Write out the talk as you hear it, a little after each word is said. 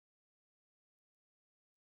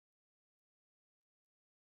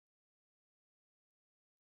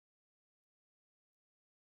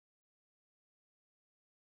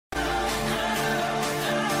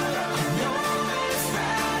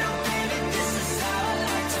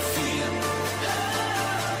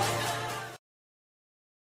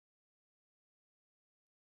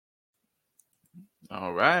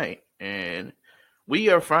All right. And we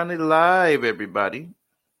are finally live, everybody.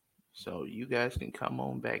 So you guys can come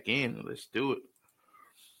on back in. Let's do it.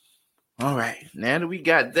 All right. Now that we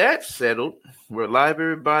got that settled, we're live,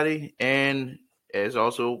 everybody. And as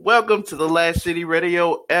also, welcome to the Last City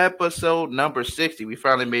Radio episode number 60. We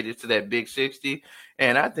finally made it to that big 60.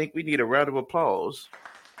 And I think we need a round of applause.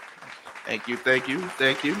 Thank you. Thank you.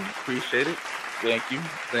 Thank you. Appreciate it. Thank you.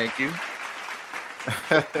 Thank you.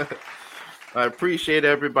 I appreciate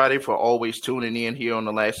everybody for always tuning in here on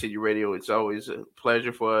the Last City Radio. It's always a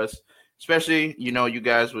pleasure for us, especially, you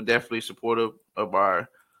guys were definitely supportive of our,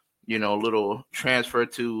 little transfer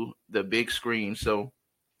to the big screen. So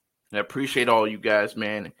I appreciate all you guys,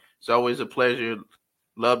 man. It's always a pleasure.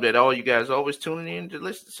 Love that all you guys always tuning in to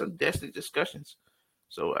listen to some Destiny discussions.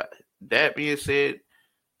 So that being said,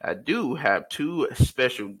 I do have two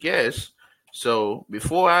special guests. So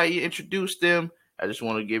before I introduce them, I just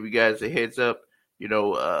want to give you guys a heads up.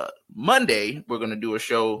 Monday, we're going to do a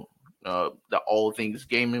show, the All Things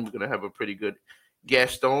Gaming. We're going to have a pretty good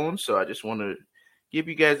guest on. So I just want to give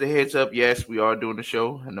you guys a heads up. Yes, we are doing the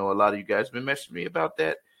show. I know a lot of you guys have been messaging me about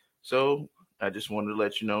that. So I just wanted to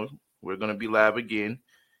let you know we're going to be live again.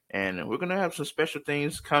 And we're going to have some special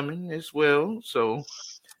things coming as well. So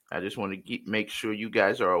I just want to make sure you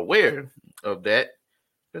guys are aware of that,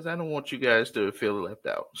 because I don't want you guys to feel left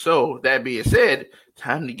out. So that being said,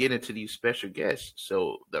 time to get into these special guests.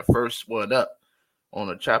 So the first one up on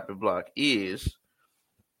the chopping block is,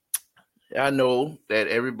 I know that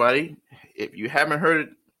everybody, if you haven't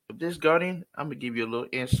heard of this guardian, I'm going to give you a little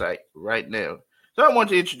insight right now. So I want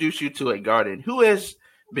to introduce you to a guardian who has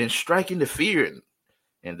been striking the fear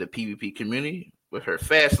in the PvP community with her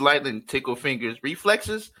fast lightning tickle fingers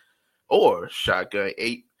reflexes or shotgun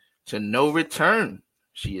 8 to no return.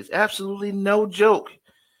 She is absolutely no joke.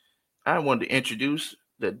 I want to introduce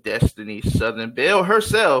the Destiny Southern Belle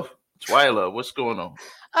herself, Twyla. What's going on?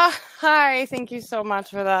 Hi, thank you so much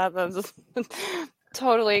for that. That's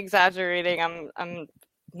totally exaggerating. I'm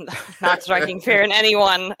not striking fear in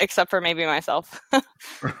anyone except for maybe myself.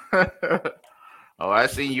 Oh, I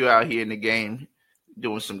seen you out here in the game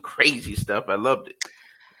doing some crazy stuff. I loved it.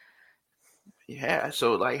 Yeah.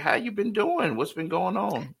 So, how you been doing? What's been going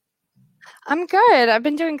on? I'm good. I've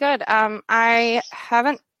been doing good. I've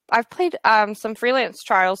played some freelance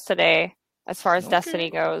trials today as far as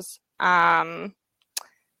Destiny goes. And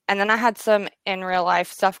then I had some in real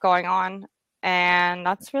life stuff going on, and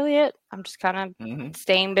that's really it. I'm just kind of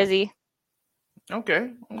staying busy.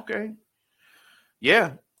 Okay.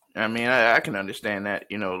 Yeah. I mean, I can understand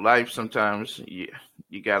that. Life sometimes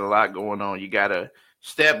you got a lot going on. You got to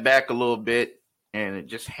step back a little bit and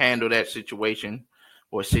just handle that situation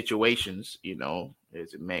or situations,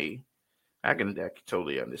 as it may. I can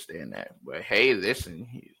totally understand that. But hey, listen,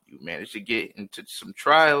 you managed to get into some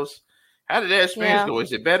trials. How did that experience go?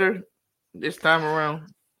 Is it better this time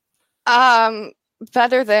around?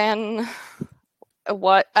 Better than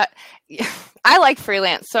what? I like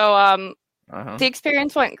freelance, so the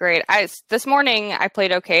experience went great. This morning I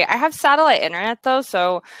played okay. I have satellite internet though,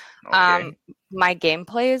 so my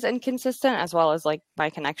gameplay is inconsistent as well as my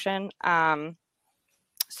connection.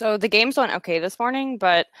 So the games went okay this morning,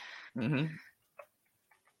 but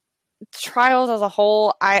trials as a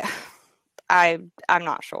whole, I'm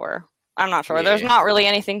not sure. Yeah. There's not really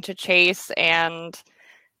anything to chase, and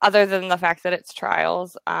other than the fact that it's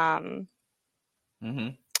trials, I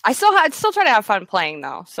still try to have fun playing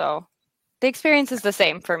though. So the experience is the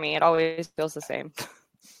same for me. It always feels the same.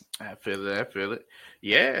 I feel it.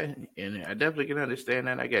 Yeah, and I definitely can understand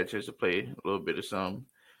that. I got a chance to play a little bit of some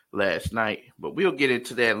last night, but we'll get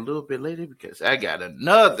into that a little bit later because I got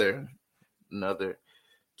another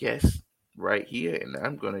guest right here, and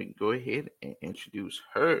I'm going to go ahead and introduce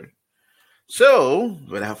her. So,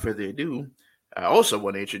 without further ado, I also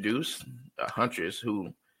want to introduce a huntress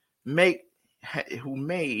who may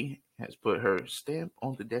has put her stamp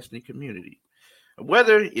on the Destiny community.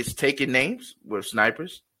 Whether it's taking names with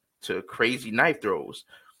snipers to crazy knife throws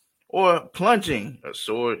or plunging a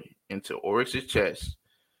sword into Oryx's chest,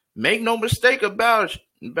 make no mistake about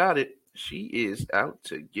it, she is out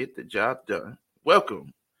to get the job done.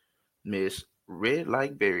 Welcome, Miss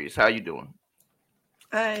REDlikeBERRIES. How you doing?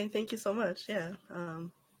 Hi, thank you so much. Yeah,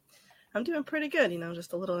 I'm doing pretty good.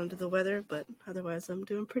 Just a little under the weather, but otherwise I'm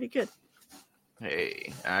doing pretty good.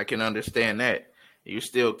 Hey, I can understand that. You're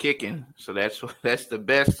still kicking, so that's the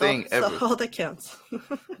best thing ever. That's all that counts.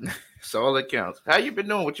 That's all that counts. How you been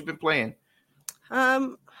doing? What you been playing?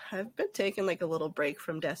 I've been taking a little break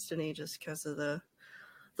from Destiny just because of the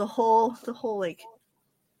whole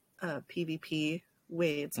PvP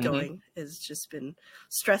way it's going has just been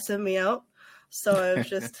stressing me out. So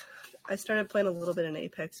I started playing a little bit in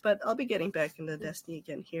Apex, but I'll be getting back into Destiny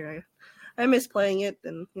again here. I miss playing it,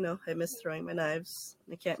 and I miss throwing my knives.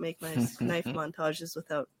 I can't make my knife montages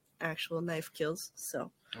without actual knife kills.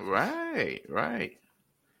 So right.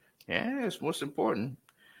 Yeah, it's most important.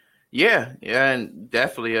 Yeah, and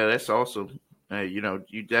definitely that's awesome.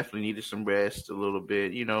 You definitely needed some rest a little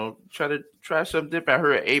bit. Try something different. I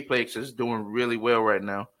heard Apex is doing really well right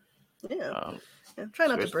now. Yeah, try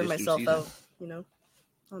not to burn myself out.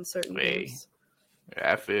 On certain games.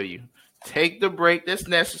 I feel you. Take the break that's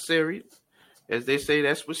necessary. As they say,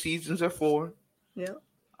 that's what seasons are for. Yeah.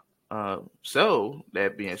 So,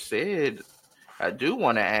 that being said, I do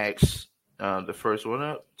want to ask the first one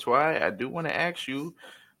up, Twy. I do want to ask you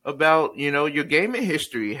about, your gaming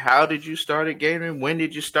history. How did you start gaming? When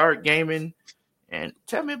did you start gaming? And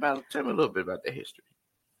tell me a little bit about the history.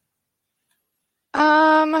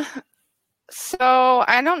 So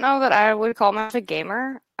I don't know that I would call myself a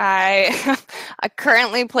gamer. I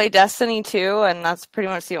currently play Destiny 2, and that's pretty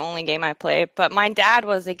much the only game I play. But my dad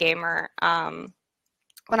was a gamer when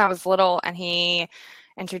I was little, and he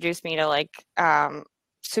introduced me to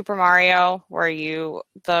Super Mario, where you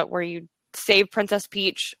save Princess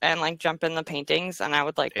Peach and jump in the paintings, and I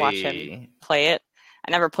would watch him play it.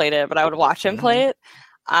 I never played it, but I would watch him play it.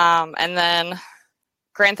 And then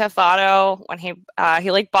Grand Theft Auto, when he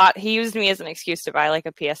used me as an excuse to buy a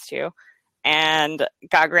PS2 and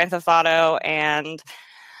got Grand Theft Auto, and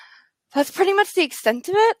that's pretty much the extent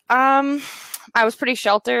of it. I was pretty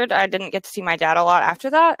sheltered. I didn't get to see my dad a lot after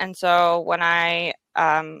that, and so when I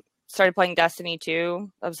started playing Destiny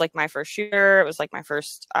 2, that was my first shooter. It was my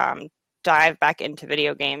first dive back into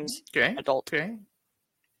video games. Adult. Okay.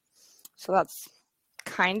 So that's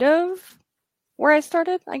kind of where I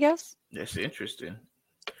started, I guess. That's interesting.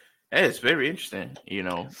 Yeah, it's very interesting,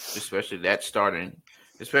 especially that starting,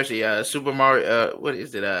 especially Super Mario. What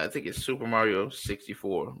is it? I think it's Super Mario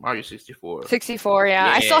 64. Mario 64. 64,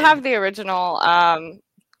 yeah. I still have the original,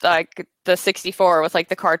 the 64 with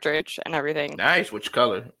the cartridge and everything. Nice. Which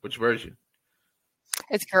color? Which version?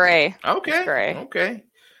 It's gray. Okay. It's gray. Okay.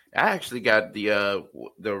 I actually got the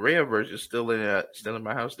rare version still in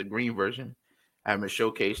my house. The green version. I haven't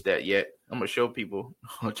showcased that yet. I'm gonna show people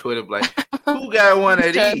on Twitter who got one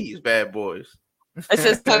of these bad boys? It's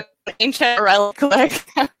just an ancient relic.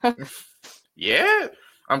 Yeah,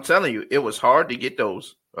 I'm telling you, it was hard to get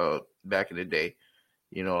those back in the day.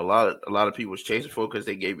 A lot of people was chasing for it because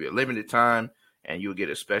they gave you a limited time, and you'll get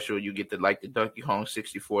a special. You get the Donkey Kong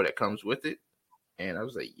 64 that comes with it, and I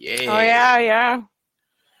was like, yeah. Oh yeah.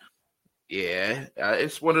 Yeah,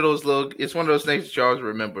 it's one of those things that you always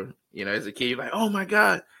remember. As a kid, you're like, oh my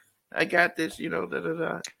god, I got this.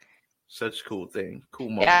 Such a cool thing, cool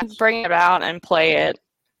moments. Yeah, bring it out and play it.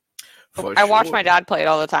 I watched my dad play it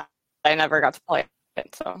all the time. I never got to play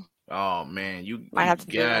it, so. Oh man, you might have to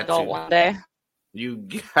be an adult one day. You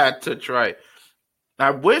got to try it.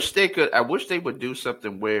 I wish they would do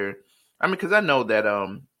something where, because I know that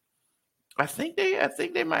I think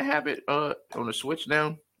they might have it on the Switch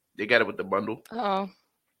now. They got it with the bundle. Oh.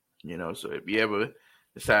 So if you ever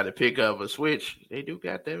decide to pick up a Switch, they do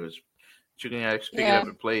got theirs. You can actually pick it up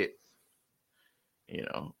and play it.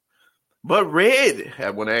 But Red, I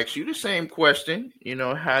want to ask you the same question.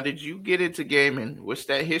 How did you get into gaming? What's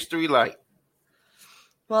that history like?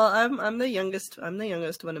 Well, I'm the youngest. I'm the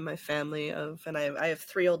youngest one in my family and I have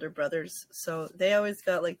 3 older brothers. So they always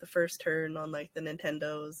got the first turn on the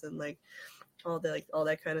Nintendos and all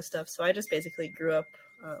that kind of stuff. So I just basically grew up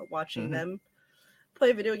watching them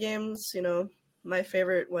play video games. My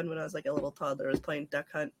favorite one when I was a little toddler was playing Duck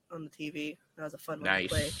Hunt on the TV. That was a fun one to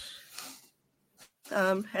play.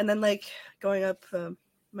 And then going up,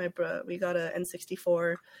 we got a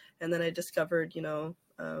N64, and then I discovered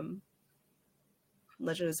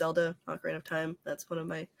Legend of Zelda: Ocarina of Time. That's one of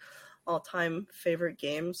my all-time favorite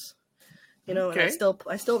games. And I still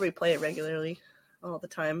replay it regularly, all the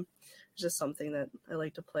time. It's just something that I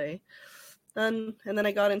like to play. And then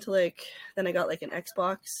I got into then I got an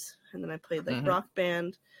Xbox, and then I played Rock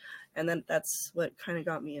Band, and then that's what kind of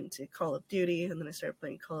got me into Call of Duty, and then I started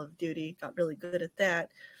playing Call of Duty, got really good at that,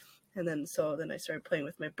 and then I started playing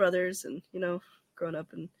with my brothers, and growing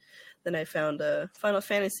up, and then I found Final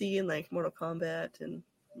Fantasy and Mortal Kombat and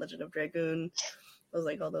Legend of Dragoon.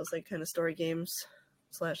 Those all those kind of story games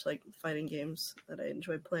 / fighting games that I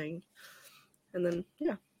enjoyed playing, and then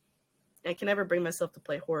I can never bring myself to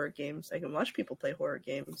play horror games. I can watch people play horror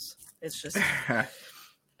games. It's just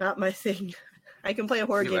not my thing. I can play a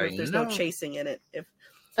horror game if there's no chasing in it. If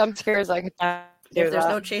jump scares, I could. If there's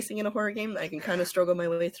no chasing in a horror game, I can kind of struggle my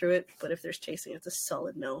way through it. But if there's chasing, it's a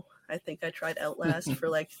solid no. I think I tried Outlast for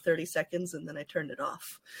like 30 seconds and then I turned it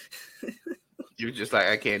off. You're just like,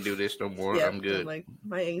 I can't do this no more. Yeah, I'm good. I'm like,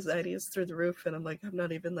 my anxiety is through the roof, and I'm like, I'm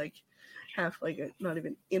not even like not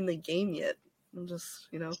even in the game yet. I'm just,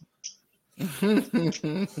 Yeah,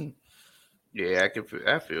 I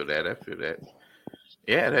feel that.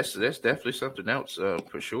 Yeah, that's definitely something else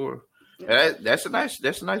for sure. Yeah. That's a nice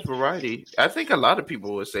variety. I think a lot of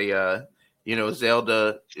people would say,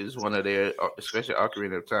 Zelda is one of their, especially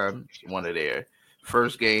Ocarina of Time, one of their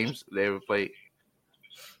first games they ever played.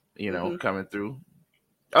 Coming through.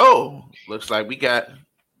 Oh, looks like we got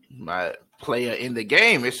my player in the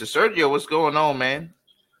game. Mr. Sergio, what's going on, man?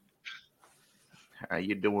 How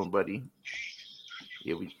you doing, buddy?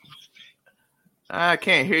 Yeah, I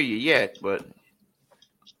can't hear you yet, but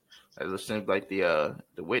it seems like the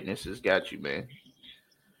witnesses got you, man.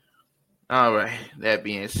 All right. That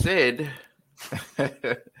being said,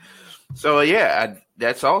 so yeah,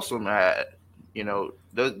 that's awesome.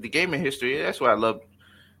 The gaming history. That's why I love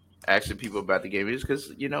asking people about the game, is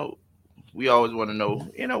because we always want to know,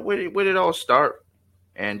 where did it all start,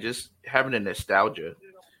 and just having the nostalgia,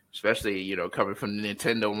 especially coming from the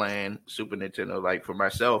Nintendo land, Super Nintendo. Like for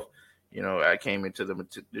myself, I came into the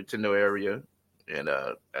Nintendo area, and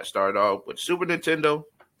I started off with Super Nintendo,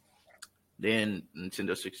 then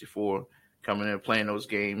Nintendo 64. Coming in and playing those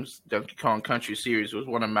games. Donkey Kong Country series was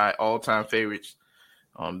one of my all-time favorites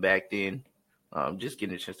back then. Just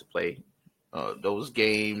getting a chance to play those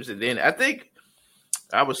games. And then I think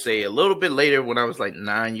I would say a little bit later, when I was like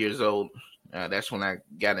 9 years old, that's when I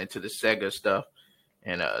got into the Sega stuff.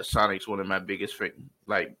 And Sonic's one of my biggest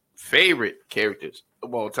favorite characters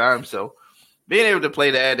of all time. So being able to play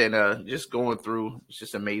that and just going through, it's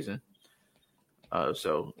just amazing.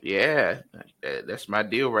 So yeah, that's my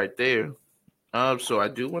deal right there. So I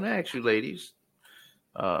do want to ask you, ladies.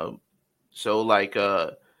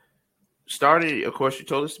 Started. Of course, you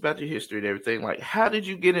told us about your history and everything. Like, how did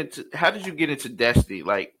you get into Destiny?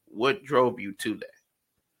 Like, what drove you to that?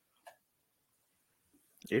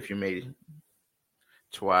 If you made it,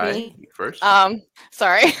 Twy first.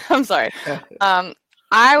 Sorry, I'm sorry.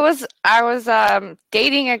 I was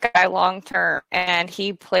dating a guy long term, and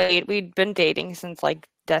we'd been dating since like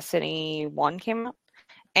Destiny 1 came out.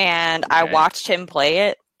 And I watched him play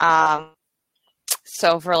it.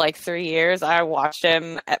 So for like 3 years, I watched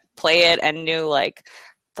him play it and knew like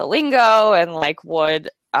the lingo, and like would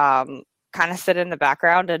kind of sit in the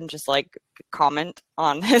background and just like comment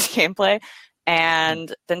on his gameplay.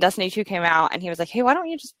 And then Destiny 2 came out, and he was like, "Hey, why don't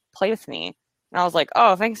you just play with me?" And I was like,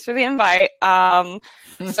 "Oh, thanks for the invite."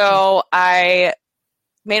 So I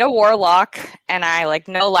made a warlock, and I like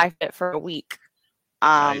no-lifed it for a week.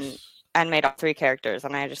 Nice. And made all 3 characters,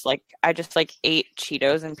 and I just ate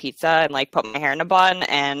Cheetos and pizza and like put my hair in a bun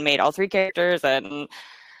and made all 3 characters and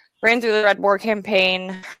ran through the Red War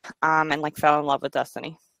campaign, and like fell in love with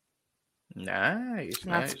Destiny. Nice.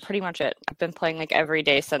 And that's pretty much it. I've been playing like every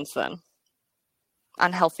day since then.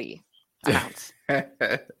 Unhealthy amounts.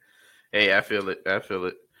 Hey, I feel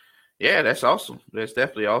it. Yeah, that's awesome. That's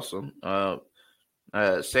definitely awesome.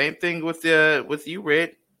 Same thing with you,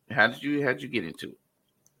 Red. How did you get into it?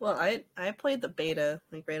 Well, I played the beta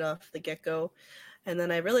like right off the get-go, and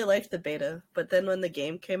then I really liked the beta, but then when the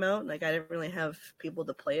game came out, like I didn't really have people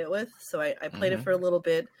to play it with, so I played it for a little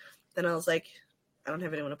bit, then I was like, I don't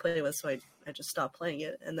have anyone to play with, so I just stopped playing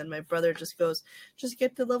it, and then my brother just goes, just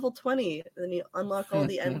get to level 20, and then you unlock all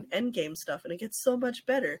the end game stuff, and it gets so much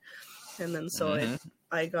better, and then so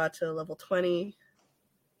I got to level 20,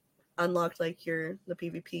 unlocked like the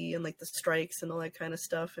PvP and like the strikes and all that kind of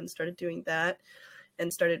stuff, and started doing that.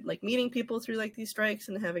 And started like meeting people through like these strikes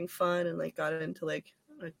and having fun, and like got into like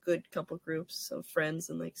a good couple groups of friends,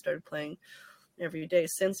 and like started playing every day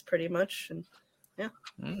since, pretty much. And yeah.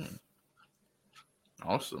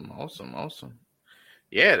 Awesome.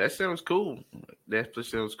 Yeah, that sounds cool. Definitely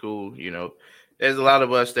sounds cool. There's a lot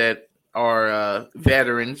of us that are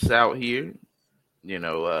veterans out here.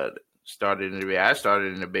 I started in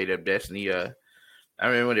the beta of Destiny. I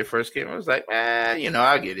remember when it first came, I was like,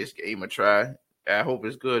 I'll give this game a try. I hope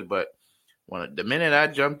it's good, but the minute I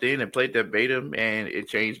jumped in and played that beta, man, it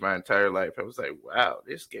changed my entire life. I was like, wow,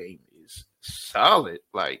 this game is solid.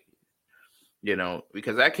 Like,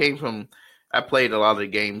 because I played a lot of the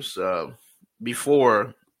games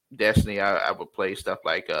before Destiny. I would play stuff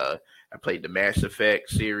like I played the Mass Effect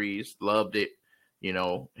series, loved it.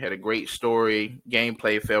 Had a great story,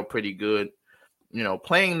 gameplay felt pretty good.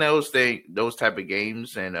 Playing those type of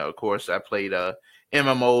games, and of course I played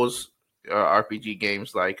MMOs. RPG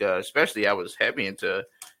games, like especially I was heavy into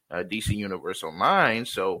DC Universe Online.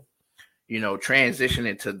 So,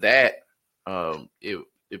 transitioning to that,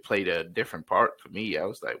 it played a different part for me. I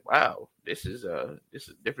was like, wow, this is a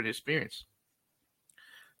different experience.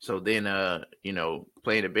 So then,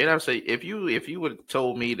 playing a bit, I would say if you would have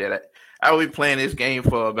told me that I would be playing this game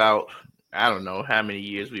for about, I don't know how many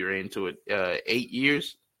years we were into it, 8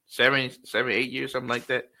 years, 8 years, something like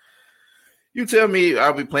that. You tell me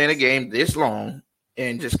I'll be playing a game this long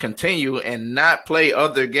and just continue and not play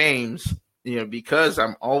other games, because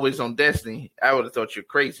I'm always on Destiny, I would have thought you're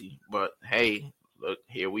crazy. But hey, look,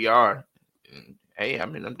 here we are. And, hey, I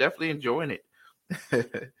mean, I'm definitely enjoying it.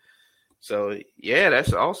 So yeah,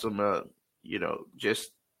 that's awesome.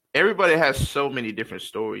 Just everybody has so many different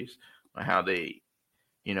stories on how they,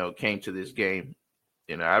 came to this game.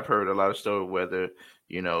 I've heard a lot of stories whether,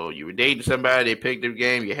 you were dating somebody, they picked the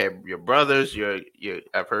game, you had your brothers,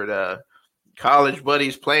 I've heard college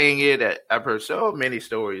buddies playing it. I've heard so many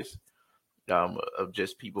stories of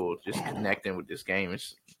just people just connecting with this game.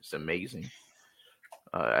 It's amazing.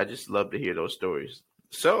 I just love to hear those stories.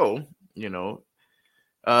 So,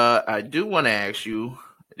 I do want to ask you,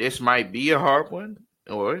 this might be a hard one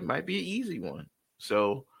or it might be an easy one.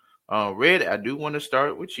 So, Red, I do want to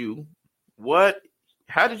start with you.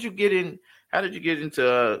 How did you get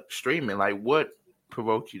into streaming? Like, what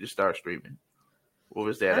provoked you to start streaming? What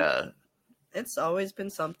was that? It's always been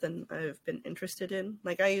something I've been interested in.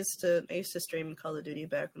 Like, I used to stream Call of Duty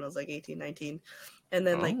back when I was like 18, 19. And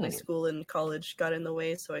then my school and college got in the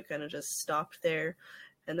way, so I kind of just stopped there.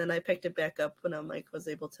 And then I picked it back up when I'm was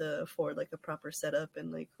able to afford a proper setup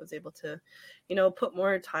and was able to, put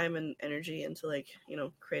more time and energy into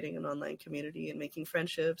creating an online community and making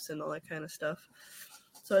friendships and all that kind of stuff.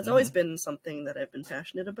 So it's always been something that I've been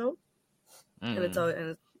passionate about.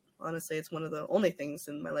 And honestly, it's one of the only things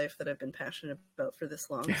in my life that I've been passionate about for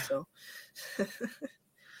this long. So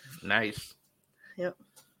nice. Yep.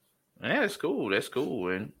 Yeah, that's cool. That's cool.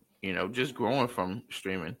 And just growing from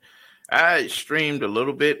streaming. I streamed a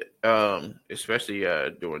little bit, especially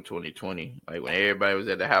during 2020. Like when everybody was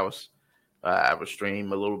at the house, I would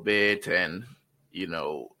stream a little bit, and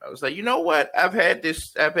I was like, you know what? I've had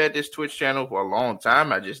this Twitch channel for a long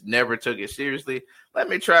time. I just never took it seriously. Let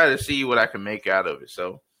me try to see what I can make out of it.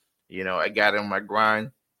 So, I got on my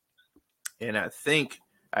grind, and I think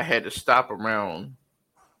I had to stop around.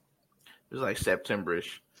 It was like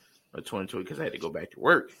September-ish of 2020 because I had to go back to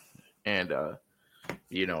work, and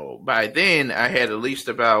by then I had at least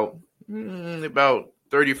about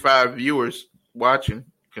 35 viewers watching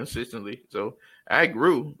consistently. So I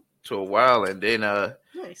grew to a while, and then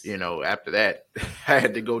nice. After that, I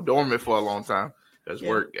had to go dormant for a long time because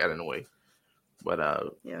work got in the way. But I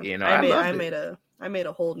made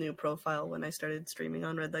a whole new profile when I started streaming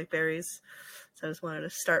on REDlikeBERRIES. So I just wanted to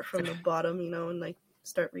start from the bottom, and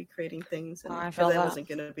start recreating things. And I wasn't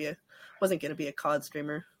gonna be a COD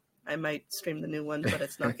streamer. I might stream the new one, but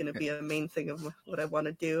it's not going to be a main thing of what I want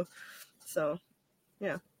to do. So,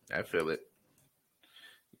 yeah. I feel it.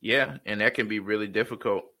 Yeah, and that can be really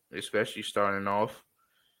difficult, especially starting off.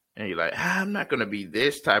 And you're like, I'm not going to be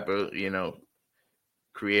this type of,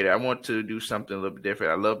 creator. I want to do something a little bit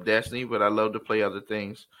different. I love Destiny, but I love to play other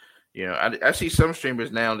things. I see some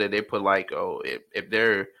streamers now that they put if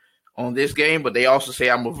they're on this game, but they also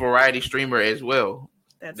say I'm a variety streamer as well.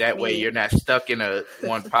 That way you're not stuck in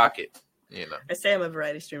one pocket, I say I'm a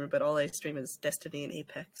variety streamer, but all I stream is Destiny and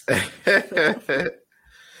Apex.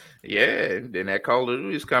 Yeah, then that Call of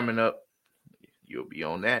Duty is coming up. You'll be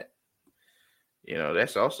on that.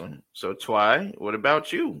 That's awesome. So Twy, what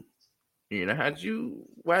about you?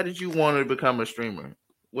 Why did you want to become a streamer?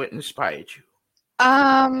 What inspired you?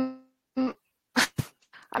 I'm not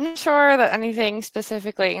sure that anything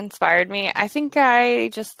specifically inspired me. I think I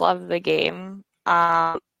just love the game.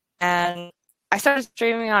 And I started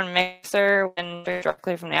streaming on Mixer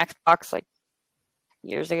directly from the Xbox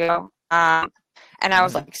years ago. And I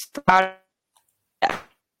was super proud of it. I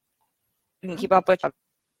didn't keep up with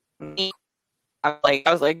me. I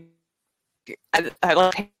was like, I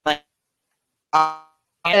love Uh-oh.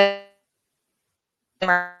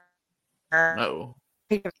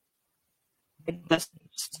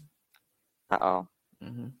 Uh-oh.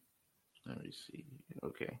 Mm-hmm. Let me see.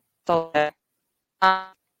 Okay. So,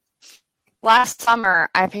 last summer,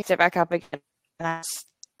 I picked it back up again.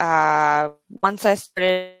 Once I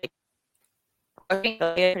started working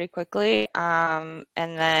pretty quickly, and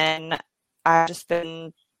then it's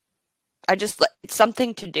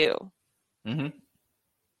something to do. Mm-hmm.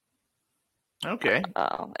 Okay.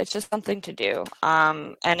 It's just something to do.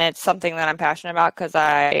 And it's something that I'm passionate about because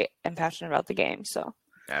I am passionate about the game. So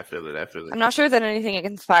I feel it. I'm not sure that anything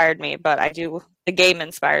inspired me, but the game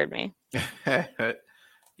inspired me.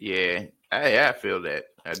 Yeah, I feel that.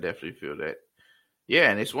 I definitely feel that. Yeah,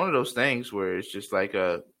 and it's one of those things where it's just like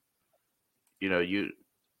you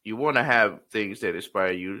want to have things that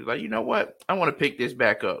inspire you. Like, you know what? I want to pick this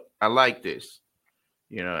back up. I like this.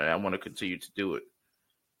 And I want to continue to do it.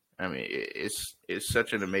 I mean, it's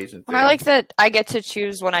such an amazing thing. I like that I get to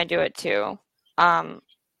choose when I do it too.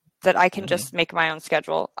 That I can just make my own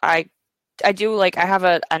schedule. I do, like, I have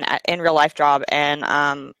an in real life job, and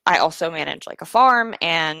I also manage like a farm,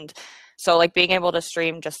 and so like being able to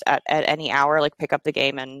stream just at any hour, like pick up the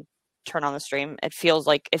game and turn on the stream, it feels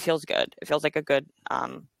good. It feels like a good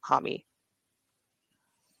hobby.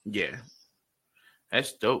 Yeah,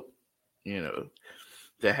 that's dope.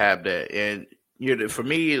 To have that, and for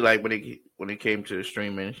me, like when it came to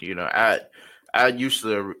streaming, I used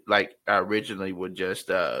to, like, I originally would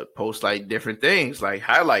just post like different things, like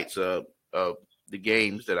highlights of the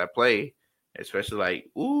games that I play, especially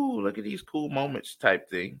like, ooh, look at these cool moments type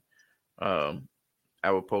thing. I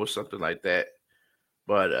would post something like that,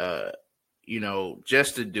 but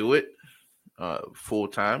just to do it full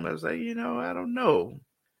time, I was like, I don't know,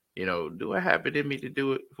 do I have it in me to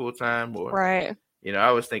do it full time, or right? I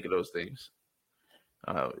always think of those things,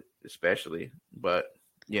 especially, but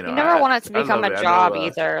you never want it to become a job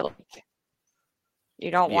either. Like,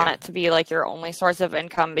 you don't want it to be like your only source of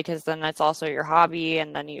income, because then it's also your hobby,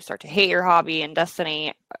 and then you start to hate your hobby. And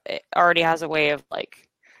Destiny, it already has a way of, like,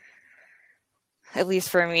 at least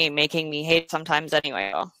for me, making me hate it sometimes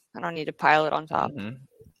anyway. I don't need to pile it on top. Mm-hmm.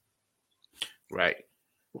 Right.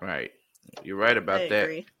 You're right about that.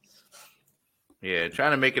 Agree. Yeah,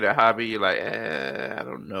 trying to make it a hobby, you're like, I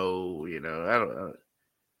don't know, I don't know.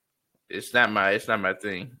 It's not my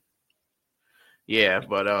thing. Yeah,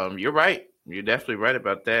 but you're right. You're definitely right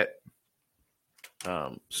about that.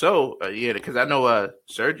 Because I know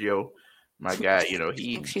Sergio, my guy,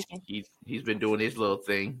 he's been doing his little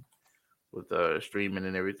thing with streaming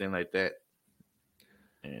and everything like that.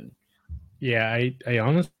 And yeah, I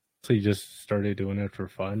honestly just started doing it for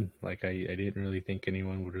fun. Like, I didn't really think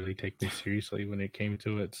anyone would really take me seriously when it came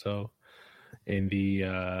to it. So in the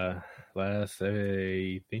last,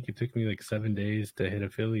 I think it took me like 7 days to hit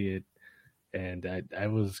affiliate, and I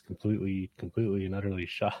was completely and utterly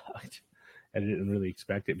shocked. I didn't really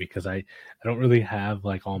expect it, because I don't really have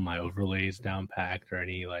like all my overlays down packed, or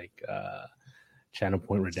any like channel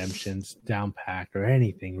point redemptions down packed, or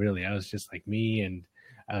anything really. I was just like me, and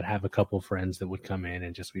I would have a couple friends that would come in,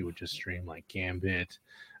 and we would just stream like Gambit,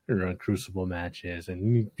 or run Crucible matches,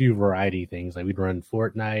 and do variety things. Like, we'd run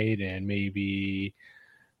Fortnite, and maybe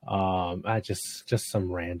just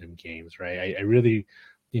some random games, right? I really,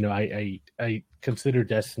 I consider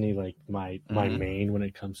Destiny like my main when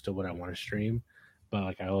it comes to what I want to stream, but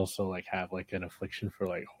like I also like have like an affliction for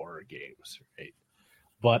like horror games, right?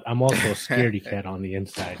 But I'm also a scaredy cat on the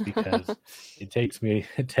inside, because it takes me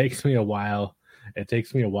a while. It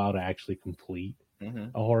takes me a while to actually complete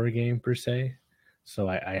a horror game per se. So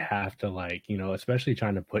I have to, like, especially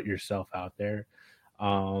trying to put yourself out there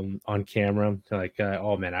on camera, to like,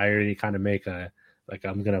 oh man, I already kind of make a, like,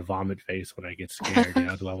 I'm gonna vomit face when I get scared.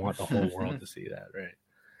 Do I want the whole world to see that, right?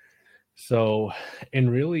 So,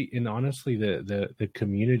 and honestly, the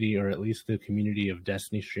community, or at least the community of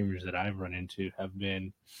Destiny streamers that I've run into, have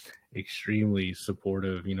been extremely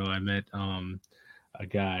supportive. I met a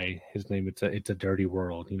guy. His name, it's a Dirty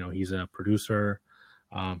World. He's a producer.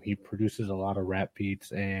 He produces a lot of rap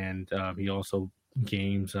beats, and he also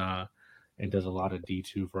games and does a lot of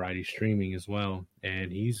D2 variety streaming as well.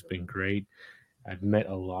 And he's been great. I've met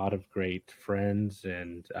a lot of great friends,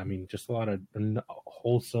 and I mean, just a lot of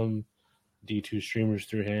wholesome D2 streamers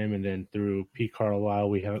through him. And then through P. Carlisle,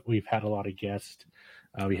 we've had a lot of guests.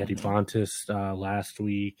 We had Ibantis last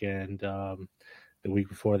week, and the week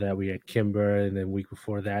before that we had Kimber, and then the week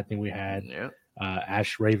before that, then we had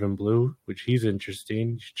Ash Raven Blue, which he's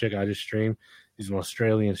interesting. You should check out his stream. He's an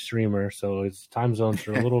Australian streamer, so his time zones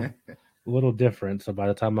are a little different. So by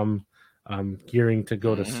the time I'm gearing to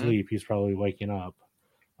go to sleep, he's probably waking up.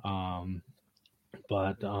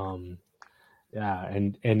 Yeah,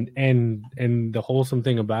 and the wholesome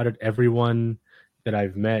thing about it, everyone that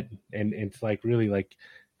I've met, and it's like really like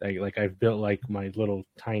I've built like my little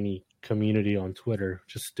tiny community on Twitter,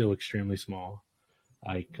 just still extremely small.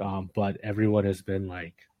 But everyone has been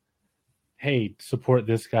like, hey, support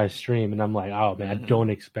this guy's stream, and I'm like, oh man, I don't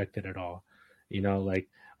expect it at all. Like,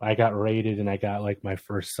 I got rated, and I got like my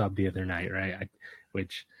first sub the other night, right?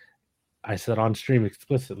 Which I said on stream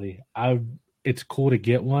explicitly, it's cool to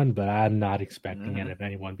get one, but I'm not expecting it of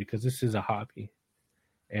anyone, because this is a hobby.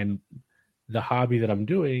 And the hobby that I'm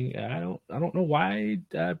doing, I don't know why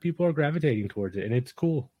people are gravitating towards it, and it's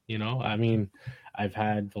cool. I mean, I've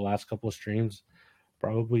had the last couple of streams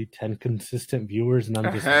probably 10 consistent viewers, and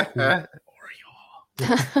I'm just like, who are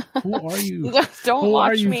y'all? Who are you? Don't who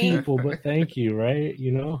watch are you me. people? But thank you, right?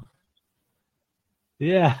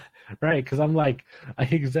 Yeah, right. Because I'm like,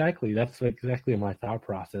 exactly. That's exactly my thought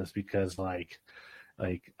process. Because I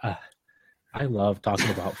love talking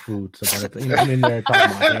about food. So I'm in there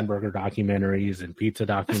talking about hamburger documentaries and pizza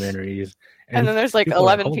documentaries, and then there's like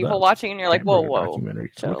 11 people watching, and you're like, whoa,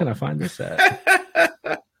 documentaries. Where can I find this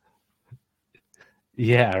at?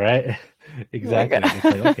 Yeah, right. Exactly. It's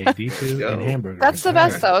like, okay, D2 and hamburgers. That's the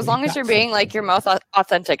best though, as long as you're being like your most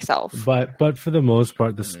authentic self. But for the most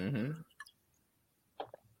part,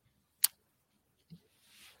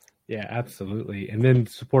 yeah, absolutely. And then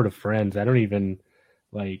support of friends. I don't even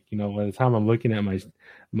by the time I'm looking at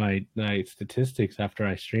my statistics after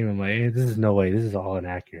I stream, I'm like, hey, this is no way. This is all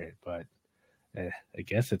inaccurate. But I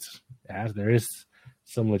guess there is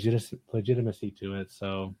some legitimacy to it.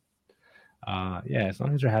 So yeah, as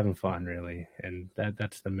long as you're having fun, really, and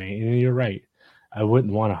that's the main. And you're right. I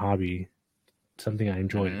wouldn't want a hobby, something I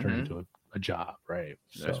enjoy, to turn into a job, right?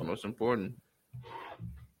 That's most important.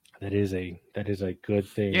 That is a good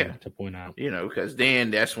thing to point out. Because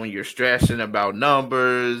then that's when you're stressing about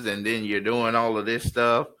numbers, and then you're doing all of this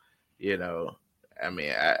stuff. I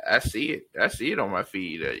mean, I see it. I see it on my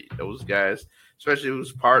feed. Those guys, especially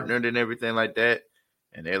who's partnered and everything like that,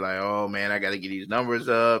 and they're like, "Oh man, I got to get these numbers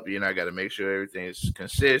up. I got to make sure everything is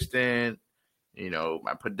consistent.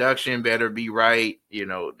 My production better be right.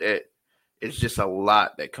 That it's just a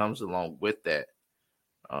lot that comes along with that,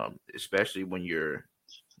 especially when you're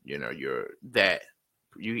that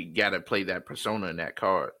you got to play that persona in that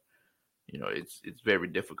card. It's very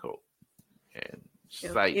difficult. And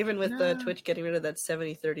like, even with Twitch getting rid of that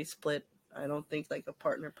 70-30 split, I don't think like a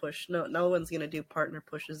partner push. No one's gonna do partner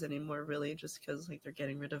pushes anymore, really, just because like they're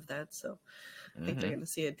getting rid of that. So I think they're gonna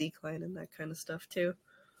see a decline in that kind of stuff too.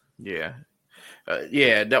 Yeah. I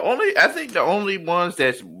think the only ones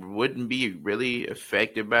that wouldn't be really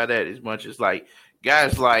affected by that as much as like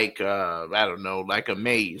guys like I don't know, like a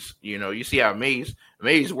Maze. You see how Maze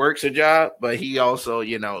works a job, but he also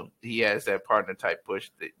he has that partner type push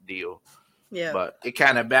deal. Yeah, but it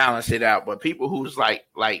kind of balanced it out. But people who's like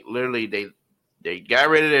literally they got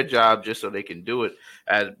rid of their job just so they can do it,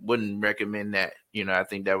 I wouldn't recommend that. I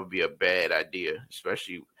think that would be a bad idea,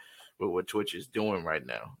 especially with what Twitch is doing right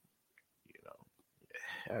now.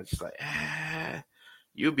 I just like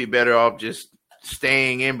you'd be better off just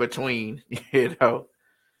staying in between. It's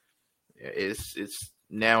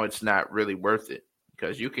now it's not really worth it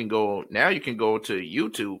because you can go to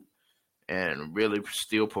YouTube and really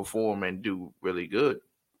still perform and do really good.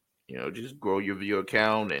 Just grow your view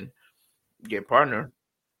account and get partner.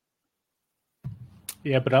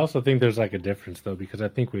 Yeah, but I also think there's like a difference though, because I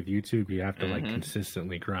think with YouTube you have to like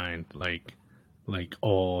consistently grind like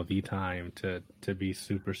all the time to be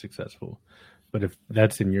super successful. But if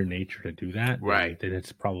that's in your nature to do that, right, then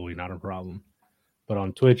it's probably not a problem. But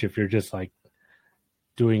on Twitch, if you're just like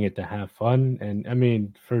doing it to have fun, and I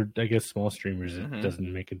mean, for I guess small streamers, it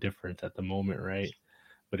doesn't make a difference at the moment, right?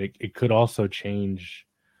 But it could also change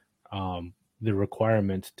the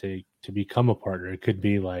requirements to become a partner. It could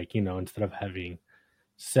be like, instead of having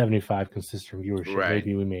 75 consistent viewership,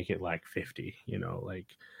 maybe we make it like 50, like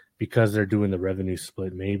because they're doing the revenue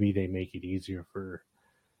split, maybe they make it easier for,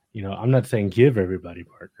 I'm not saying give everybody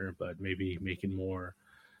partner, but maybe make it more,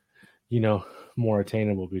 more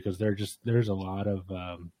attainable, because there's a lot of,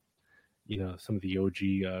 some of the OG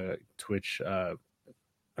Twitch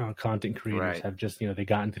content creators have just, they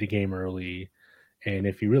got into the game early. And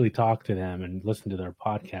if you really talk to them and listen to their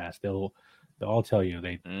podcast, they'll all tell you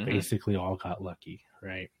they basically all got lucky,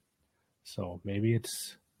 right? So maybe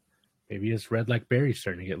it's REDlikeBERRIES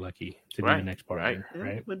starting to get lucky to be the next partner,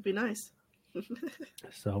 right? Yeah, would be nice.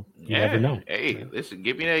 So you never know. Hey, listen,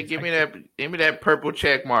 give me that purple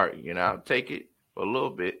check mark. I'll take it for a little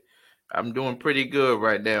bit. I'm doing pretty good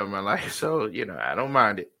right now in my life, so I don't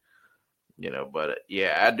mind it. But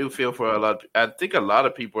I do feel for a lot. I think a lot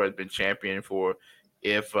of people have been championing for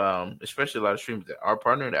especially a lot of streamers that are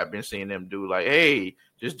partnered. I've been seeing them do like, hey,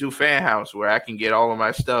 just do fan house where I can get all of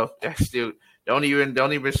my stuff. That still don't even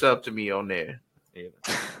sub to me on there.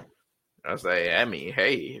 I was like, I mean,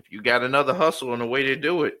 hey, if you got another hustle and a way to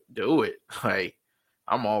do it, do it. Like,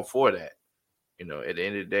 I'm all for that. At the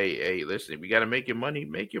end of the day, hey, listen, if you got to make your money,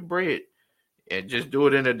 make your bread, and just do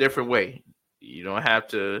it in a different way. You don't have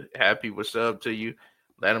to have people sub to you.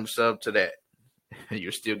 Let them sub to that.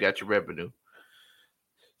 You still got your revenue.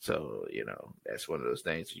 So, that's one of those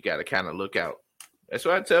things you got to kind of look out. That's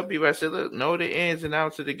why I tell people, I said, look, know the ins and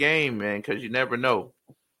outs of the game, man, because you never know.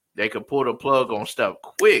 They could pull the plug on stuff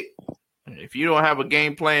quick. If you don't have a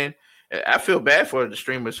game plan, I feel bad for the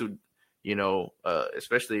streamers who,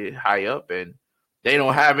 especially high up, and they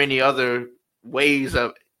don't have any other ways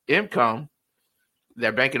of income.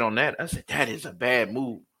 They're banking on that. I said, that is a bad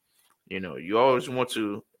move. You always want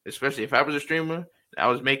to, especially if I was a streamer, I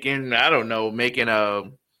was making,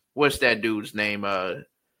 what's that dude's name?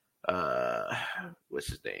 What's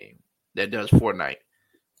his name? That does Fortnite.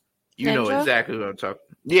 You know exactly what I'm talking.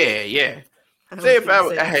 Yeah. Say if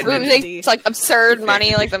I had it's like absurd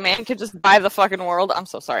money, like the man could just buy the fucking world. I'm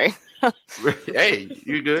so sorry. Hey,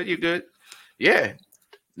 you good? Yeah.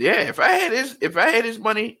 If I had his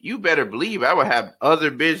money, you better believe I would have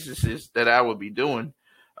other businesses that I would be doing,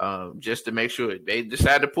 just to make sure if they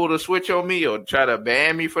decide to pull the switch on me or try to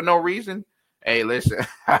ban me for no reason. Hey, listen,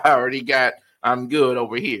 I'm good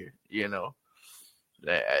over here.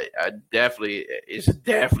 It's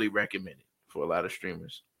definitely recommended for a lot of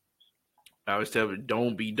streamers. I always tell them,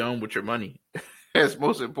 don't be dumb with your money. That's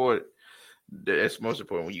most important. That's most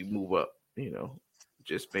important when you move up.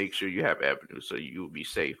 Just make sure you have avenues so you will be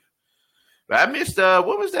safe. But I missed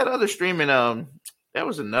what was that other streaming? That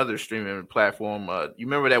was another streaming platform. You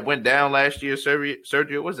remember that went down last year,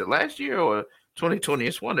 Sergio? Was it last year or 2020?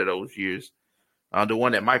 It's one of those years. The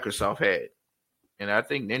one that Microsoft had. And I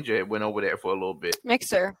think Ninja had went over there for a little bit.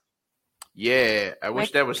 Mixer. Yeah, I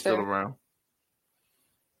wish that was still around.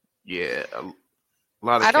 Yeah, a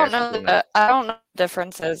lot of. I don't know the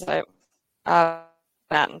differences. That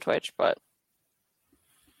and Twitch, but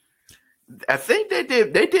I think they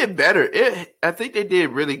did better. I think they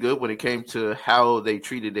did really good when it came to how they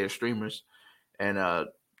treated their streamers, and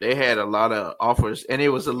they had a lot of offers, and it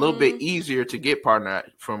was a little bit easier to get partner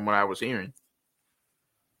from what I was hearing.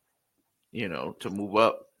 To move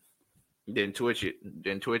up than Twitch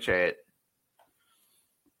had.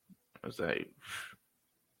 I was like,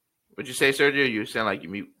 what'd you say, Sergio? You sound like you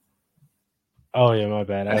mute. Oh yeah, my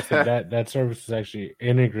bad. I said that service is actually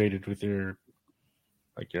integrated with your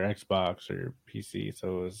Xbox or your PC,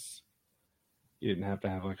 so you didn't have to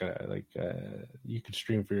have you could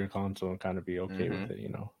stream for your console and kind of be okay with it,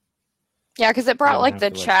 Yeah, because it brought the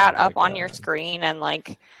chat up on your screen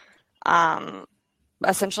and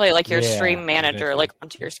essentially your stream manager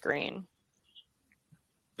onto your screen.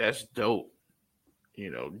 That's dope.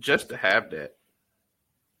 Just to have that.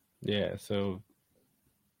 Yeah, so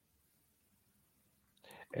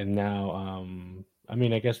and now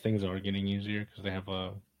I guess things are getting easier because they have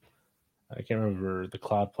I can't remember the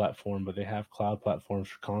cloud platform, but they have cloud platforms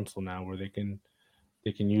for console now where they can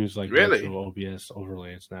use virtual OBS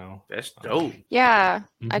overlays now. That's dope. Yeah,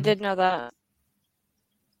 I did know that.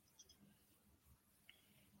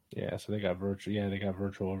 Yeah, so they got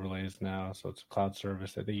virtual overlays now, so it's a cloud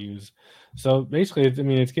service that they use. So basically,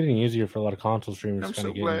 it's getting easier for a lot of console streamers to kind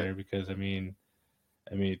of get in there because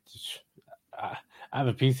I have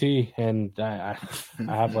a PC and I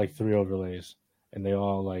have 3 overlays, and they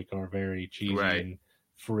all are very cheesy and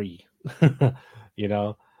free,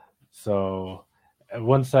 So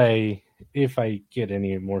if I get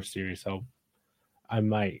any more serious, I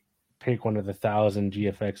might pick one of the 1,000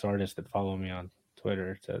 GFX artists that follow me on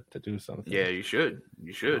Twitter to do something. Yeah, you should.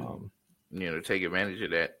 Take advantage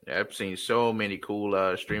of that. I've seen so many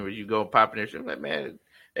cool streamers. You go pop in there, I'm like, man,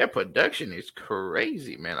 their production is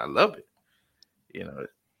crazy, man. I love it.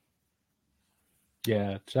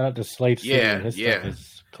 Yeah, shout out to Slate City. His stuff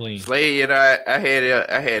is clean. Slade, I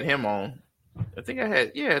had him on. I think I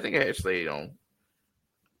had Slade on.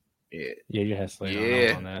 Yeah, you had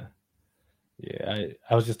Slade on that. Yeah,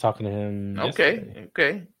 I was just talking to him.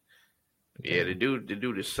 Okay. Yeah, the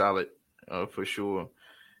dude is solid, for sure.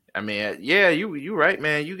 You're right,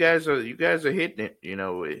 man. You guys are hitting it.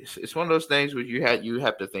 It's one of those things where you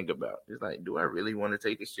have to think about. It's like, do I really want to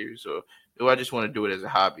take this serious, or do I just want to do it as a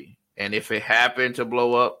hobby? And if it happened to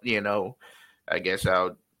blow up, I guess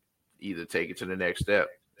I'll either take it to the next step.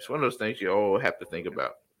 It's one of those things you all have to think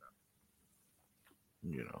about.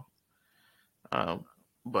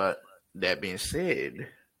 But that being said,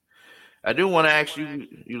 I do want to ask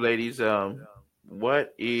you ladies,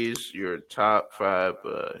 what is your top 5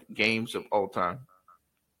 games of all time?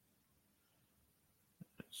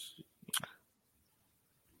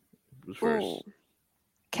 Who's first? Ooh.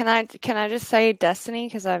 Can I just say Destiny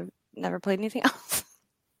because I've never played anything else?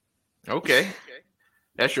 Okay,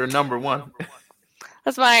 that's your number 1.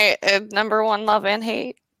 That's my number 1 love and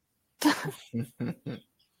hate.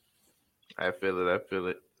 I feel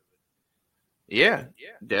it. Yeah,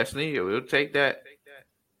 Destiny. We'll take that.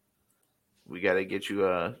 We got to get you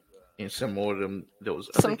in some more of those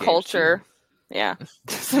some other culture. Too. Yeah,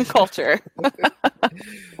 some culture. A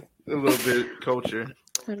little bit of culture.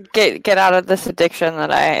 Get out of this addiction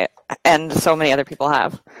that I and so many other people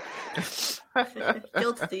have.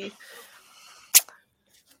 Guilty.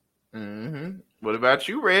 Mm-hmm. What about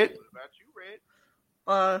you, Red?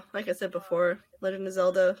 Like I said before, Legend of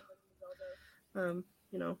Zelda.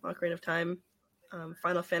 Ocarina of Time,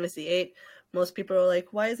 Final Fantasy VIII. Most people are like,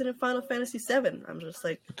 "Why isn't it Final Fantasy VII?" I'm just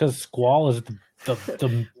like, because Squall is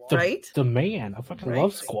the right? the man. I fucking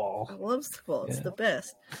love Squall. I love Squall. It's the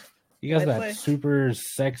best. He has that super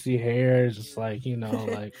sexy hair, just like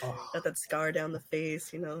like got that scar down the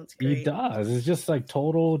face. It's great. He does. It's just like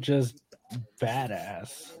total, just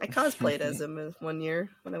badass. I cosplayed as him 1 year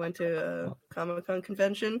when I went to a Comic-Con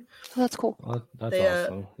convention. Oh, that's cool. Well, that's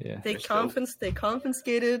awesome. Yeah. They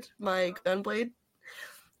confiscated my gunblade,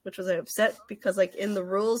 which was upset because like in the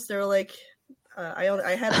rules they're like I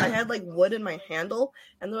had like wood in my handle,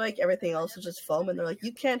 and they're like everything else is just foam, and they're like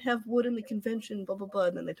you can't have wood in the convention, blah blah blah,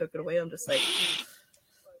 and then they took it away. I'm just like,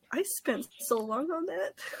 I spent so long on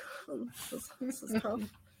that. This is tough.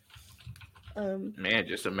 Man,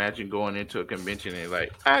 just imagine going into a convention and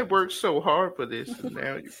like, I worked so hard for this, and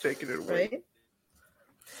now you're taking it away.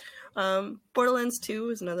 Right? Borderlands 2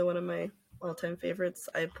 is another one of my all-time favorites.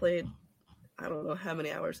 I played, I don't know how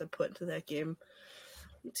many hours I put into that game.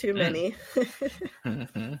 Too many.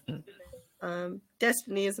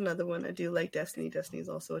 Destiny is another one. I do like Destiny. Destiny is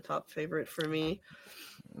also a top favorite for me.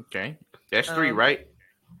 Okay. That's 3, right?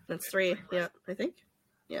 That's 3, yeah, I think.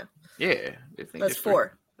 Yeah. Yeah. I think that's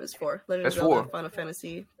 4. That's 4. Legend of Zelda, Final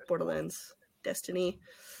Fantasy, Borderlands, Destiny.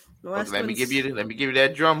 Let me give you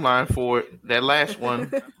that drum line for it. That last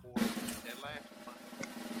one.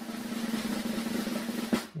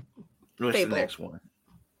 What's Fable. The next one?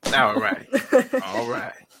 All right. All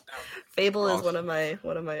right. Fable is one of my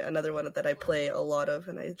another one that I play a lot of,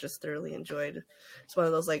 and I just thoroughly enjoyed. It's one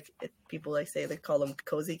of those like people like say they call them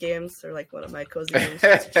cozy games. They're like one of my cozy games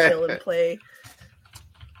to chill and play.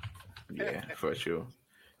 Yeah, for sure.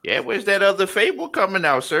 Yeah, where's that other Fable coming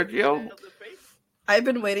out, Sergio? I've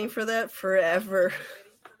been waiting for that forever.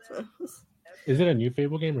 Is it a new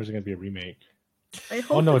Fable game or is it going to be a remake? I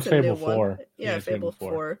hope it's Fable 4. Yeah, Fable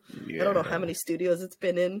 4. Yeah. I don't know how many studios it's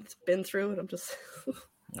been through, and I'm just...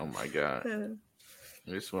 Oh my god.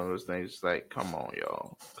 It's one of those things like, come on,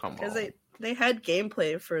 y'all. Come on. Because they had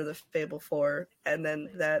gameplay for the Fable 4, and then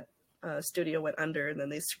that studio went under, and then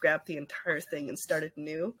they scrapped the entire thing and started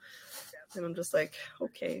new. And I'm just like,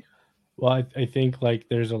 okay. Well, I think like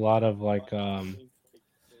there's a lot of like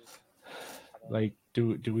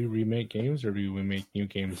do we remake games or do we make new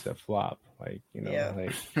games that flop? Like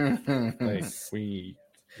like we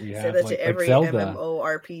have that like, to every Zelda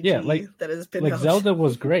MMORPG that has been like out. Zelda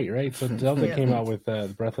was great, right? So Zelda came out with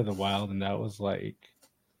Breath of the Wild, and that was like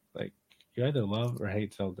you either love or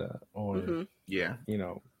hate Zelda, or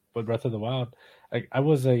but Breath of the Wild, I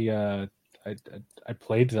was I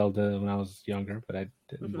played Zelda when I was younger, but I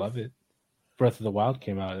didn't love it. Breath of the Wild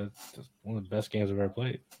came out. It's just one of the best games I've ever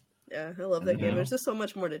played. Yeah, I love that game. There's just so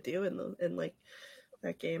much more to do in like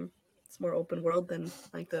that game. It's more open world than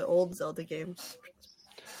like the old Zelda games.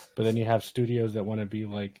 But then you have studios that want to be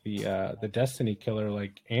like the Destiny killer,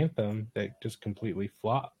 like Anthem, that just completely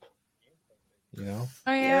flop. Oh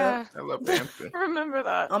yeah, I love Anthem. I remember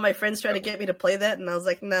that. All my friends tried to get me to play that, and I was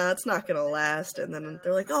like, "Nah, it's not gonna last." And then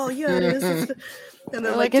they're like, "Oh yeah, it is." And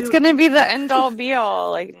they're like, "It's gonna be the end all be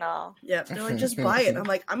all." Like, no. Yeah, they're like, "Just buy it." I'm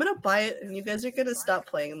like, "I'm gonna buy it, and you guys are gonna stop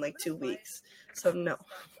playing in like 2 weeks." So no.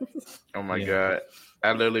 Oh my god,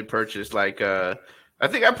 I literally purchased like I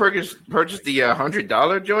think I purchased the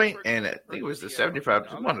 $100 joint, and I think it was the 75,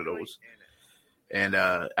 one of those. And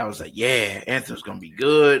I was like, yeah, Anthem's going to be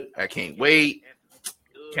good. I can't wait.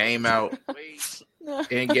 Came out.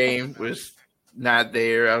 In-game was not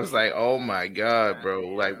there. I was like, oh, my God, bro.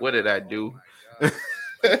 Like, what did I do?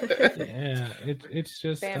 It's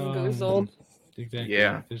just... bamboozled. Exactly.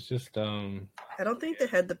 Yeah. It's just... I don't think they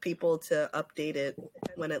had the people to update it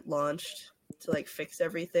when it launched to, like, fix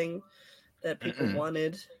everything that people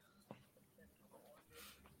wanted.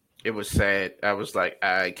 It was sad. I was like,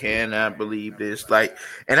 I cannot believe this. Like,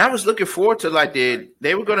 and I was looking forward to like they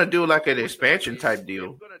were gonna do like an expansion type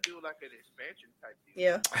deal.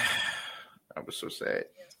 Yeah. I was so sad.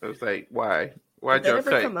 I was like, why? Why'd y'all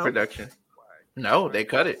cut production? No, they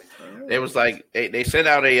cut it. It was like they sent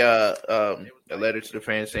out a letter to the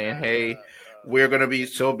fans saying, hey, we're gonna be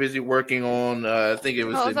so busy working on I think it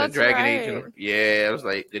was the Dragon Age. Yeah, it was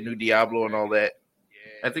like the new Diablo and all that.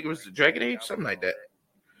 I think it was the Dragon Age, something like that.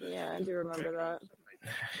 Yeah, I do remember that.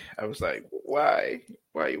 I was like, why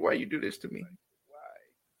you do this to me?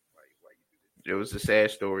 It was a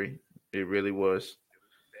sad story. It really was.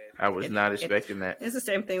 I was not expecting that. It's the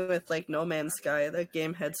same thing with like No Man's Sky. That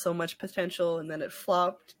game had so much potential, and then it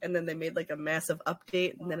flopped, and then they made like a massive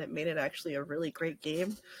update, and then it made it actually a really great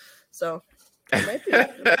game. So it might be.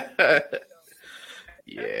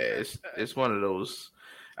 Yeah, it's one of those.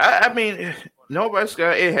 I mean, No Man's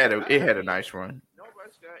Sky. It had a nice run.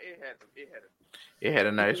 It had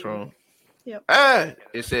a nice run. Yep.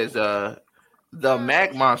 It says the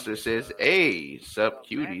Mac Monster says, "Hey, sup,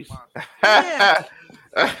 cuties." Yeah.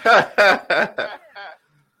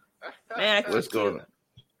 Mac, What's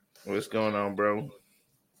going on, bro?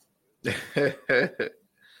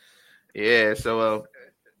 Yeah, so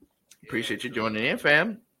appreciate you joining in,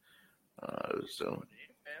 fam. So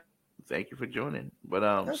thank you for joining. But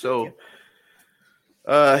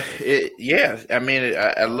yeah, I mean,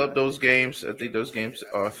 I love those games. I think those games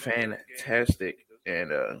are fantastic,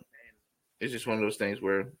 and it's just one of those things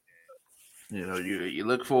where you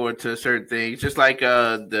look forward to certain things, just like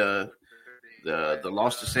the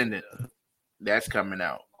Lost Descendant that's coming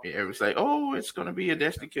out. It was like, oh, it's gonna be a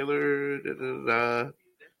Destiny killer. Da, da, da.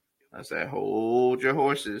 I said, hold your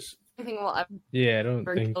horses. I think we'll ever I don't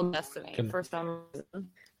think kill Destiny for some reason.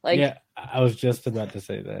 Yeah, I was just about to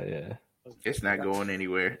say that. Yeah, it's not going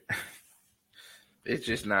anywhere. It's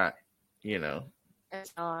just not.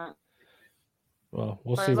 It's not. Well,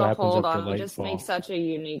 we'll see what happens after Lightfall. Just make such a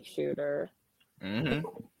unique shooter. Mm-hmm.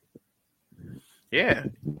 Yeah,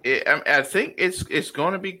 I think it's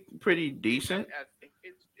going to be pretty decent,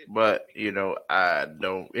 but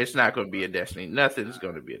it's not going to be a Destiny. Nothing's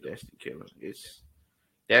going to be a Destiny killer.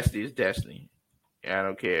 Destiny's Destiny. I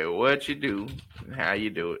don't care what you do and how you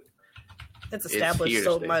do it. It's established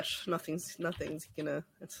so much. Nothing's gonna.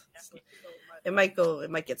 It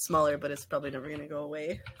might get smaller, but it's probably never gonna go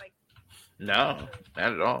away. No,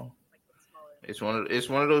 not at all. It's one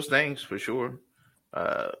of those things for sure.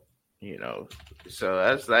 So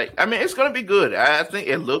that's like, I mean, it's gonna be good. I think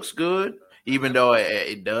it looks good, even though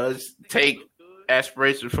it does take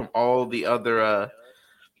aspiration from all the other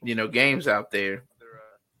games out there.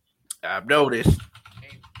 I've noticed,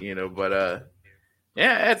 but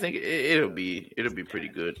yeah, I think it'll be pretty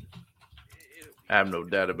good. I have no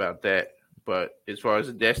doubt about that. But as far as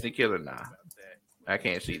the Destiny killer, nah, I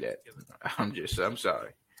can't see that. I'm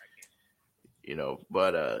sorry.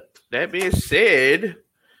 But that being said,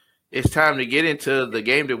 it's time to get into the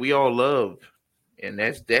game that we all love, and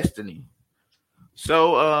that's Destiny.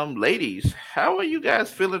 So, ladies, how are you guys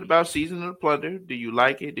feeling about Season of the Plunder? Do you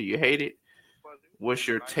like it? Do you hate it? What's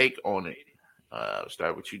your take on it? I'll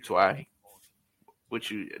start with you, Twy.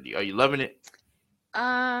 Are you loving it?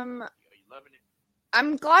 I'm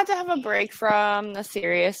glad to have a break from the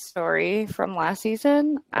serious story from last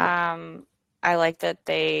season. I like that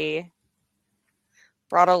they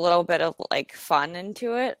brought a little bit of like fun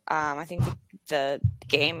into it. I think the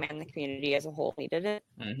game and the community as a whole needed it.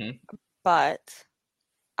 Mm-hmm. But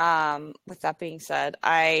with that being said,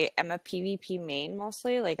 I am a PvP main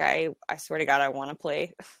mostly. Like I swear to God, I want to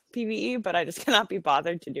play PvE, but I just cannot be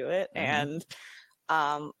bothered to do it. Mm-hmm.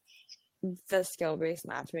 And the skill-based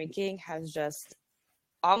matchmaking has just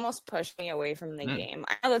almost pushed me away from the game.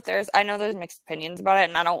 I know there's mixed opinions about it,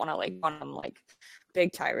 and I don't want to like go on like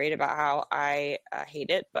big tirade about how I hate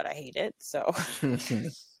it, but I hate it. So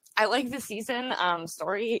I like the season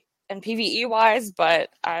story and PvE wise, but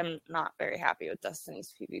I'm not very happy with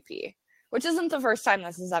Destiny's PvP, which isn't the first time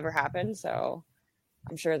this has ever happened. So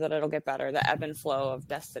I'm sure that it'll get better. The ebb and flow of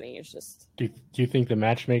Destiny is just. Do you think the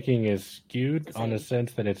matchmaking is skewed on a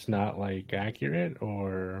sense that it's not like accurate,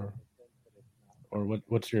 or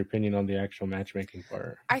what's your opinion on the actual matchmaking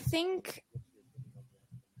part? I think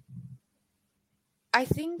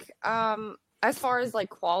as far as like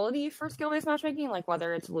quality for skill-based matchmaking, like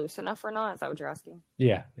whether it's loose enough or not, is that what you're asking?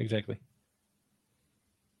 Yeah, exactly.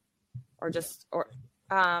 I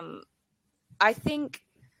think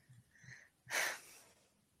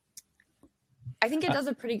it does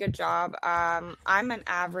a pretty good job. I'm an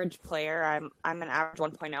average player. I'm an average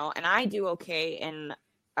 1.0, and I do okay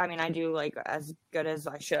I do like as good as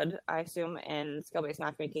I should, I assume, in skill-based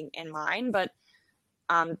matchmaking in mine, but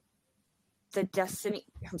the Destiny.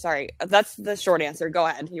 I'm sorry, that's the short answer. Go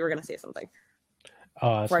ahead. You were gonna say something. Oh,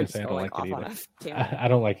 I was gonna say I don't like it either. I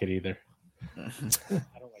don't like it either.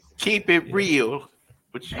 Keep it real.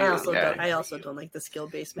 I also don't like the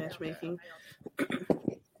skill-based matchmaking.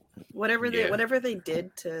 Whatever they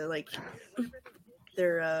did to like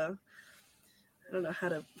their I don't know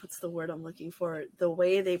what's the word I'm looking for. The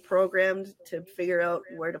way they programmed to figure out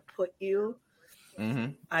where to put you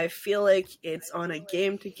I feel like it's on a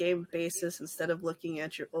game-to-game basis instead of looking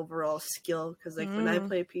at your overall skill. Because like when I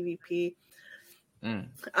play PvP,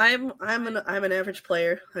 I'm an average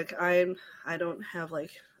player. Like I don't have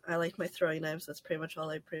like, I like my throwing knives. That's pretty much all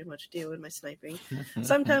I pretty much do in my sniping.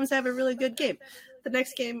 Sometimes I have a really good game. The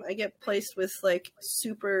next game I get placed with like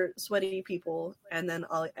super sweaty people, and then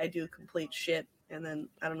I do complete shit. And then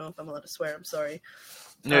I don't know if I'm allowed to swear. I'm sorry.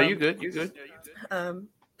 No, you're good. You're good.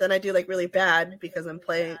 Then I do like really bad because I'm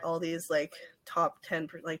playing all these like top 10,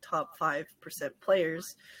 like top 5%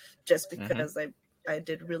 players, just because I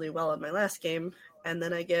did really well in my last game, and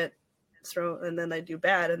then I get thrown, and then I do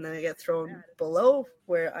bad, and then I get thrown below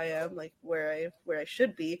where I am, like where I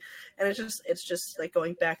should be, and it's just like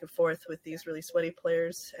going back and forth with these really sweaty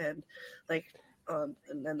players, and like.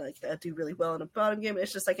 And then like I do really well in a bottom game.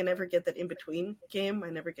 It's just like I never get that in between game. I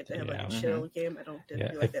never get to have like a chill game. I don't do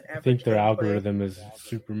like that average. I think their algorithm is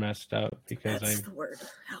super messed up because that's the word.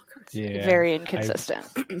 Algorithm. Yeah, very inconsistent.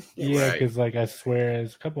 Yeah, because like I swear, a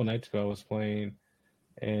couple of nights ago I was playing,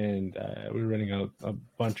 and we were running a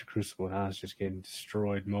bunch of Crucible, and I was just getting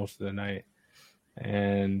destroyed most of the night.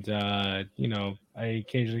 And you know, I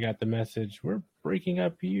occasionally got the message, we're breaking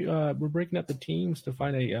up the teams to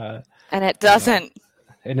find a and it doesn't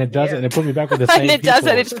and it put me back with the same and it people.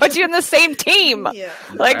 doesn't, it just puts you in the same team.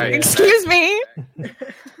 Like excuse me.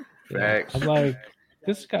 I'm like,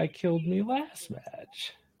 this guy killed me last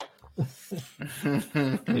match.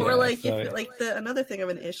 Or like if like another thing I have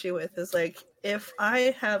an issue with is like if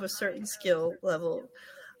I have a certain skill level,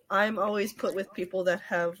 I'm always put with people that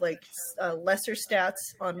have like lesser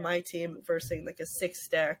stats on my team versus like a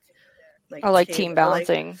 6-stack. Like team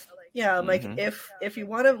balancing. I'm like if you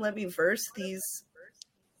want to let me verse these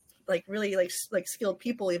like really like skilled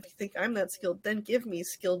people, if you think I'm that skilled, then give me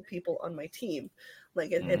skilled people on my team.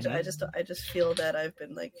 Like I just feel that I've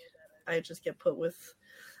been like I just get put with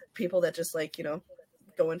people that just like, you know,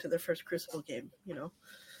 go into their first Crucible game, you know,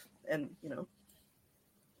 and you know.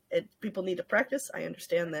 People need to practice. I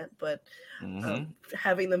understand that, but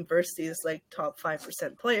having them verse these like top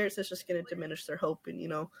 5% players is just going to diminish their hope, and you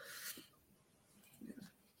know,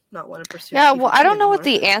 not want to pursue. Yeah, well, I don't know what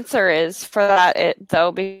the answer is for that,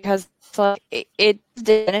 though, because like it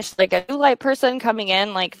diminished. Like a new light person coming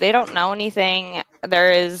in, like they don't know anything.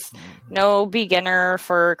 There is no beginner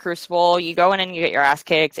for Crucible. You go in and you get your ass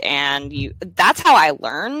kicked, and that's how I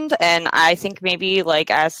learned. And I think maybe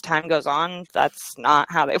like as time goes on, that's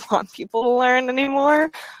not how they want people to learn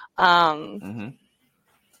anymore. But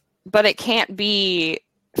it can't be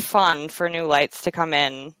fun for new lights to come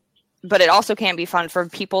in. But it also can be fun for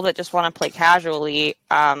people that just want to play casually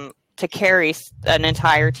to carry an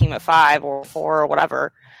entire team of 5 or 4 or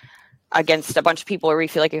whatever against a bunch of people where you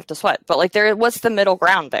feel like you have to sweat. But like, what's the middle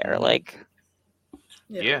ground there? Like,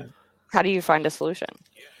 how do you find a solution?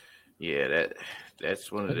 Yeah,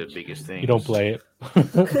 that's one of the biggest things. You don't play it.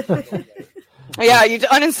 Yeah, you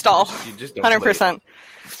uninstall. You just don't 100%.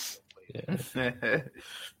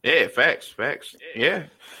 Yeah, facts. Yeah,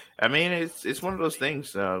 I mean it's one of those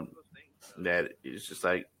things that it's just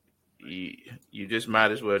like you just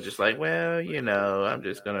might as well just like, well, you know, I'm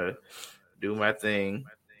just gonna do my thing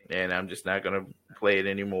and I'm just not gonna play it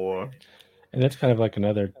anymore. And that's kind of like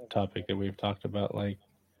another topic that we've talked about. Like,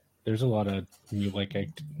 there's a lot of new light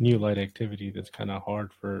activity that's kind of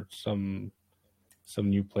hard for some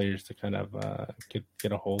new players to kind of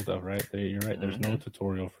get a hold of. Right? You're right. There's no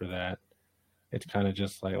tutorial for that. It's kind of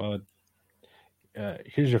just like, well,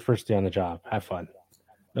 here's your first day on the job. Have fun.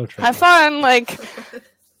 No training. Have fun, like,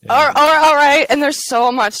 all right. And there's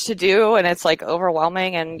so much to do, and it's like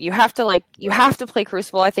overwhelming. And you have to play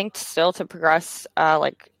Crucible, I think, still to progress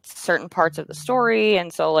like certain parts of the story.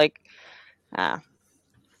 And so, like, I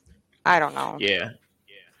don't know. Yeah.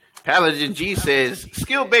 Paladin G says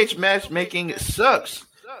skill-based matchmaking sucks.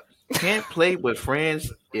 Can't play with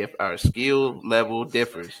friends if our skill level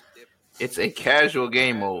differs. It's a casual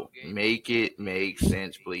game mode. Make it make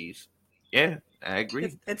sense, please. Yeah, I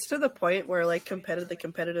agree. It's to the point where like the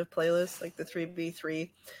competitive playlist, like the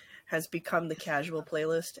 3v3, has become the casual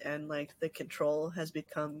playlist, and like the control has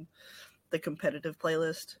become the competitive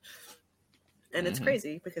playlist. And it's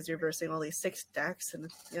crazy because you're versing all these 6 stacks, and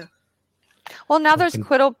yeah. Well, now there's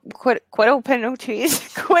quitter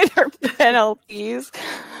penalties,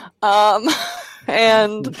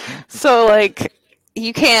 and so like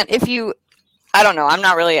you can't I don't know.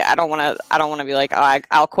 I don't want to be like, oh,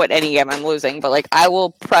 I'll quit any game I'm losing, but like I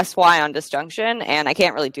will press Y on disjunction, and I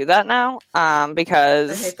can't really do that now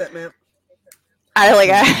because I hate that map. I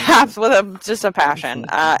have with just a passion,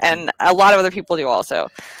 and a lot of other people do also.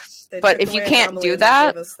 But if you can't do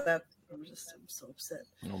that, I'm so upset.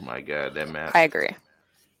 Oh my god, that map! I agree.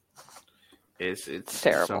 It's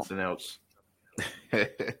terrible. Something else.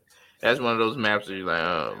 That's one of those maps that you're like,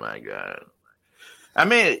 oh my god. I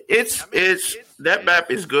mean, it's that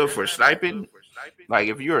map is good for sniping. Like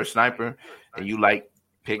if you're a sniper and you like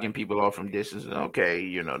picking people off from distance,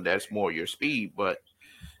 okay, that's more your speed. But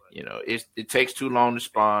it takes too long to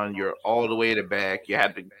spawn. You're all the way to the back. You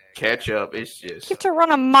have to catch up. It's just you have to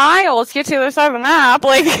run a mile to get to the other side of the map.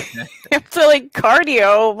 Like you have to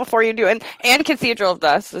cardio before you do it. And Cathedral of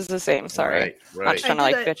Dust is the same. Sorry, right. Not just trying to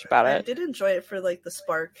bitch about it. I did enjoy it for the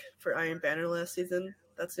spark for Iron Banner last season.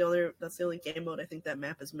 That's the only game mode I think that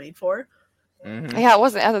map is made for. Mm-hmm. Yeah, it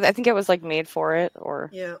wasn't. I think it was made for it,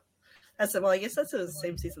 or yeah. I guess that's the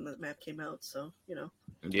same season that map came out. So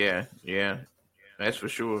Yeah. That's for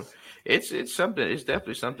sure. It's something. It's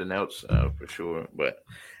definitely something else for sure. But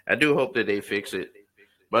I do hope that they fix it.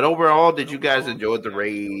 But overall, did you guys enjoy the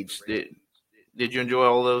raids? Did you enjoy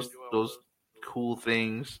all those cool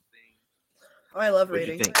things? Oh, I love What'd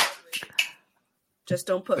raiding. you think? Just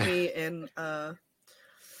don't put me in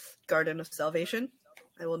Garden of Salvation.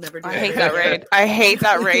 I will never do I that. hate that raid. I hate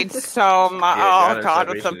that raid so much. Yeah, oh god,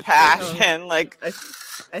 with a passion. I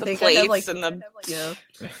the think plates I have and the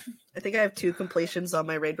I think I have 2 completions on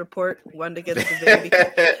my raid report. One to get the divinity,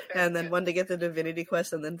 and then one to get the divinity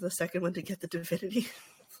quest, and then the second one to get the divinity.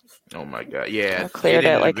 Oh my god! Yeah, I've cleared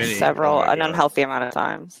it divinity. an unhealthy amount of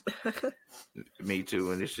times. Me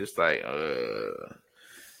too, and it's just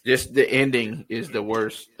just the ending is the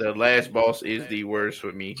worst. The last boss is the worst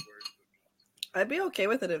for me. I'd be okay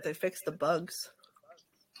with it if they fixed the bugs.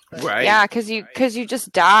 Right? Yeah, because you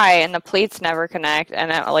just die and the plates never connect,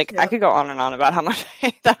 and I could go on and on about how much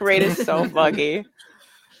that raid is so buggy.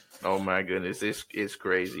 Oh my goodness, it's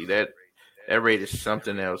crazy. That raid is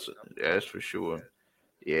something else. That's for sure.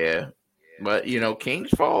 Yeah, but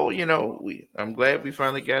King's Fall. I'm glad we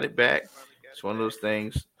finally got it back. It's one of those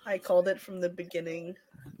things. I called it from the beginning.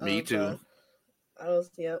 Me too. I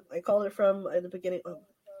called it from the beginning.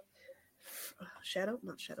 Not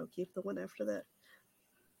Shadowkeep. The one after that.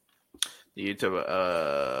 You took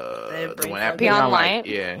the one after Beyond Light.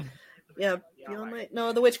 Yeah. Yeah, Beyond Light.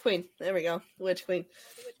 No, the Witch Queen. There we go. The Witch Queen.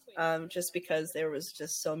 Just because there was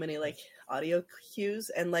just so many audio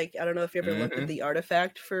cues, and I don't know if you ever looked at the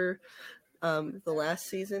artifact for the last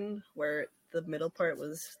season where the middle part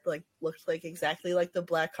was looked exactly like the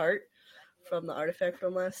black heart from the artifact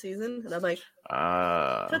from last season, and I'm like,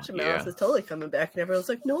 Touch of Malice is totally coming back, and everyone's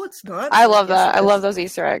like, no, it's not. I love that. I love those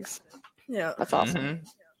Easter eggs. Yeah, that's awesome. Mm-hmm.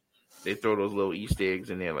 They throw those little Easter eggs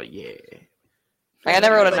in there, yeah. I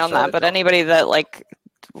never would have known that, but anybody that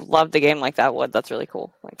loved the game like that would. That's really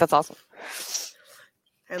cool. That's awesome.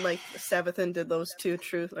 And Sabathan did those 2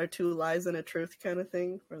 lies and a truth kind of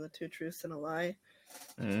thing, or the 2 truths and a lie.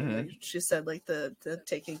 Mm-hmm. She said the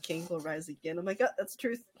Taken King will rise again. I'm like, that's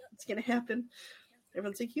truth. It's gonna happen.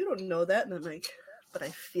 Everyone's like, you don't know that, and I'm like, but I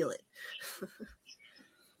feel it.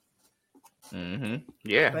 Mm-hmm.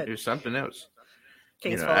 Yeah, there's something else.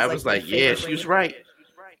 I was like, yeah, she was right.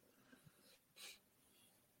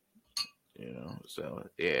 So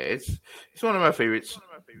yeah, it's one of my favorites.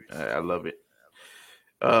 I love it.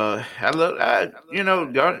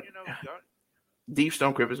 Deep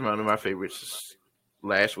Stone Crypt is one of my favorites.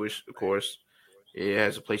 Last Wish, of course, it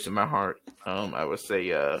has a place in my heart. I would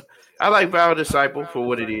say I like Vow Disciple for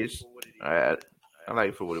what it is. I like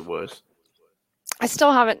it for what it was. I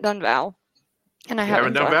still haven't done Vow, and I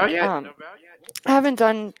haven't done Vow yet. I haven't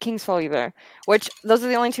done King's Fall either. Which those are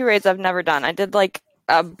the only 2 raids I've never done. I did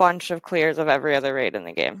a bunch of clears of every other raid in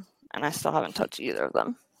the game, and I still haven't touched either of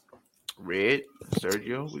them. Red,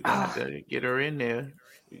 Sergio, we're gonna have to get her in there.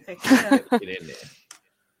 Get in there.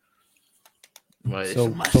 Well,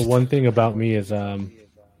 so one thing about me is I'm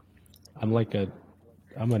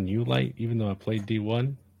a new light, even though I played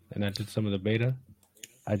D1 and I did some of the beta.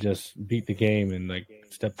 I just beat the game and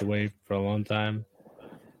stepped away for a long time.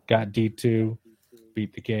 Got D2,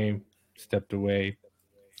 beat the game, stepped away.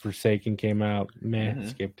 Forsaken came out,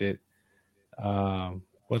 skipped it.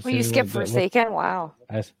 You skipped Forsaken? Wow.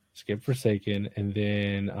 I skipped Forsaken, and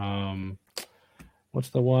then what's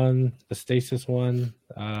the one? The Stasis one?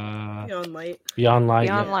 Beyond Light. Beyond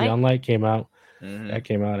Light came out. Mm-hmm. That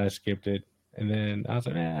came out. I skipped it, and then I was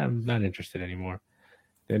like, I'm not interested anymore.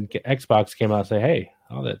 Then Xbox came out and say, hey,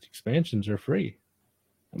 all the expansions are free.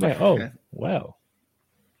 I'm like, oh, well.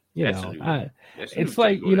 It's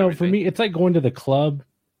for me, it's like going to the club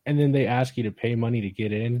and then they ask you to pay money to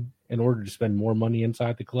get in order to spend more money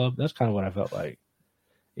inside the club. That's kind of what I felt like.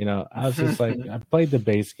 I was just I played the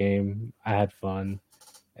base game. I had fun.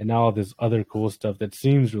 And now all this other cool stuff that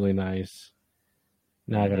seems really nice.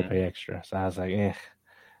 Now I got to pay extra. So I was like, eh.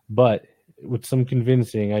 But with some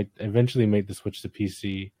convincing, I eventually made the switch to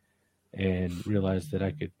PC and realized that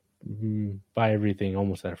I could buy everything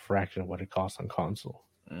almost at a fraction of what it costs on console.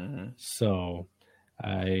 So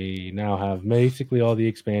I now have basically all the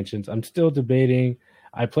expansions. I'm still debating.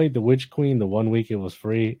 I played the Witch Queen the 1 week it was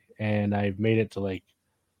free, and I made it to like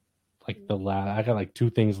the last. I got like 2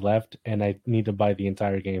 things left, and I need to buy the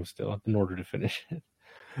entire game still in order to finish it.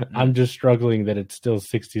 I'm just struggling that it's still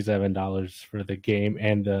 $67 for the game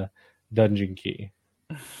and the dungeon key.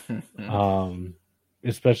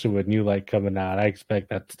 Especially with New Light coming out, I expect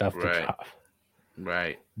that stuff to drop.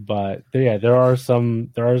 Right. But yeah, there are some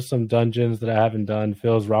dungeons that I haven't done.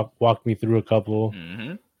 Phil's walked me through a couple.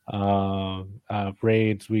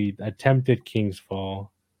 Raids. We attempted King's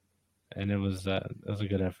Fall, and it was a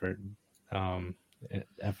good effort.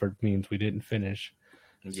 Effort means we didn't finish.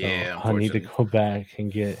 Yeah, so I need to go back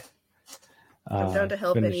and get. I'm down to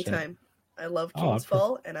help anytime. I love King's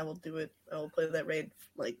Fall, and I will do it. I will play that raid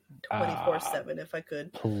like 24/7 if I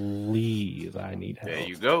could. Please, I need help. There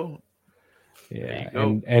you go. Yeah,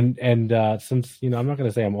 and since I'm not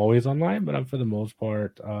gonna say I'm always online, but I'm for the most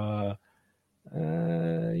part, I'm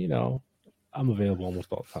available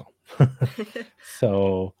almost all the time.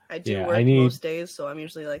 So I do work most days, so I'm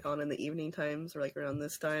usually like on in the evening times or like around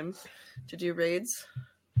this time to do raids.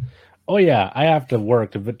 Oh yeah, I have to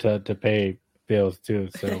work to pay bills too.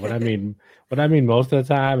 So what I mean most of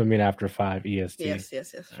the time, I mean after 5 EST.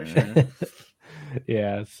 Yes, for sure.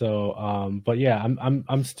 Yeah. So but yeah,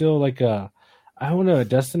 I'm still like I don't know.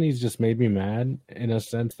 Destiny's just made me mad in a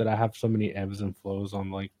sense that I have so many ebbs and flows on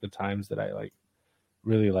like the times that I like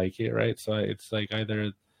really like it, right? So it's like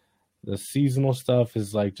either the seasonal stuff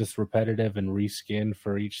is like just repetitive and reskin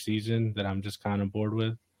for each season that I'm just kind of bored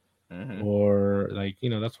with, or like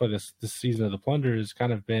that's why this season of the Plunder has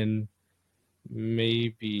kind of been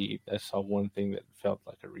maybe I saw one thing that felt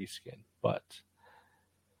like a reskin, but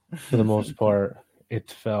for the most part it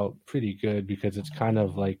felt pretty good because it's kind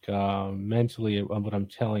of like mentally what I'm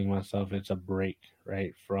telling myself, it's a break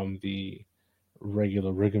right from the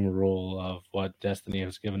regular rigmarole of what Destiny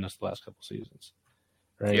has given us the last couple seasons,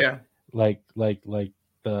 right? Yeah, like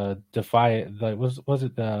the Defiant, like what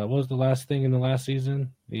was the last thing in the last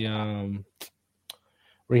season, the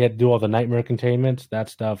where you had to do all the nightmare containments. That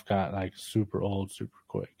stuff got like super old super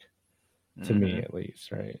quick to me, at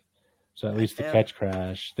least, right? So at least the catch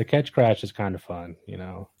crash is kind of fun, I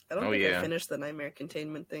don't think I finished the nightmare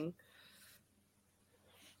containment thing.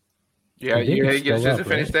 Yeah, you get a chance to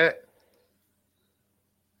finish that.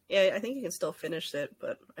 Yeah, I think you can still finish it,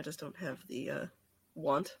 but I just don't have the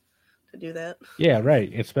want to do that. Yeah,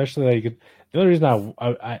 right. Especially like the only reason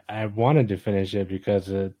I wanted to finish it because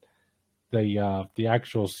the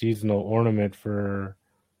actual seasonal ornament for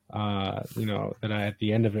that I at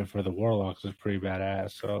the end of it for the warlocks is pretty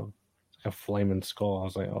badass. So it's like a flaming skull. I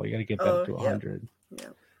was like, oh, you got to get that up to 100. Yeah.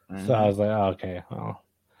 So I was like, oh, okay. Well,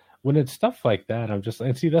 when it's stuff like that, I'm just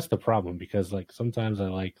and see that's the problem because like sometimes I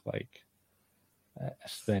like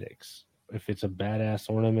aesthetics. If it's a badass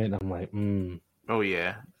ornament, I'm like, oh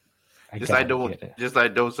yeah, just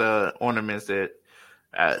like those ornaments that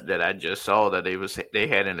I just saw that they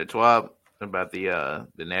had in the TWAB about the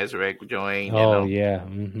Nazareth joint. Oh yeah,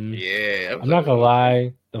 yeah. I'm not gonna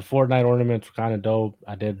lie, the Fortnite ornaments were kind of dope.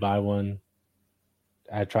 I did buy one.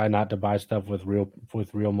 I try not to buy stuff with real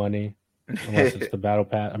money unless it's the battle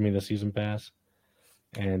pass. I mean the season pass.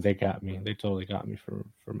 And they got me. They totally got me for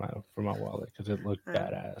my wallet because it looked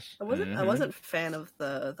badass. I wasn't a fan of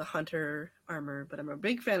the hunter armor, but I'm a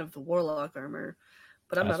big fan of the warlock armor.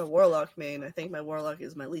 But I'm not a warlock main. I think my warlock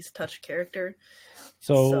is my least touched character.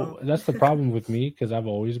 So that's the problem with me because I've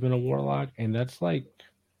always been a warlock, and that's like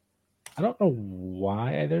I don't know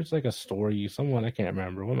why. There's like a story. Someone I can't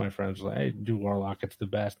remember. One of my friends was like, "Hey, do warlock. It's the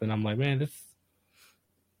best." And I'm like, man,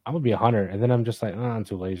 I'm gonna be a hunter, and then I'm just like, I'm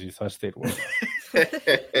too lazy, so I stayed warlock. Yeah,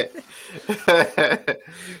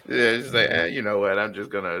 it's like you know what? I'm just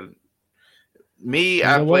gonna.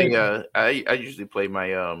 I usually play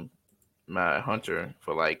my my hunter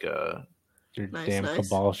for like your damn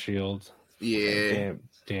Cabal shields. Yeah,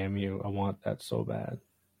 damn you! I want that so bad.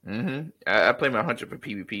 I play my hunter for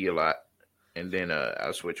PvP a lot, and then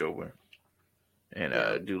I'll switch over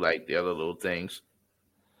and do like the other little things.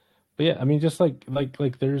 But yeah, I mean, just like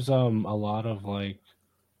there's a lot of like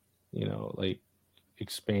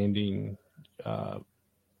expanding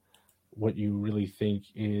what you really think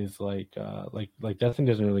is like Destiny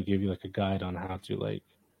doesn't really give you like a guide on how to like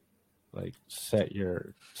set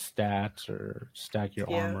your stats or stack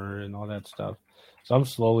your armor and all that stuff. So I'm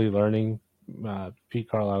slowly learning. Pete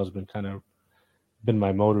Carlisle's been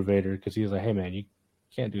my motivator because he was like, hey man,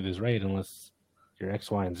 can't do this raid unless you're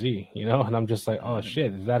X, Y, and Z, you know? And I'm just like, oh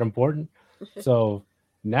shit, is that important? So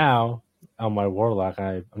now on my warlock,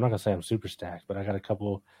 I'm not gonna say I'm super stacked, but I got a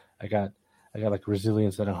couple. I got like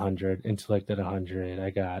resilience at 100, intellect at 100. I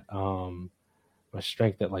got my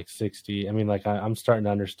strength at like 60. I mean, like I'm starting to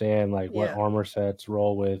understand like what armor sets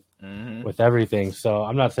roll with everything. So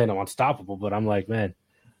I'm not saying I'm unstoppable, but I'm like, man,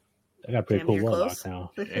 I got a pretty cool warlock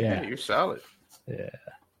now. Yeah, you're solid. Yeah.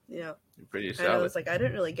 Yeah. You're pretty solid. And I was like, I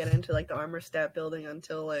didn't really get into like the armor stat building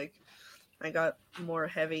until like I got more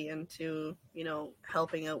heavy into, you know,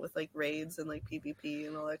 helping out with like raids and like PvP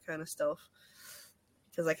and all that kind of stuff.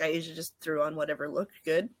 Because like I usually just threw on whatever looked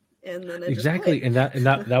good, and then exactly, and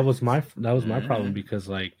that was my problem because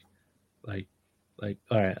like all right,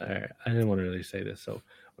 I didn't want to really say this. So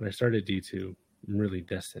when I started D2, really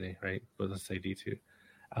Destiny, right? But let's say D2,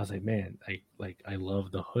 I was like, man, I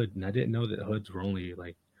love the hood, and I didn't know that hoods were only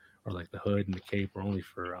like, or like the hood and the cape were only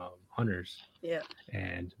for hunters. Yeah.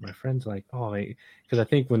 And my friend's like, oh, because I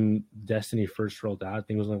think when Destiny first rolled out, I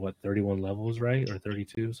think it was like what 31 levels, right, or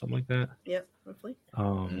 32, something like that. Yeah, roughly.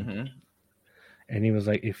 And he was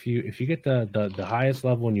like, if you get the highest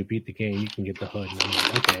level and you beat the game, you can get the hood. And I'm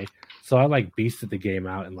like, okay. So I like beasted the game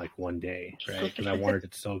out in like one day, right? Because I wanted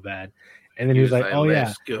it so bad. And then he was like, oh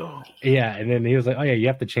let's go. Yeah. And then he was like, oh yeah, you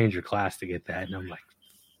have to change your class to get that. And I'm like,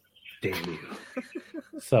 damn you.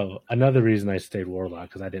 So another reason I stayed Warlock,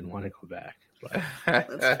 because I didn't want to go back. But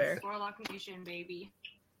that's fair. Warlock Nation, baby.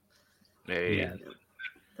 Hey. Yeah.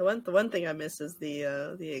 The one thing I miss is the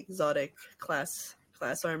exotic class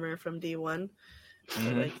armor from D1.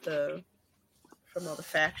 Like from all the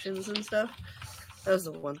factions and stuff. That's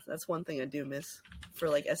one thing I do miss for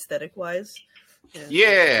like aesthetic wise.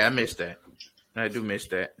 Yeah, I miss that. I do miss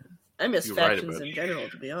that. I miss factions in general,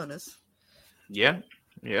 to be honest. Yeah.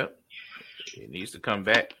 It needs to come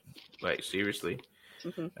back. Like, seriously.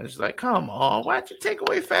 It's like, come on, why'd you take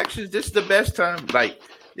away factions? This is the best time. Like,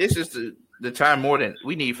 this is the time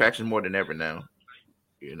we need factions more than ever now.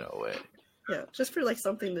 You know what? Yeah, just for like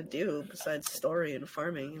something to do besides story and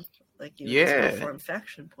farming. Like farm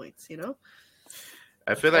faction points, you know?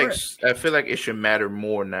 I feel like it should matter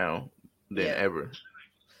more now than ever.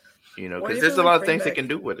 You know, because there's a lot of things they can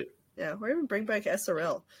do with it. Yeah, or even bring back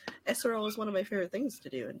SRL. SRL was one of my favorite things to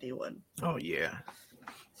do in D1. Oh yeah.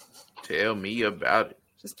 Tell me about it.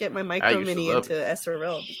 Just get my micro mini into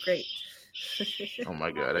SRL. It'd be great. Oh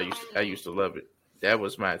my god, I used to love it. That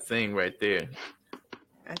was my thing right there.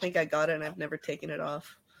 I think I got it and I've never taken it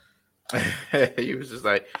off. He was just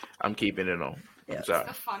like, I'm keeping it on. Yeah. It's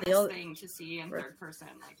the funnest thing to see in third person,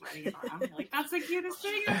 like ready around. Like, that's the cutest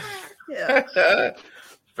thing ever. Yeah.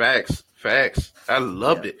 Facts. I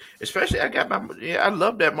loved it. Especially I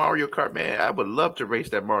love that Mario Kart, man. I would love to race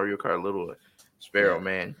that Mario Kart little Sparrow,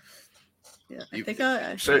 man. Yeah, I think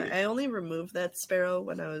I only removed that Sparrow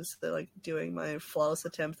when I was doing my flawless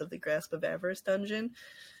attempt of the Grasp of Avarice dungeon,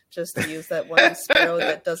 just to use that one Sparrow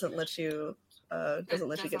that doesn't let you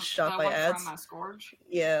get shot by ads. From Scourge?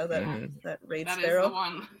 Yeah, that raid Sparrow. Is the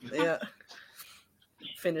one. Yeah.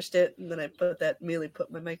 Finished it, and then I put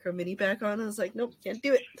my micro mini back on. I was like, nope, can't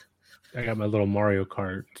do it. I got my little Mario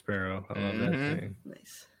Kart Sparrow. I love that thing.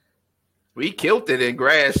 Nice. We killed it in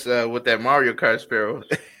grass with that Mario Kart Sparrow.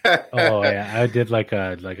 Oh yeah, I did like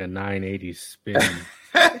a 980 spin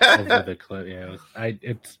over the cliff. Yeah,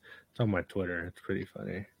 it's on my Twitter. It's pretty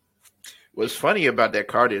funny. What's funny about that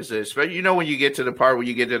cart is, especially when you get to the part where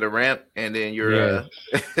you get to the ramp and then you're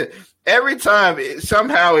every time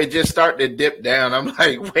somehow it just start to dip down. I'm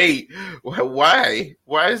like, wait, why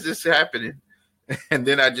is this happening? And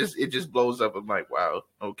then it just blows up. I'm like, wow,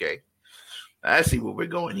 okay, I see where we're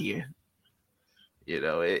going here.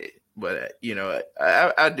 But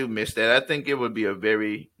I do miss that. I think it would be a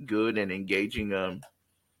very good and engaging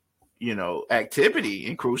activity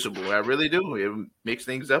in Crucible. I really do. It mix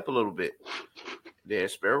things up a little bit.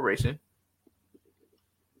 There's Sparrow Racing.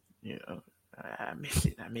 I miss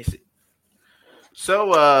it.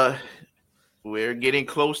 So we're getting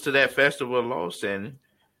close to that Festival of Lost, and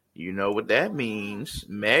you know what that means.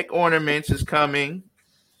 Mech Ornaments is coming.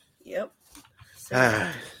 Yep.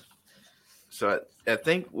 So I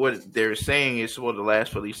think what they're saying is will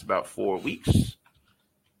last for at least about 4 weeks.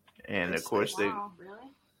 And of course really?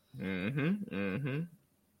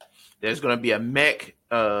 There's going to be a mech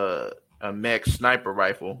sniper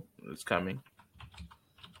rifle that's coming.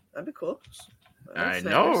 That'd be cool. I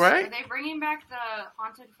know, right? Are they bringing back the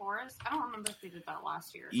Haunted Forest? I don't remember if they did that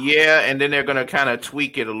last year. Yeah, and then they're going to kind of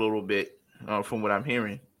tweak it a little bit from what I'm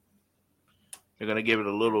hearing. They're going to give it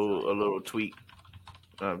a little tweak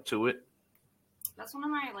to it. That's one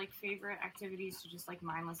of my favorite activities to just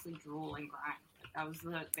mindlessly drool and grind.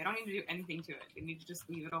 They don't need to do anything to it. They need to just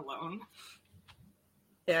leave it alone.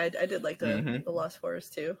 Yeah, I did like the Lost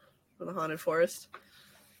Forest too, or the Haunted Forest.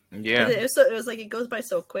 Yeah, it was like it goes by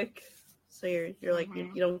so quick, so you're like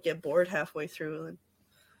you don't get bored halfway through. And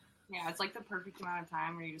yeah, it's like the perfect amount of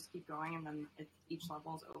time where you just keep going, and then each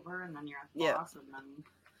level's over, and then you're at the boss, and then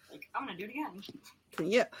like I'm gonna do it again.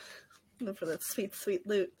 Yeah, look for that sweet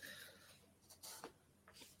loot.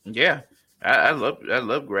 Yeah, I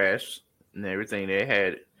love Grass and everything they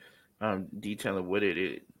had detailing with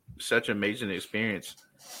it. Such an amazing experience,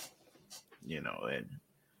 and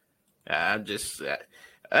I'm just that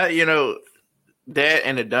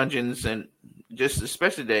and the dungeons and just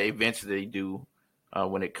especially the events that they do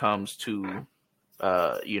when it comes to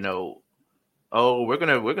we're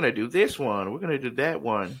gonna do this one, we're gonna do that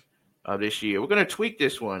one this year, we're gonna tweak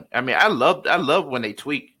this one. I mean, I love when they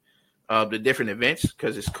tweak the different events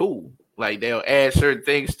because it's cool. Like they'll add certain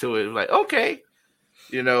things to it. Like, okay,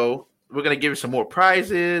 we're gonna give you some more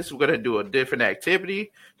prizes. We're gonna do a different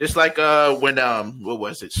activity, just like when what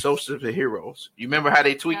was it, Solstice of the Heroes? You remember how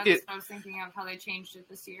they tweaked it? I was thinking of how they changed it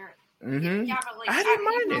this year. Mm-hmm. Yeah, but like I didn't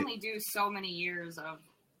mind you can it. only do so many years of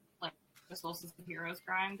like the Solstice of the Heroes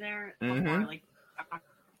grind there before like I'm not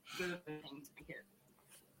good at things to make it.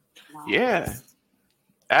 Yeah,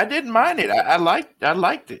 I didn't mind it. I liked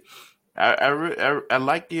it. I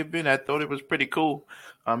liked the event. I thought it was pretty cool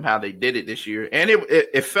how they did it this year, and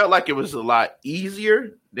it felt like it was a lot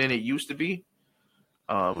easier than it used to be.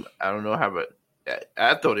 I don't know how, but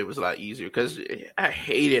I thought it was a lot easier because I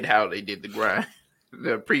hated how they did the grind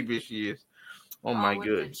the previous years. Oh my god!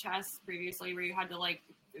 The chess previously, where you had to it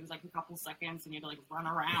was like a couple seconds and you had to run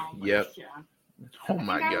around. Yep. Yeah. Oh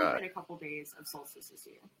my god! I played a couple days of Solstice this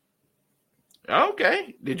year.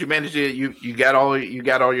 Okay. Did you manage to you got all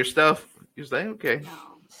your stuff? You say okay.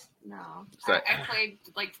 No. I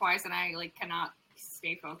played twice and I cannot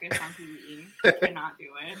stay focused on PvE. I cannot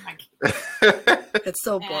do it. It's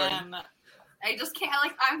so boring. I just can't.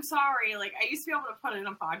 I'm sorry. I used to be able to put in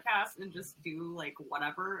a podcast and just do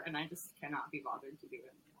whatever, and I just cannot be bothered to do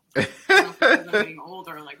it. I don't know if it's because I'm getting old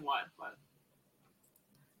or what, but.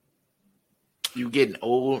 You getting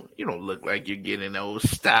old? You don't look like you're getting old.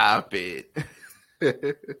 Stop it. I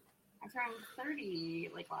turned 30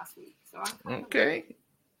 last week, so I'm okay.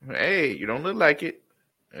 Hey, you don't look like it.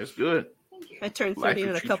 That's good. Thank you. I turned 30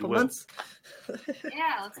 in a couple months.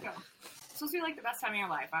 Yeah, let's go. It's supposed to be the best time of your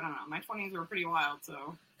life. I don't know. My 20s were pretty wild,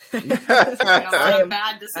 so a lot of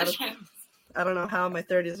bad decisions. I don't know how my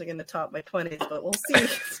 30s are going to top my 20s, but we'll see.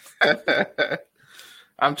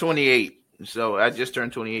 I'm 28. So I just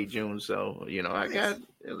turned 28 June, so I got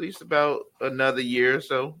at least about another year or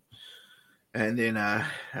so, and then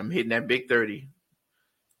I'm hitting that big 30.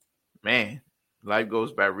 Man, life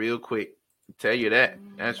goes by real quick. I'll tell you that.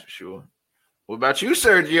 That's for sure. What about you,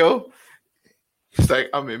 Sergio? It's like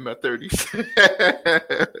I'm in my 30s. You're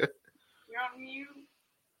on mute.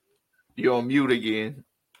 You're on mute again.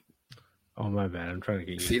 Oh my bad. I'm trying to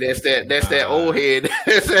get you. See, that's that old head.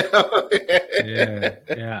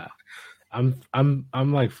 Yeah. I'm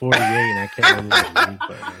like 48 and I can't remember the mute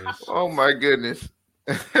button is. Oh my goodness.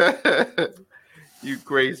 You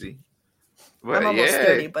crazy. But I'm almost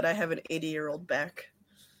 30, but I have an 80-year-old back.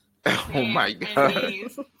 Oh my god.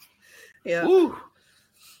 Yeah. Woo.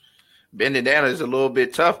 Bending down is a little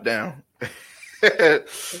bit tough down. Yep.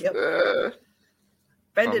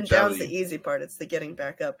 Bending down's the easy part. It's the getting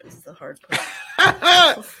back up is the hard part.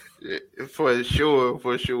 For sure.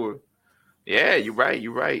 Yeah, you're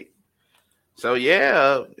right. So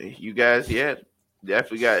yeah, you guys,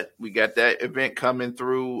 definitely we got that event coming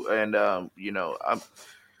through, and I'm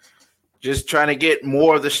just trying to get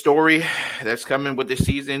more of the story that's coming with the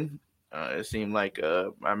season. It seemed like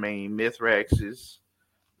my main Mithrax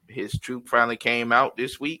his troop finally came out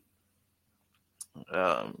this week.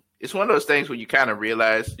 It's one of those things where you kind of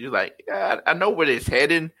realize you're like, I know where it's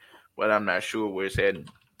heading, but I'm not sure where it's heading.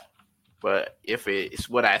 But if it's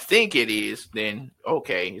what I think it is, then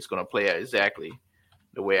okay, it's going to play out exactly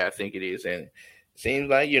the way I think it is. And it seems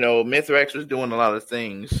like, Mithrax was doing a lot of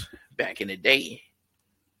things back in the day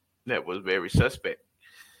that was very suspect.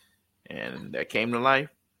 And that came to life.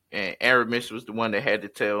 And Aramis was the one that had to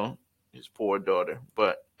tell his poor daughter.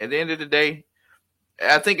 But at the end of the day,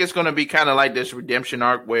 I think it's going to be kind of like this redemption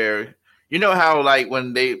arc where, how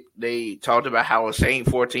when they talked about how a Saint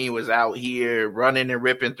 14 was out here running and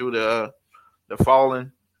ripping through the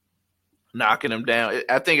fallen, knocking them down.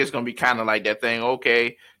 I think it's going to be kind of like that thing.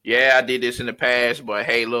 Okay, yeah, I did this in the past, but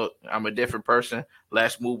hey, look, I'm a different person.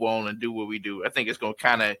 Let's move on and do what we do. I think it's going to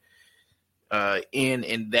kind of end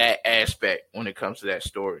in that aspect when it comes to that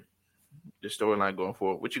story, the storyline going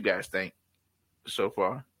forward. What you guys think? so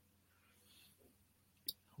far?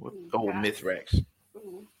 Mithrax.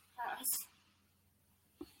 Pass.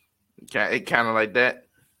 It kind of like that.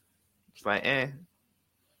 It's like, eh.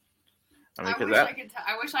 I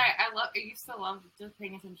used to love just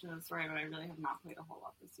paying attention to the story, but I really have not played a whole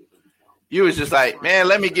lot this season. So. You was just like, man,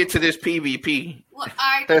 let me get to this PvP. Look,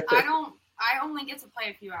 I only get to play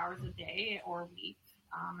a few hours a day or a week,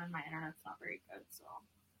 and my internet's not very good, so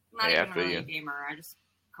I'm not even really a gamer. I just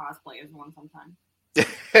cosplay as one sometimes.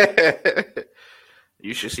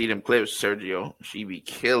 You should see them clips, Sergio. She be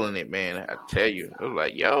killing it, man. I tell you, I was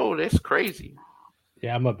like, yo, that's crazy.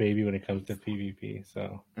 Yeah, I'm a baby when it comes to PvP,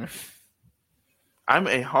 so. I'm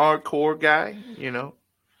a hardcore guy,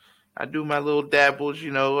 I do my little dabbles,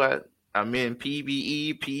 I'm in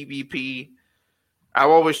PvE, PvP. I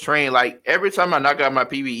always train, like, every time I knock out my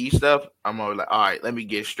PvE stuff, I'm always like, all right, let me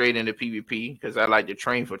get straight into PvP, because I like to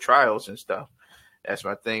train for trials and stuff. That's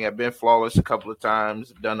my thing. I've been flawless a couple of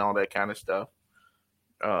times, done all that kind of stuff.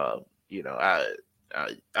 I'm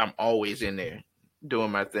always in there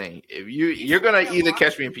doing my thing. If you're gonna either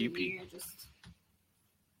catch me in PvP.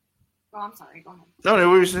 Oh, I'm sorry. Go ahead. No,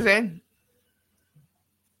 what were you saying?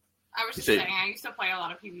 I was just saying I used to play a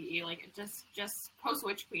lot of PvE. Like just post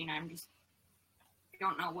Witch Queen. I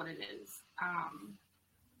don't know what it is.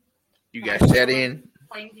 You guys set in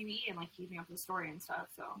playing PvE and like keeping up the story and stuff.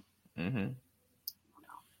 So. Mm-hmm.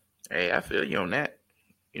 Hey, I feel you on that.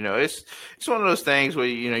 It's one of those things where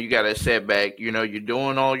you got a setback. You're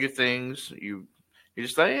doing all your things. You're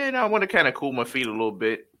just like, I want to kind of cool my feet a little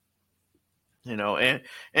bit. And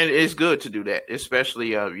it's good to do that,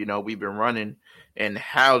 especially we've been running and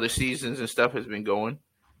how the seasons and stuff has been going.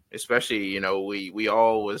 Especially we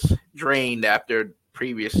all was drained after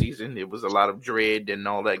previous season. It was a lot of dread and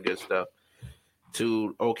all that good stuff.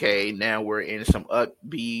 To okay, now we're in some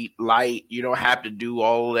upbeat light. You don't have to do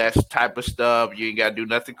all that type of stuff. You ain't got to do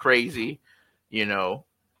nothing crazy,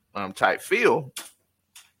 type feel.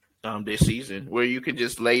 This season where you can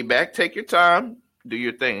just lay back, take your time, do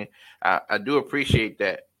your thing. I do appreciate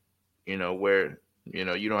that, where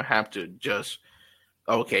you don't have to just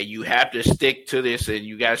you have to stick to this and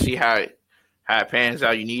you got to see how it pans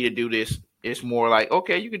out. You need to do this. It's more like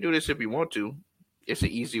okay, you can do this if you want to. It's an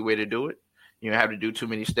easy way to do it. You don't have to do too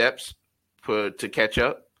many steps to catch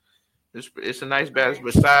up. It's a nice balance.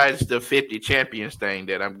 Besides the 50 champions thing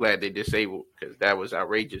that I'm glad they disabled because that was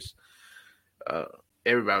outrageous.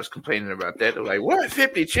 Everybody was complaining about that. They're like, what,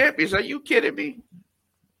 50 champions? Are you kidding me?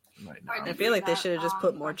 Like, no. I feel like they should have just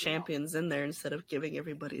put more champions in there instead of giving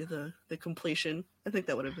everybody the completion. I think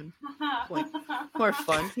that would have been more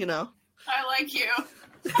fun, I like you.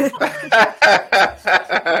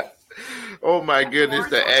 Oh my goodness,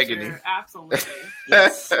 the agony. Absolutely.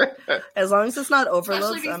 Yes. As long as it's not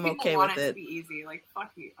overloads, I'm okay with it. To be easy. Like, fuck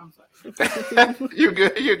you. I'm sorry. You're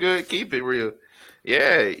good. Keep it real.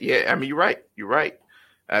 Yeah. I mean, you're right.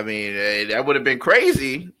 I mean, that would have been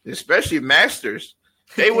crazy, especially Masters.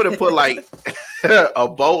 They would have put like a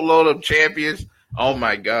boatload of champions. Oh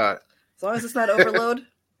my God. As long as it's not overload,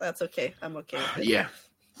 that's okay. I'm okay with it. Yeah.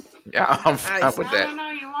 Yeah, I'm fine with that.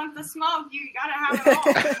 No, you want the smoke. You gotta have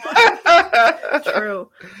it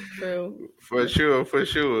all. True. For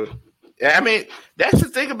sure. I mean, that's the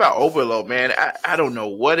thing about overload, man. I don't know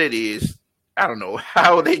what it is. I don't know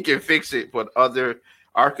how they can fix it for other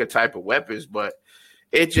archetype of weapons, but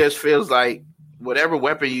it just feels like whatever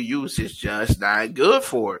weapon you use is just not good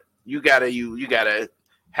for it. You gotta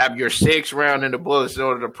have your 6 round in the bullets in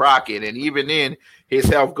order to proc it, and even then, his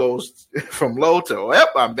health goes from low to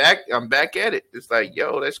I'm back at it. It's like,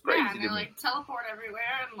 yo, that's crazy. Yeah, and they like teleport everywhere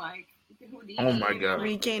and like. Oh my God!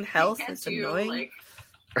 Regain health. It's annoying. Like...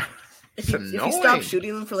 If you stop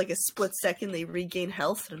shooting them for like a split second, they regain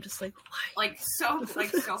health, and I'm just like, why? Like so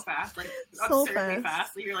fast, like so absurdly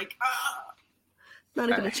fast. You're like, ah. Not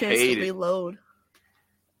even a chance to reload.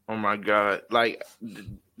 Oh my God! Like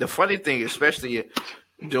the funny thing, especially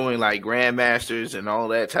doing like grandmasters and all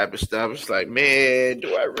that type of stuff, it's like, man,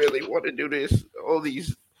 do I really want to do this? All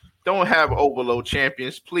these don't have overload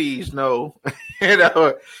champions, please, no.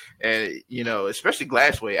 And especially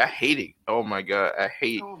Glassway, I hate it. Oh my God, I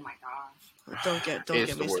hate. Oh my gosh! Don't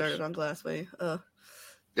get me started on Glassway. I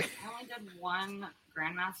only did one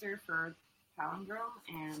grandmaster for Palindrome,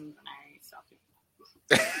 and then I stopped doing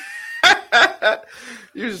that.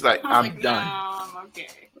 You're just like, I'm done. No, I'm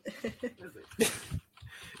okay.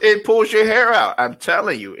 It pulls your hair out. I'm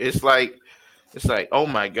telling you, it's like, oh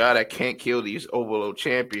my God, I can't kill these overload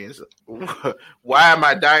champions. Why am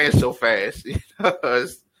I dying so fast?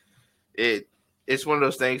 It's one of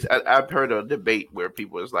those things. I've heard a debate where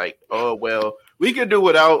people is like, oh well, we could do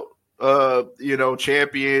without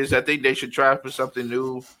champions. I think they should try for something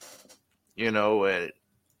new, and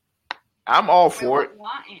I'm all for it.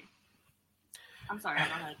 I'm sorry, go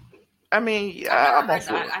ahead. I mean, I'm all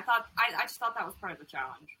for it. I just thought that was part of the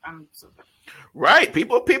challenge. Right.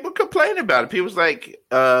 People complain about it. People's like,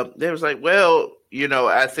 they was like, well,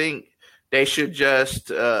 I think they should just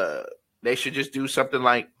do something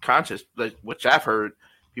like contest, which I've heard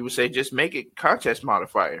people say, just make it contest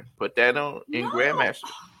modifier. Put that in Grandmaster.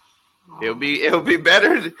 It'll be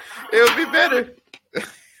better. It'll be better.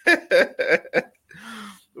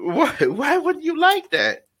 Why wouldn't you like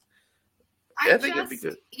that? I think it'd be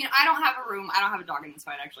good. I don't have a room. I don't have a dog in this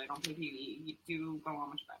fight. Actually, I don't play PvE. You do go on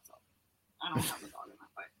much by itself. I don't have a dog in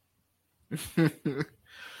that fight.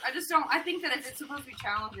 I just don't. I think that if it's supposed to be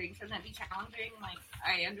challenging, shouldn't it be challenging? Like,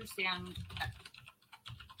 I understand.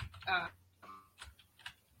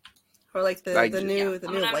 Or like the new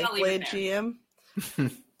Lightblade GM.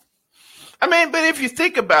 I mean, but if you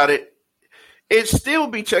think about it, it still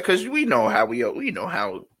be checked because we know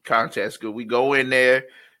how contests go. We go in there.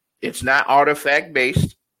 It's not artifact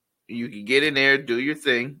based. You can get in there, do your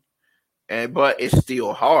thing, but it's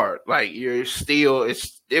still hard. Like it's still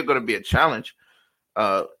going to be a challenge.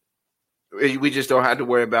 We just don't have to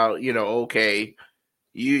worry about okay,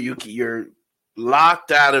 you're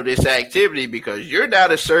locked out of this activity because you're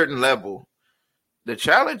not a certain level.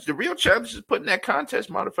 The real challenge is putting that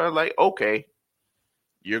contest modifier. Like, okay,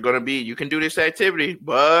 you can do this activity,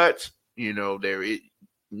 but there is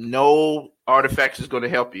no artifacts is going to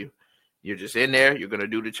help you. You're just in there. You're going to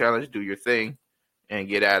do the challenge, do your thing, and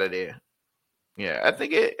get out of there. Yeah, I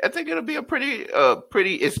think it'll be a pretty.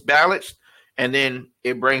 It's balanced, and then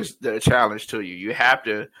it brings the challenge to you. You have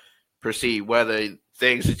to perceive whether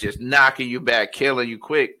things are just knocking you back, killing you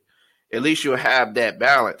quick. At least you'll have that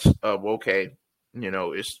balance of okay, we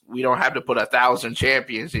don't have to put 1,000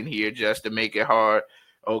 champions in here just to make it hard.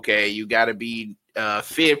 Okay, you got to be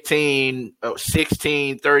 15,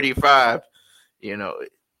 16, 35.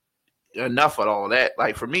 Enough of all that.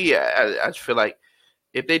 Like for me, I just feel like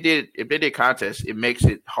if they did contests, it makes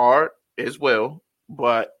it hard as well.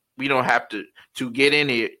 But we don't have to get in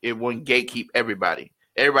here. It won't gatekeep everybody.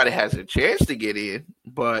 Everybody has a chance to get in,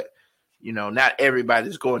 but not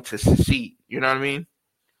everybody's going to succeed. You know what I mean?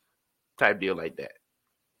 Type deal like that.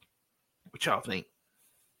 What y'all think?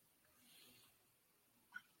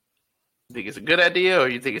 Think it's a good idea, or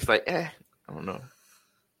you think it's like, I don't know.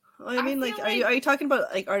 Well, I mean, like, are you talking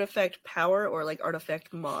about like artifact power or like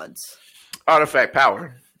artifact mods? Artifact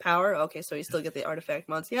power. Power. Okay, so you still get the artifact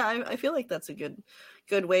mods. Yeah, I feel like that's a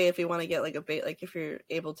good way if you want to get like if you're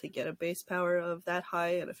able to get a base power of that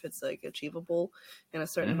high and if it's like achievable in a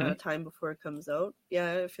certain amount of time before it comes out.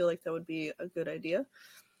 Yeah, I feel like that would be a good idea.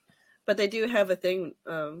 But they do have a thing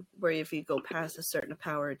where if you go past a certain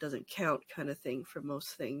power, it doesn't count, kind of thing for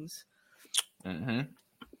most things.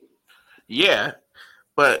 Yeah,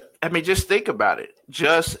 but I mean, just think about it.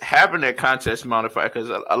 Just having that contest modifier, because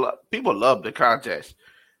a lot people love the contest,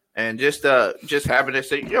 and just having it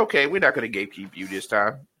say, okay, we're not going to gatekeep you this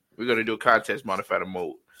time. We're going to do a contest modifier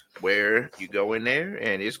mode where you go in there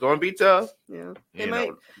and it's going to be tough. Yeah, they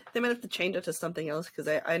might have to change it to something else because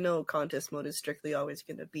I know contest mode is strictly always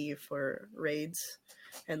going to be for raids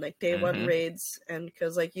and like day one raids, and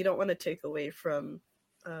because like you don't want to take away from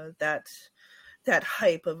that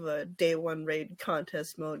hype of a day one raid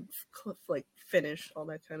contest mode, like finish, all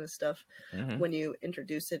that kind of stuff when you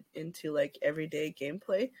introduce it into like everyday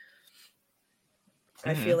gameplay.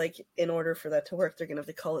 I feel like in order for that to work, they're gonna have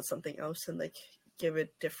to call it something else and like give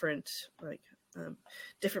it different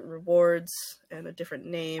different rewards and a different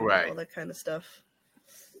name, and all that kind of stuff.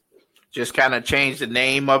 Just kind of change the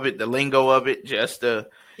name of it, the lingo of it, just to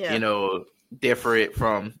differ it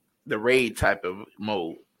from the raid type of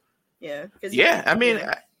mode. Yeah. I mean,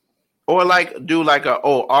 or like do like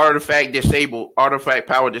artifact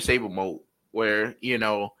power disabled mode where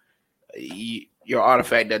your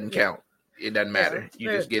artifact doesn't count. It doesn't matter. You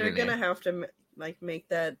just get in there. They're gonna have to like make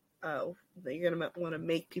that. You're gonna want to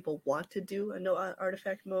make people want to do a no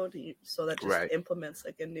artifact mode, so that just implements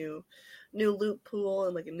like a new loot pool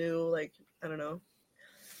and like a new like I don't know.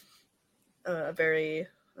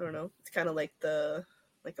 It's kind of like a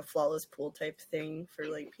flawless pool type thing for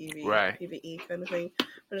like PvE kind of thing,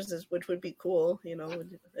 which would be cool,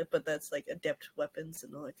 but that's like adept weapons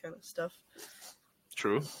and all that kind of stuff.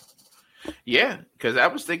 True. Yeah, because I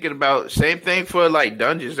was thinking about same thing for like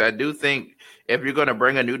dungeons. I do think if you're going to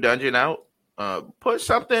bring a new dungeon out, put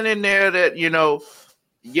something in there that,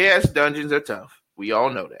 yes, dungeons are tough. We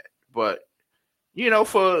all know that. But,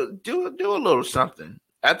 for do a little something.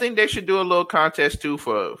 I think they should do a little contest too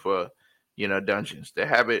for dungeons to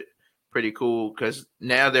have it pretty cool because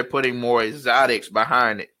now they're putting more exotics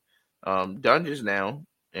behind it, dungeons now.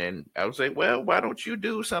 And I was like, well, why don't you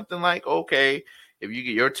do something like, okay, if you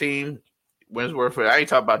get your team wins worth it, I ain't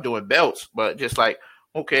talking about doing belts, but just like,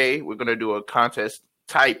 okay, we're gonna do a contest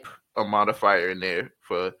type of modifier in there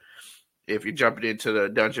for if you're jumping into the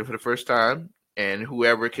dungeon for the first time, and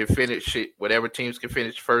whoever can finish it, whatever teams can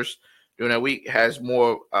finish first during that week has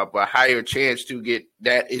more of a higher chance to get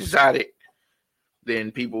that exotic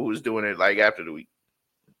than people who's doing it like after the week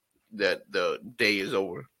that the day is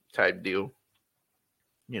over type deal.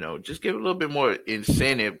 Just give a little bit more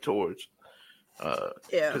incentive towards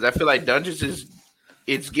because I feel like dungeons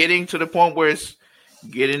it's getting to the point where it's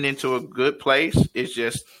getting into a good place. It's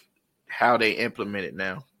just how they implement it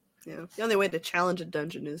now. Yeah, the only way to challenge a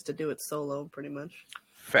dungeon is to do it solo, pretty much.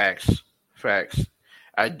 Facts.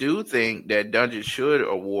 I do think that dungeons should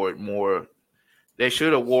award more. They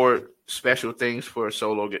should award special things for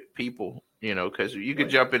solo people. Because you could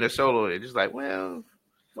jump in a solo and it's just like, well,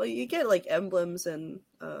 you get like emblems and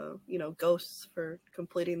ghosts for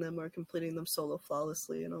completing them or completing them solo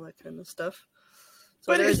flawlessly and all that kind of stuff.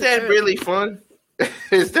 So but is that really fun?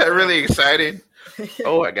 Is that really exciting?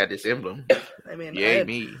 Oh, I got this emblem. I mean, yay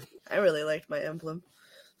me! I really liked my emblem.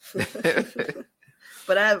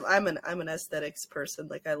 But I'm an aesthetics person.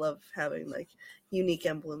 Like I love having like unique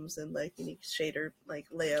emblems and like unique shader like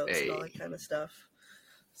layouts and all that kind of stuff.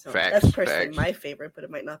 So that's personally my favorite, but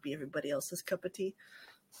it might not be everybody else's cup of tea.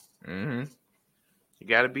 Mm-hmm.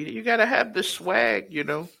 You gotta have the swag,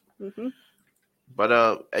 Mm-hmm.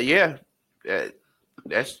 But yeah,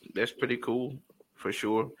 that's pretty cool for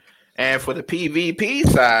sure. And for the PvP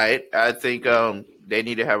side, I think they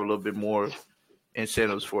need to have a little bit more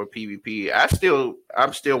incentives for PvP.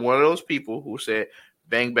 I'm still one of those people who said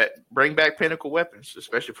bring back pinnacle weapons,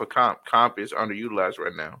 especially for comp. Comp is underutilized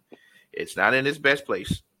right now. It's not in its best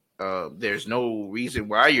place. There's no reason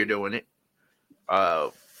why you're doing it.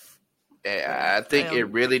 I think it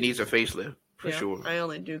really needs a facelift for sure. I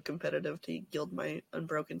only do competitive to gild my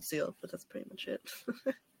unbroken seal, but that's pretty much it.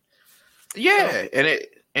 Yeah, and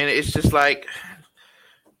it's just like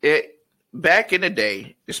it back in the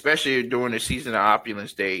day, especially during the Season of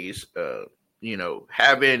Opulence days.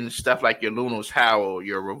 Having stuff like your Luno's Howl,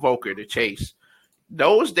 your Revoker to chase,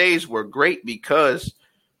 those days were great because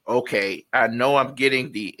okay, I know I'm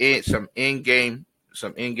getting some in-game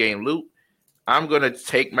loot. I'm going to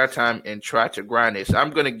take my time and try to grind this.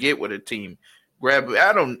 I'm going to get with a team.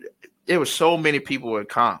 There were so many people in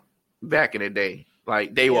comp back in the day.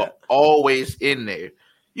 Like, they were always in there.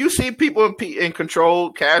 You see people in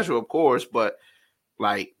control, casual, of course, but,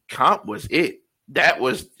 like, comp was it. That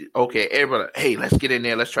was, okay, everybody, hey, let's get in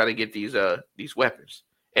there. Let's try to get these weapons.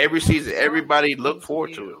 Every season, everybody looked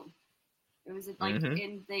forward to it. It was like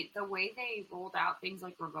in the way they rolled out things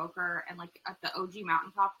like Revoker and like at the OG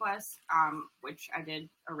Mountaintop quest, which I did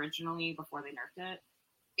originally before they nerfed it.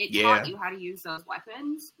 It taught you how to use those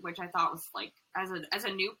weapons, which I thought was like as a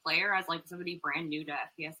new player, as like somebody brand new to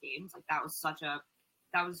FPS games, like that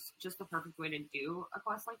was just the perfect way to do a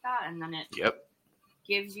quest like that, and then it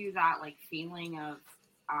gives you that like feeling of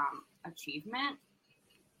achievement.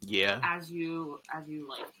 Yeah. As you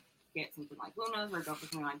like get something like Luna's or go for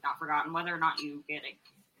something like Not Forgotten, whether or not you get a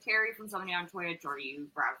carry from somebody on Twitch or you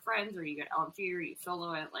grab friends or you get LFG or you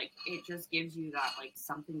solo it, like it just gives you that like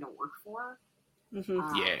something to work for. Mm-hmm.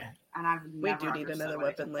 And we do need another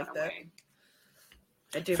weapon like that.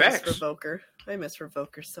 I do Facts. miss Revoker. I miss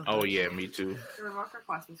Revoker so much. Oh yeah, me too. The Revoker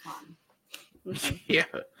quest was fun. Mm-hmm. Yeah.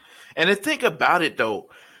 And the thing about it though,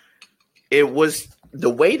 it was the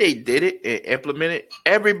way they did it and implemented,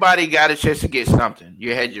 everybody got a chance to get something.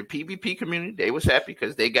 You had your PvP community, they was happy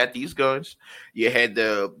because they got these guns. You had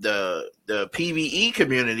the PvE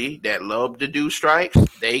community that loved to do strikes.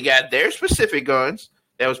 They got their specific guns.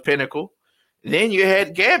 That was Pinnacle. Then you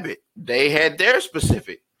had Gambit. They had their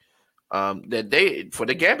specific. For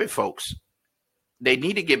the Gambit folks, they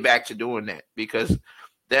need to get back to doing that because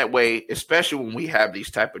that way, especially when we have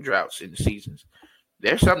these type of droughts in the seasons,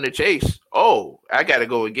 there's something to chase. Oh, I got to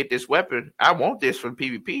go and get this weapon. I want this from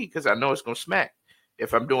PvP because I know it's going to smack.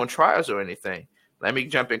 If I'm doing trials or anything, let me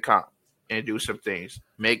jump in comp and do some things.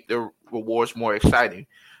 Make the rewards more exciting.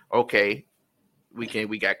 Okay,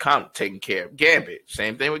 we got comp taken care of. Gambit,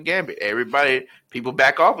 same thing with Gambit. People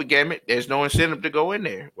back off with Gambit. There's no incentive to go in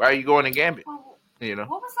there. Why are you going in Gambit? What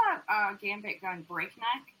was that Gambit gun, Breakneck,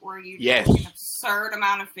 where you did an absurd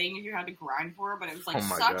amount of things you had to grind for, but it was like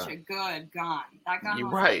a good gun. That gun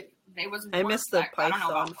was right. I missed the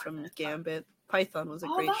Python from Gambit. Python was a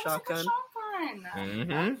great shotgun. Like a shotgun.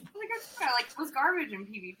 Mm-hmm. Like a It was garbage in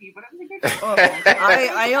PvP, but it was a good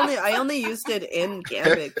I only used it in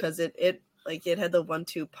Gambit because it had the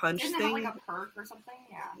 1-2 punch Didn't thing. It have like a perk or something?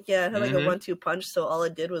 Yeah. Yeah, it had like a 1-2 punch, so all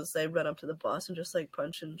it did was I'd run up to the boss and just like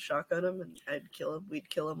punch and shotgun him, and I'd kill him. We'd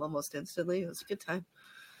kill him almost instantly. It was a good time.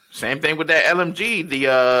 Same thing with that LMG,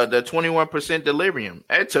 the 21% delirium.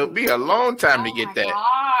 It took me a long time to get that.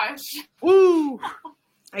 Gosh. Woo!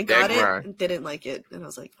 I got it and didn't like it, and I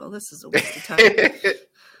was like, "Well, this is a waste of time."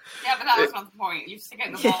 Yeah, but that was not the point. You stick it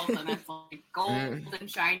in the balls, and it's like gold and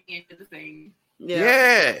shiny into the thing.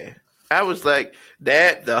 Yeah. I was like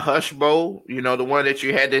that. The Hush Bow, the one that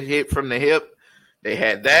you had to hit from the hip. They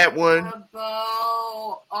had that one. The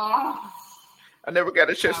bow. Oh. I never got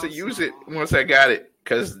a chance to use it once I got it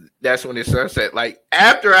because that's when it sunset. Like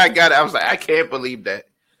after I got it, I was like, I can't believe that.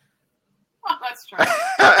 Oh, that's true.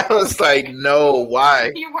 I was like, no,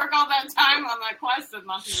 why? You work all that time on that quest and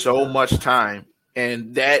nothing. So much time.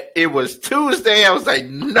 And that it was Tuesday. I was like,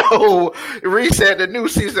 no, reset the new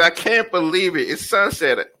season. I can't believe it. It's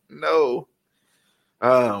sunset. No.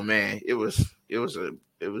 Oh man, it was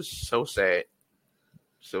so sad.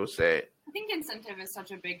 So sad. I think incentive is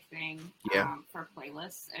such a big thing for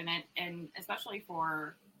playlists and especially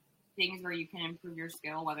for things where you can improve your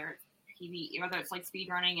skill, whether it's PvE, whether it's like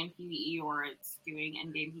speedrunning in PvE or it's doing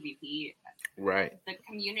in-game PvP. Right. The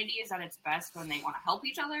community is at its best when they want to help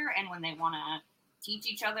each other and when they want to teach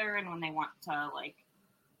each other and when they want to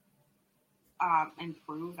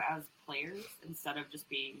improve as players instead of just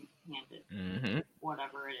being handed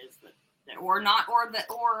whatever it is that or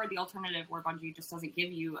the alternative where Bungie just doesn't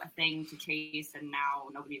give you a thing to chase and now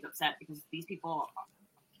nobody's upset because these people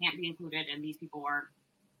can't be included and these people aren't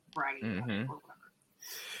bragging about it or whatever.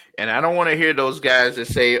 And I don't want to hear those guys that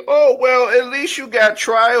say, "Oh, well, at least you got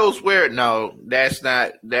trials where." No, that's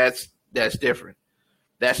different.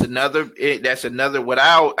 That's another. What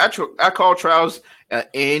I call trials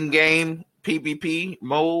in-game PvP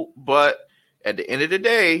mode. But at the end of the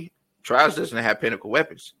day, trials doesn't have pinnacle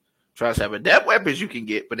weapons. Trials have adept weapons you can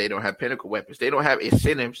get, but they don't have pinnacle weapons. They don't have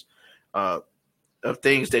incentives of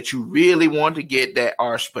things that you really want to get that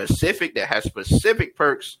are specific, that have specific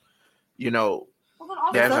perks. I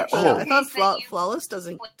thought Flawless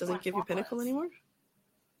doesn't give you pinnacle anymore.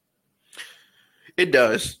 It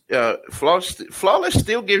does. Flawless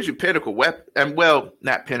still gives you pinnacle weapon, and well,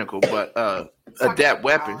 not pinnacle, but adept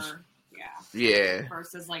weapons. Yeah.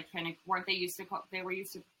 Versus like pinnacle, weren't they used to?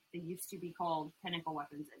 They used to be called pinnacle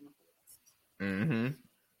weapons in the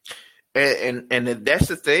playlist. And that's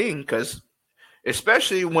the thing, because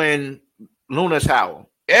especially when Luna's Howl,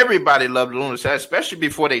 everybody loved Luna's Howl, especially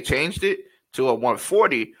before they changed it to a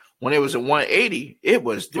 140. When it was a 180, it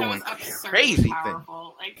was doing crazy things.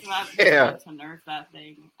 To nerf that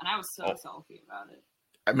thing, and I was so salty about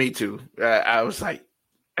it. Me too. I was like,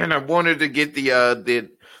 and I wanted to get the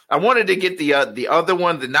other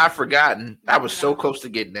one, the Not Forgotten. I was so close to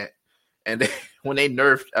getting that, and when they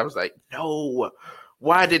nerfed, I was like, no.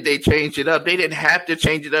 Why did they change it up? They didn't have to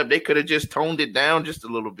change it up. They could have just toned it down just a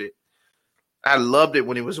little bit. I loved it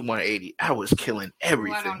when it was a 180. I was killing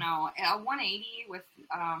everything. I don't know. A 180 with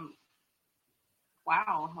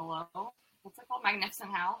hello. What's it called? Magnificent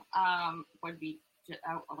Howl. Would be just,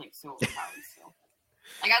 so overpowered still.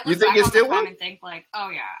 Like I look back on the time and think like, oh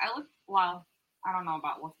yeah, I don't know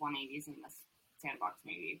about with 180s in this sandbox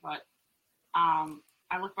maybe, but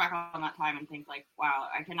I look back on that time and think like, wow,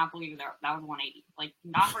 I cannot believe that was 180. Like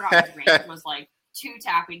Not Forgotten range was like 2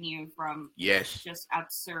 tapping you from just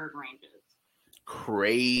absurd ranges.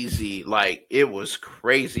 Crazy. Like it was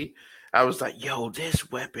crazy. I was like, yo, this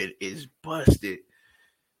weapon is busted.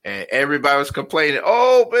 And everybody was complaining,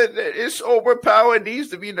 oh, but it's overpowered. It needs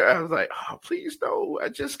to be. I was like, oh, please no. I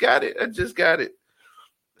just got it.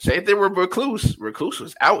 Same thing with Recluse. Recluse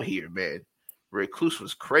was out here, man. Recluse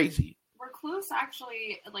was crazy. Recluse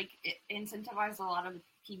actually incentivized a lot of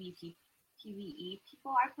PvE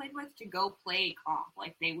people I played with to go play comp.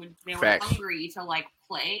 Like they were hungry to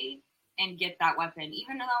play and get that weapon,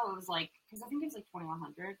 even though it was because I think it was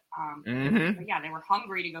 2100. But yeah, they were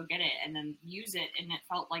hungry to go get it and then use it, and it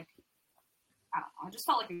felt like I don't know, it just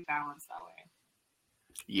felt like a balance that way.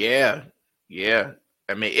 Yeah.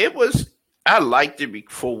 I mean, it was. I liked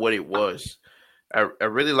it for what it was. I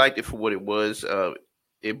really liked it for what it was.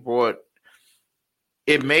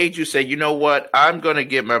 It made you say, you know what? I'm gonna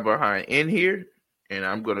get my behind in here, and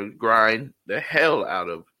I'm gonna grind the hell out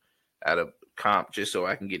of comp just so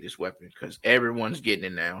I can get this weapon because everyone's getting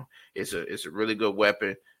it now. It's a really good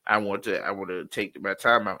weapon. I want to take my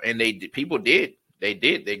time out, and people did.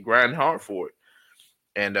 They grind hard for it,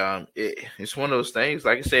 and it's one of those things.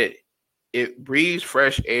 Like I said, it breathes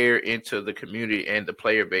fresh air into the community and the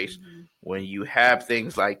player base when you have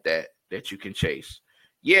things like that you can chase.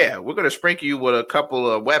 Yeah, we're going to sprinkle you with a couple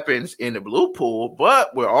of weapons in the blue pool,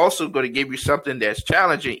 but we're also going to give you something that's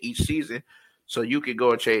challenging each season so you can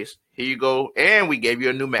go and chase. Here you go. And we gave you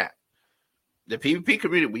a new map. The PvP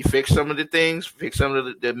community, we fixed some of the things, fixed some of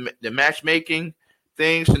the matchmaking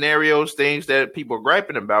things, scenarios, things that people are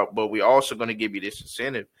griping about, but we're also going to give you this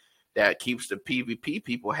incentive that keeps the PvP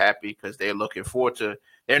people happy because they're looking forward to,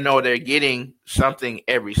 they know they're getting something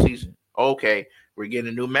every season. Okay, we're getting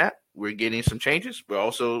a new map. We're getting some changes.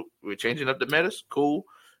 We're changing up the metas. Cool.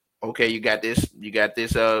 Okay, you got this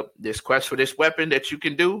this quest for this weapon that you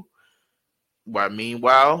can do. While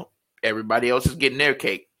meanwhile, everybody else is getting their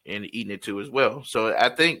cake and eating it too as well. So I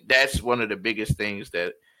think that's one of the biggest things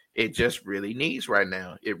that it just really needs right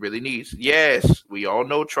now. It really needs. Yes, we all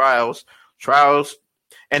know trials.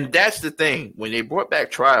 And that's the thing. When they brought back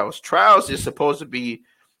trials is supposed to be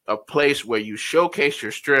a place where you showcase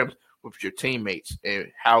your strength with your teammates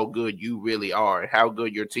and how good you really are and how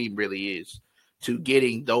good your team really is to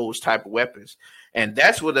getting those type of weapons. And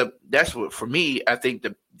that's what for me, I think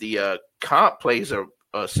the comp plays a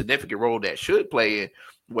significant role that should play in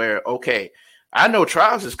where, okay, I know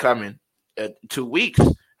trials is coming 2 weeks.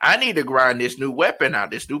 I need to grind this new weapon out,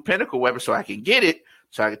 this new pinnacle weapon so I can get it,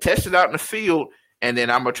 so I can test it out in the field, and then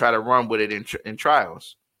I'm going to try to run with it in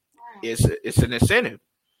trials. It's an incentive.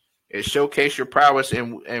 It showcases your prowess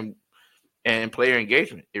and player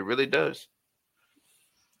engagement. It really does.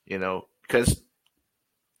 You know, because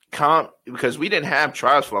we didn't have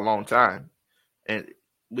trials for a long time. And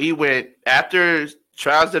we went after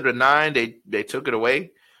trials that were 9, they took it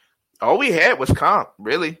away. All we had was comp,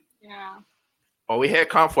 really. Yeah. All we had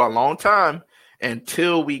comp for a long time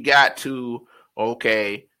until we got to,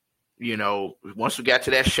 okay, you know, once we got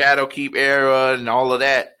to that Shadowkeep era and all of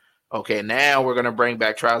that, okay, now we're going to bring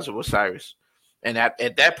back Trials of Osiris. And at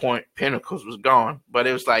that point, Pinnacles was gone. But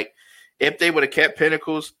it was like, if they would have kept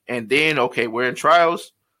Pinnacles and then, okay, we're in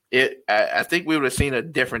Trials, I think we would have seen a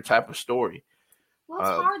different type of story. Well, it's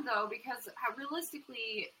hard, though, because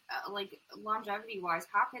realistically, like, longevity-wise,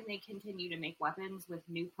 how can they continue to make weapons with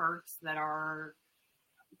new perks that are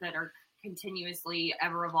continuously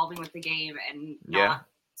ever-evolving with the game and not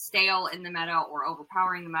stale in the meta or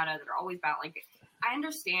overpowering the meta that are always about, like, I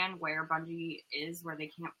understand where Bungie is, where they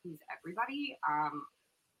can't please everybody.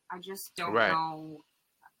 I just don't know.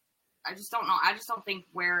 I just don't know. I just don't think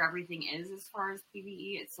where everything is as far as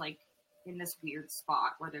PvE. It's like in this weird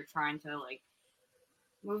spot where they're trying to like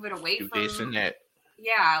move it away from this and that.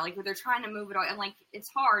 Yeah, like where they're trying to move it away, and like it's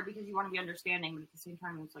hard because you want to be understanding, but at the same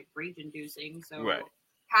time it's like rage inducing. So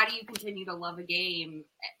how do you continue to love a game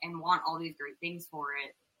and want all these great things for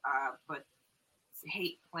it, but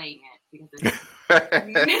hate playing it because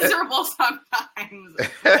it's miserable sometimes?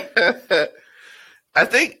 I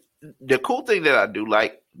think the cool thing that I do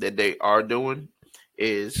like that they are doing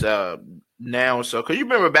is now, so because you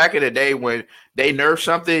remember back in the day when they nerfed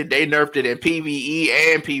something, they nerfed it in PvE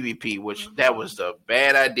and PvP, which that was a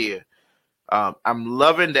bad idea. I'm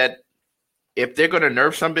loving that if they're going to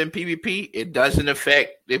nerf something in PvP, it doesn't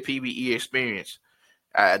affect the PvE experience.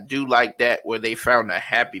 I do like that where they found a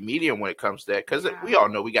happy medium when it comes to that, because we all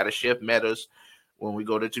know we got to shift metas when we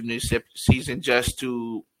go to new season just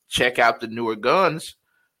to check out the newer guns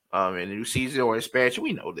in the new season or expansion.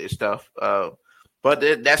 We know this stuff. But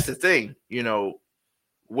that's the thing, you know,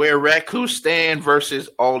 where Recluse stand versus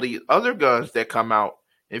all the other guns that come out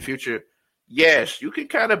in future. Yes, you can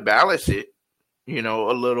kind of balance it, you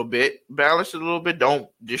know, a little bit. Balance it a little bit. Don't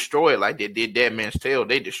destroy it like they did Dead Man's Tale.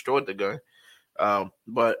 They destroyed the gun.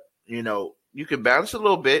 But, you know, you can balance a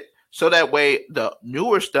little bit so that way the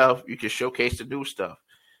newer stuff, you can showcase the new stuff.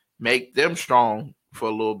 Make them strong for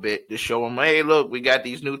a little bit to show them, hey, look, we got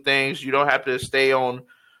these new things. You don't have to stay on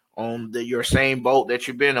your same boat that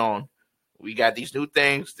you've been on. We got these new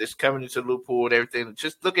things that's coming into the loop pool and everything.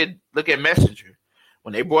 Just look at Messenger.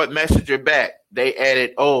 When they brought Messenger back, they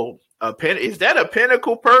added, is that a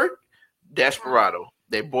pinnacle perk? Desperado.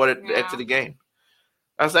 They brought it back to the game.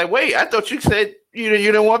 I was like, wait, I thought you said you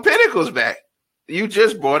didn't want pinnacles back. You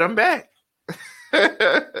just brought them back.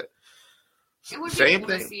 It would be cool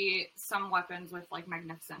to see some weapons with like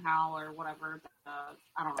Magnificent Howl or whatever. I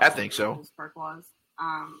don't know. I think so. This perk was.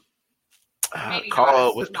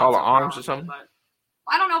 Call of Arms or something. But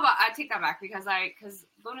I don't know, but I take that back because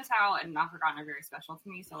Bonus Howl and Not Forgotten are very special to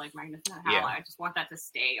me. So like Magnificent Howl, I just want that to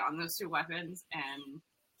stay on those two weapons.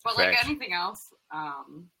 But like anything else,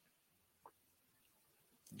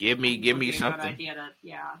 give me something. Idea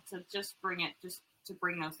to just bring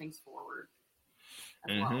those things forward.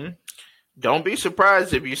 As well. don't be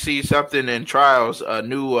surprised if you see something in trials, a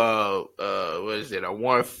new what is it, a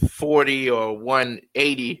 140 or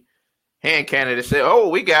 180 hand cannon that say, "Oh,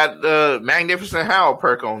 we got the Magnificent Howl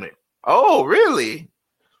perk on it." Oh, really?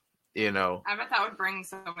 You know, I bet that would bring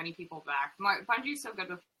so many people back. Bungie's so good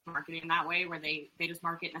with marketing that way, where they just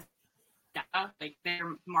market nostalgia. Like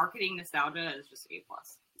their marketing nostalgia is just A+.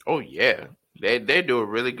 Oh yeah, they do a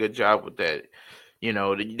really good job with that. You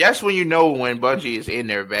know, that's when you know when Bungie is in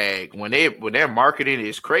their bag. When their marketing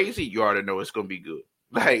is crazy, you already know it's gonna be good.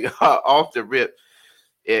 Like off the rip.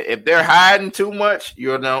 If they're hiding too much,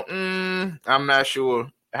 you'll know. I'm not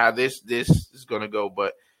sure how this is gonna go.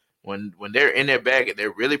 But when they're in their bag and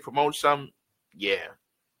they're really promoting something, yeah,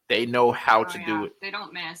 they know how to do it. They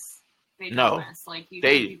don't miss. They don't miss. Like you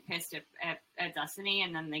can be pissed at Destiny,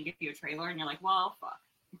 and then they give you a trailer, and you're like, well, fuck.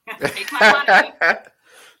 Take my money.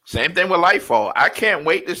 Same thing with Lightfall. I can't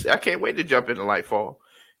wait to jump into Lightfall.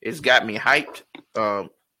 It's got me hyped.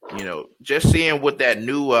 You know, just seeing what that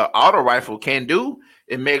new auto rifle can do,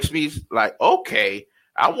 it makes me like, okay,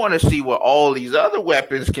 I want to see what all these other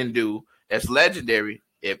weapons can do. That's legendary.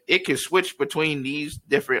 If it can switch between these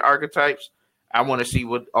different archetypes, I want to see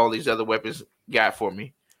what all these other weapons got for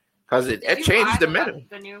me, because it changes the meta.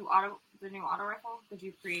 The new auto rifle. Did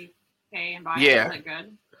you pre-pay and buy it? Yeah. Is it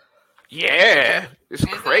good? Yeah, it's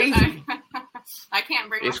crazy. I can't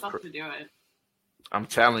bring myself to do it. I'm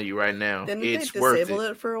telling you right now, Didn't it's they worth disable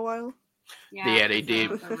it. it for a while? Yeah, they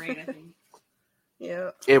did. The raid, I think.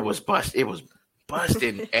 Yeah, it was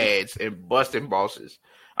busting ads and busting bosses.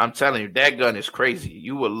 I'm telling you, that gun is crazy.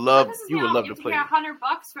 You would love to play. Yeah, $100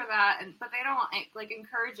 for that, but they don't like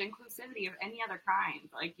encourage inclusivity of any other kind.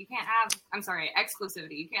 Like you can't have,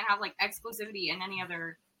 exclusivity. You can't have like exclusivity in any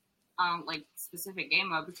other like specific game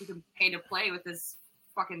mode, but you can pay to play with this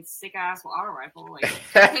fucking sick ass auto rifle. Like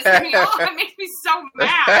pisses me off. It makes me so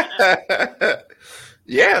mad.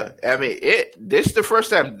 Yeah, I mean this is the first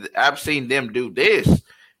time I've seen them do this,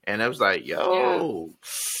 and I was like, yo,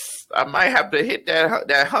 I might have to hit that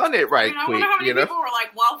 100 right quick. I wonder how many people were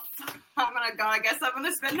like, well, I'm gonna go. I guess I'm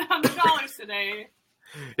gonna spend $100 today.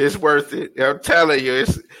 It's worth it. I'm telling you,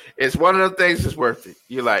 it's one of the things that's worth it.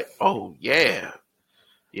 You're like, oh yeah.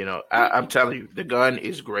 You know, I'm telling you, the gun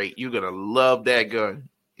is great. You're going to love that gun.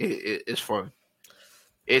 It's fun.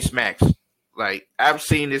 It's max. Like, I've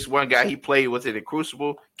seen this one guy, he played with it in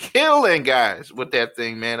Crucible, killing guys with that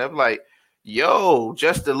thing, man. I'm like, yo,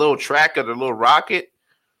 just the little track of the little rocket.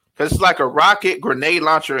 Because it's like a rocket, grenade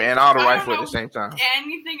launcher, and auto rifle at the same time.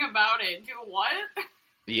 Anything about it. Do what?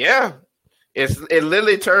 Yeah. It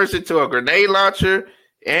literally turns into a grenade launcher,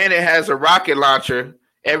 and it has a rocket launcher.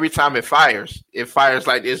 Every time it fires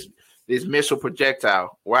like this missile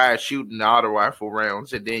projectile while it's shooting the auto rifle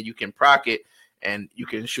rounds, and then you can proc it and you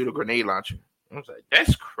can shoot a grenade launcher. I was like,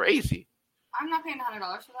 that's crazy. I'm not paying $100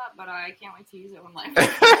 for that, but I can't wait to use it when life.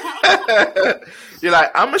 You're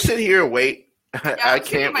like, I'm gonna sit here and wait. Yeah, I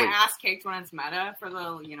can't wait. My ass kicked when it's meta for the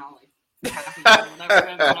like half a year or whatever,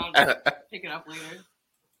 and then I'll just pick it up later.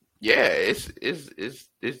 Yeah, it's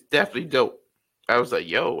definitely dope. I was like,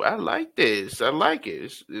 yo, I like this. I like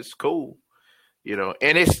it. It's cool. You know,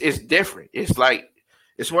 and it's different. It's like,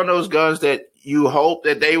 it's one of those guns that you hope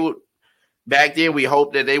that they would, back then we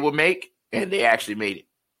hoped that they would make, and they actually made it.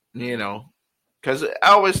 You know, because I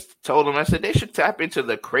always told them, I said, they should tap into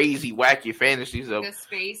the crazy, wacky fantasies of the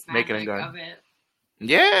space making a gun. Of it.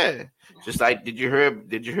 Yeah. Just like, did you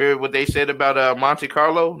hear what they said about Monte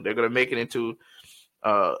Carlo? They're gonna make it into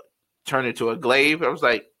turn into a glaive. I was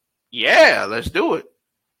like, yeah, let's do it.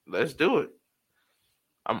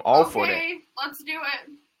 I'm all for that. Okay, let's do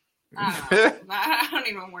it. I don't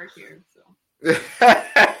even work here, so.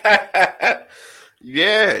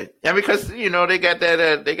 Yeah, and because you know they got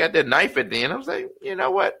that knife at the end. I was like, you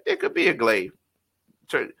know what? It could be a glaive,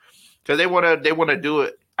 because they want to do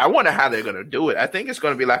it. I wonder how they're gonna do it. I think it's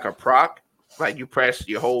gonna be like a proc, like you press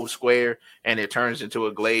your whole square and it turns into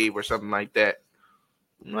a glaive or something like that.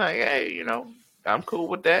 I'm like, hey, you know, I'm cool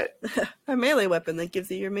with that. A melee weapon that gives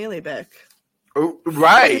you your melee back.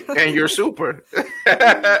 Right, and you're super.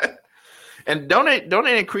 And don't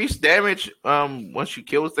it increase damage once you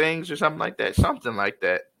kill things or something like that? Something like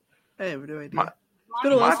that. I have no idea. I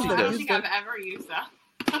don't think I've ever used that.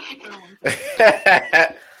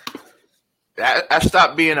 I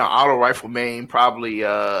stopped being an auto rifle main probably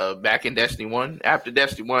back in Destiny 1. After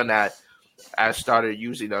Destiny 1, I started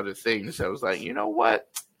using other things. I was like, you know what?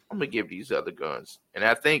 I'm going to give these other guns. And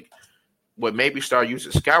I think what made me start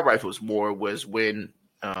using scout rifles more was when,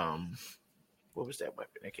 what was that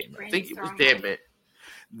weapon that came out? I think it was Deadman.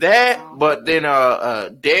 But then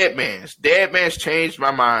Dead Man's changed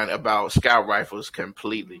my mind about scout rifles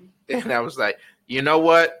completely. And I was like, you know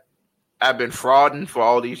what? I've been frauding for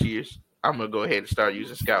all these years. I'm gonna go ahead and start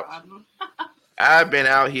using scouts. I've been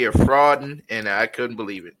out here frauding, and I couldn't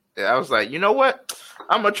believe it. I was like, you know what?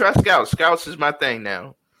 I'm gonna try scouts. Scouts is my thing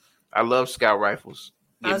now. I love scout rifles.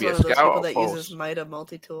 I was one of those people that uses Mida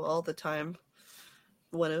multi-tool all the time.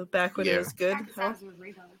 Back when it was good.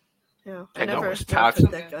 Yeah, I never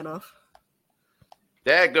took that gun off.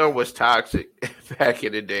 That gun was toxic back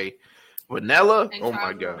in the day. Vanilla, oh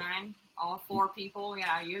my god. 9, all 4 people,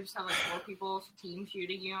 yeah, you just have like 4 people team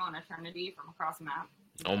shooting you on Eternity from across the map.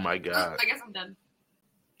 Oh my god. I guess I'm dead.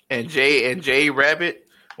 And J Rabbit,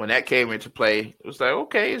 when that came into play, it was like,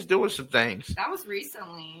 okay, it's doing some things. That was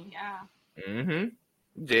recently, yeah. Mm-hmm.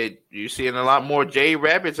 You're seeing a lot more J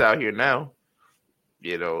Rabbits out here now.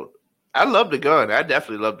 You know, I love the gun. I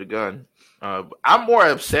definitely love the gun. I'm more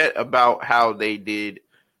upset about how they did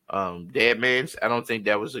Dead Man's. I don't think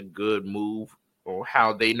that was a good move or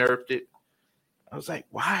how they nerfed it. I was like,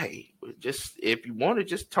 why? Just if you want to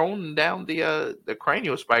just tone down the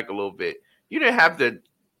cranial spike a little bit. You didn't have to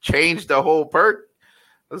change the whole perk.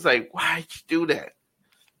 I was like, why'd you do that?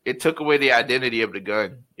 It took away the identity of the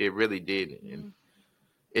gun. It really did. And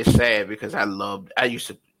it's sad because I used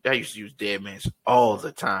to use Dead Man's all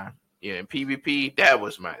the time. Yeah, in PvP, that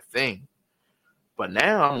was my thing. But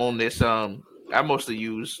now I'm on this. I've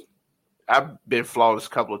been flawless a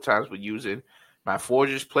couple of times with using my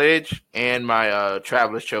Forger's Pledge and my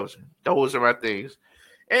Traveler's Chosen. Those are my things.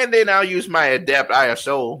 And then I'll use my Adept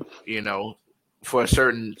ISO, you know, for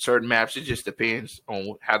certain maps. It just depends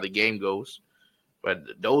on how the game goes. But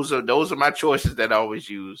those are my choices that I always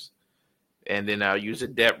use. And then I'll use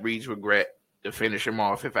Adept Reads Regret to finish him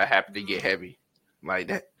off if I happen to get heavy. Like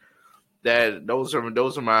that. Those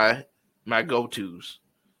are my go-tos.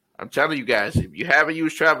 I'm telling you guys, if you haven't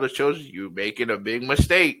used Traveler's Chosen, you're making a big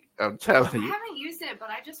mistake. I'm telling you. I haven't used it,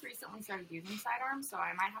 but I just recently started using Sidearm, so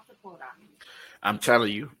I might have to pull it out. I'm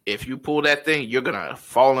telling you, if you pull that thing, you're going to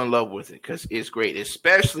fall in love with it because it's great,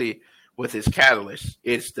 especially with its catalyst.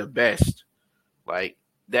 It's the best. Like,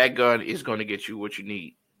 that gun is going to get you what you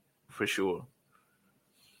need for sure.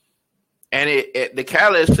 And the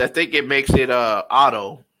catalyst, I think it makes it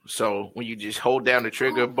auto. So when you just hold down the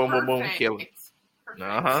trigger, boom, boom, boom, kill it.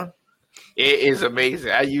 It is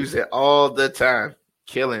amazing. I use it all the time.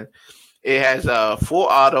 Killing. It has full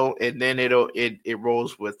auto, and then it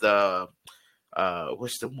rolls with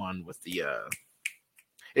what's the one with the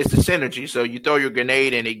it's the synergy. So you throw your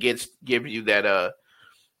grenade and it gives you that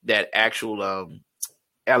actual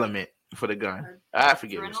element for the gun. I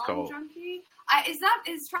forget what it's called. Is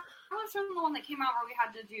Traveler's Chosen the one that came out where we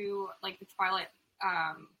had to do like the Twilight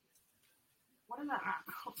what is that map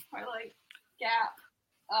called? Twilight Gap.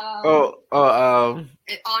 On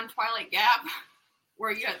Twilight Gap,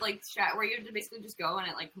 where you had where you had to basically just go and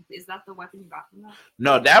it like is that the weapon you got from that?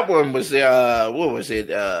 No, that one was what was it?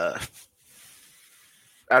 I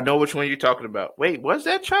know which one you're talking about. Wait, was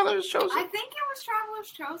that Traveler's Chosen? I think it was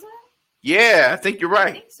Traveler's Chosen. Yeah, I think you're right.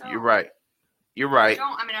 I think so. You're right.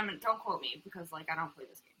 Don't quote me because like I don't play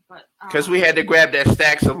this game, but because we had to grab that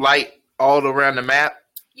stacks of light all around the map.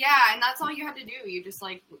 Yeah, and that's all you had to do. You just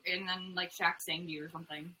and then Shaq sang to you or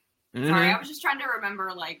something. Mm-hmm. Sorry, I was just trying to remember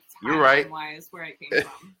you're right. Wise where it came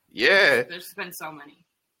from. Yeah, there's been so many.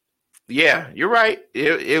 Yeah, you're right.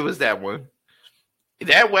 It was that one.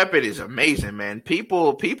 That weapon is amazing, man.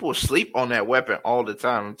 People sleep on that weapon all the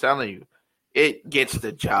time. I'm telling you, it gets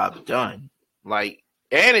the job done. Like,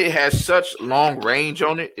 and it has such long range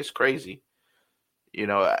on it. It's crazy. You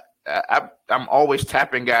know, I'm always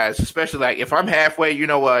tapping guys, especially like if I'm halfway, you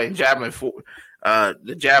know, in Javelin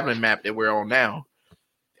the Javelin map that we're on now.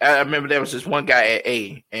 I remember there was this one guy at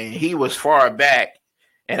A, and he was far back,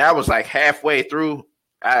 and I was like halfway through.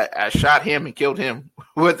 I shot him and killed him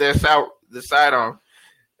with the sidearm.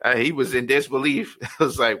 He was in disbelief. I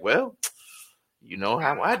was like, well, you know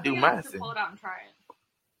how I do my thing. Pull it out and try it.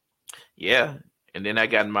 Yeah, and then I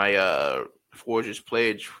got my Forger's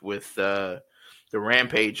Pledge with the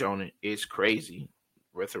Rampage on it. It's crazy.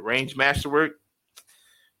 With the range masterwork,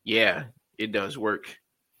 yeah, it does work.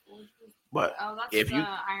 But that's if the you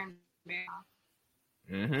Iron Man.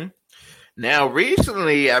 Mm-hmm. Now,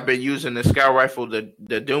 recently, I've been using the Scout Rifle,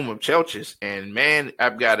 the Doom of Chelches, and man,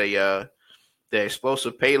 I've got the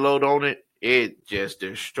explosive payload on it. It just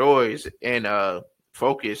destroys and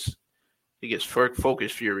focus. It gets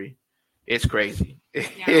focus fury. It's crazy.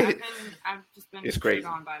 Yeah, I've just been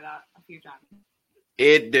on by that a few times.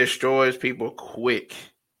 It destroys people quick.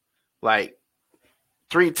 Like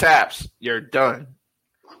 3 taps, you're done.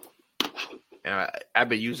 And I've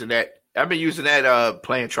been using that. I've been using that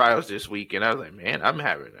playing trials this week, and I was like, man, I'm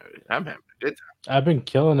having a good time. I've been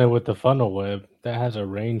killing it with the funnel web. That has a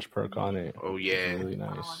range perk on it. Oh yeah, it's really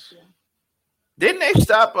nice. Didn't they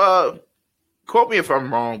stop? Quote me if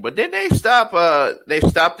I'm wrong, but didn't they stop? They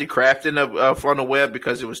stopped the crafting of funnel web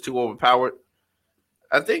because it was too overpowered.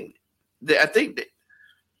 I think.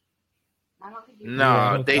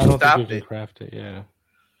 No, they stopped it. Craft it, yeah.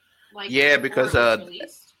 Because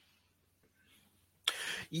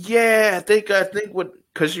yeah, I think what,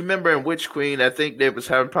 because you remember in Witch Queen, I think they was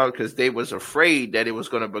having problems because they was afraid that it was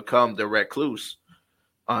going to become the recluse,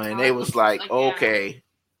 and they was like okay,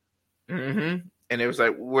 and it was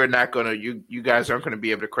like, we're not gonna, you guys aren't gonna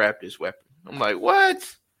be able to craft this weapon. I'm like, what?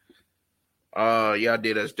 Y'all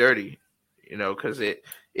did us dirty, because it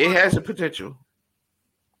has the potential.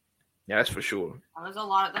 Yeah, that's for sure. There's a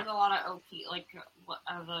lot of OP, like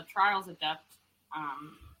the Trials Adept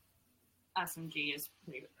SMG is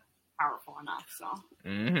pretty powerful enough. So.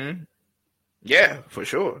 Yeah, for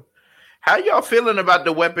sure. How y'all feeling about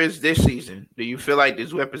the weapons this season? Do you feel like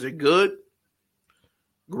these weapons are good,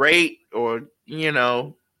 great, or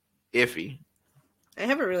iffy? I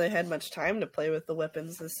haven't really had much time to play with the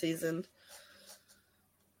weapons this season.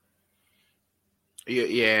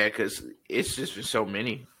 Yeah, because it's just been so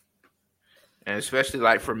many. And especially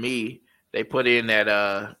like for me, they put in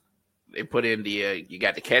the you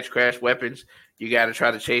got the catch crash weapons. You got to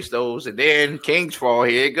try to chase those, and then King's Fall.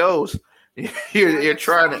 Here it goes. You're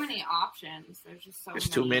trying so many options. There's just so. It's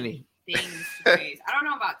too many things to chase. I don't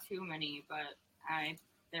know about too many, but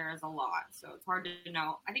there is a lot, so it's hard to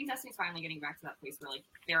know. I think Destiny's finally getting back to that place where like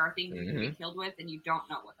there are things you can be killed with, and you don't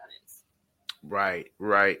know what that is.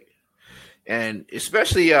 Right. And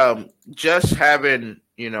especially just having,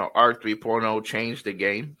 ARC 3.0 changed the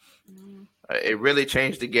game. It really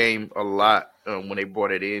changed the game a lot when they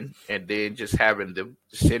brought it in. And then just having the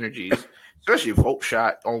synergies, especially Volt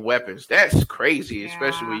Shot on weapons. That's crazy,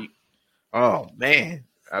 especially when oh, man.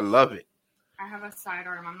 I love it. I have a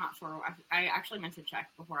sidearm. I'm not sure. I actually meant to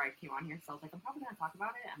check before I came on here, so I was like, I'm probably going to talk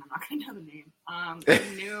about it, and I'm not going to know the name.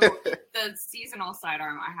 The seasonal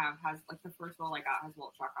sidearm I have has, like, the first roll I got has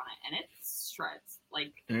Volt Shock on it, and it shreds.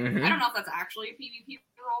 Like, I don't know if that's actually a PvP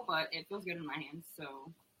roll, but it feels good in my hands,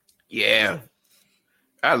 so. Yeah.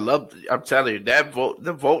 I'm telling you,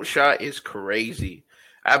 the Volt Shot is crazy.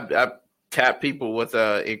 I tapped people with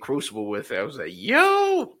in Crucible with it. I was like,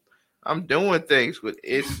 yo, I'm doing things with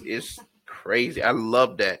it's crazy. I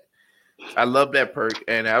love that. I love that perk,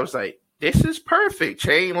 and I was like, "This is perfect."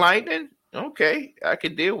 Chain lightning, okay, I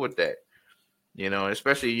can deal with that.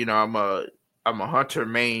 Especially I'm a hunter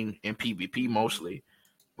main in PvP mostly,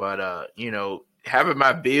 but having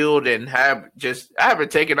my build and I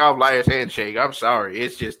haven't taken off Liar's Handshake. I'm sorry,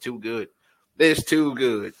 it's just too good. It's too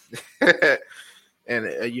good, and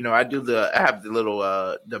I have the little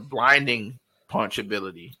the blinding punch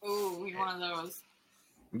ability. Ooh, you're one of those.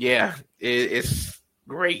 Yeah, it's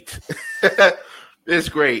great. It's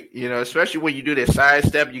great, especially when you do the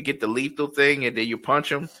sidestep, you get the lethal thing, and then you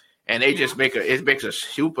punch them, and they just makes a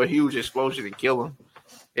super huge explosion and kill them.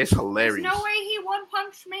 It's hilarious. There's no way he one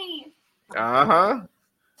punched me. I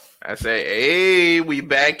say, hey, we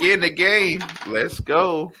back in the game. Let's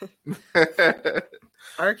go.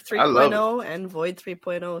 Arc 3.0 and Void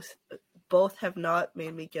 3.0 both have not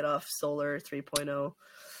made me get off Solar 3.0.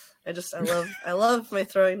 I love my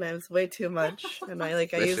throwing knives way too much, and I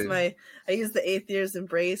use the Aether's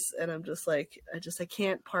Embrace, and I'm just like I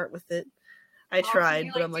can't part with it. I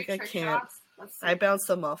tried, but I'm like I can't. I bounce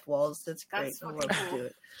them off walls. That's great. I love to do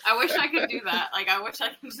it. I wish I could do that. Like I wish I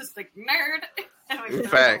could just nerd and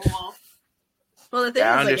Facts. wall. Well, the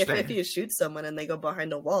thing is, if you shoot someone and they go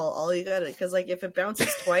behind a wall, all you gotta, because if it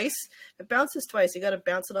bounces twice, you gotta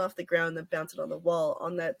bounce it off the ground, then bounce it on the wall.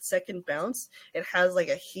 On that second bounce, it has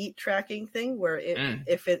a heat tracking thing where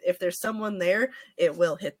if there's someone there, it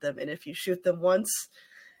will hit them, and if you shoot them once,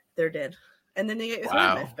 they're dead, and then you get your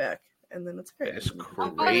throwing knife back, and then it's great. That's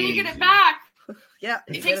crazy. Oh, then you get it back. Yeah,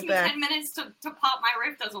 it takes me 10 minutes to pop my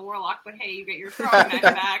rift as a warlock, but hey, you get your throwing knife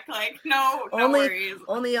back. No worries.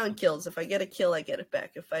 Only on kills. If I get a kill, I get it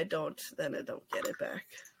back. If I don't, then I don't get it back.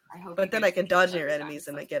 But then I can dodge your enemies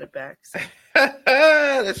and I get it back. So.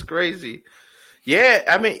 That's crazy. Yeah,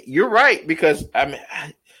 I mean, you're right, because I'm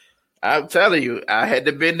telling you, I had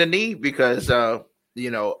to bend the knee because I've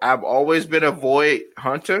always been a Void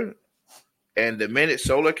hunter, and the minute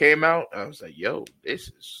Solar came out, I was like, yo,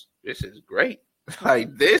 this is great.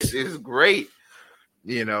 This is great,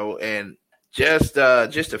 and just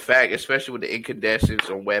the fact, especially with the incandescence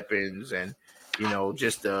on weapons and,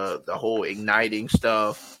 just the whole igniting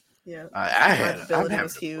stuff. Yeah. I'm having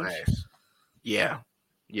was huge. Blast. Yeah.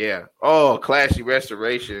 Yeah. Oh, Classy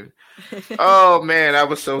Restoration. Oh man, I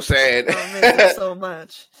was so sad. I miss it so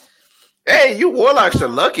much. Hey, you warlocks are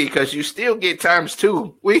lucky because you still get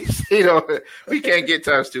 ×2. We we can't get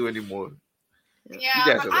 ×2 anymore.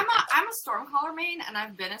 Yeah, but I'm a Stormcaller main, and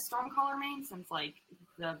I've been a Stormcaller main since like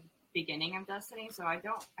the beginning of Destiny, so I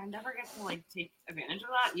never get to like take advantage of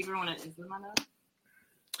that, even when it is the meta.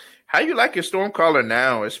 How you like your Stormcaller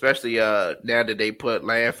now, especially now that they put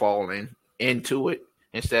landfall into it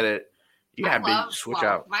instead of you have to switch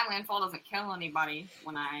out? My landfall doesn't kill anybody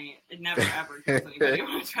it never ever kills anybody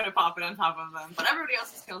when I try to pop it on top of them, but everybody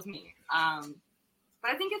else's kills me. But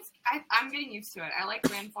I think I'm getting used to it. I like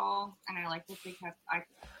landfall, and I like that they kept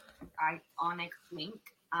Ionic Link.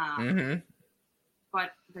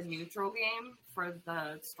 But the neutral game for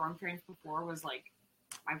the Storm Trains before was like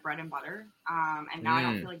my bread and butter. And now I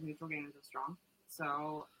don't feel like neutral game is as strong.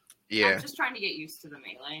 So I'm just trying to get used to the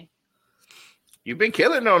melee. You've been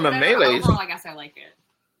killing on the melees. Overall, I guess I like it.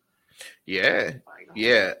 Yeah.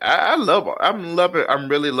 Yeah. I'm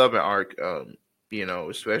really loving Arc,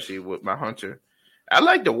 especially with my Hunter. I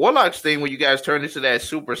like the Warlocks thing when you guys turn into that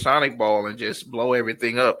supersonic ball and just blow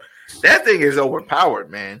everything up. That thing is overpowered,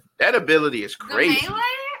 man. That ability is crazy. The melee?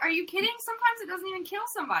 Are you kidding? Sometimes it doesn't even kill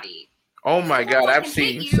somebody. Oh my God, I've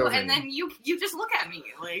seen so many. And then you just look at me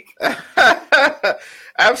like.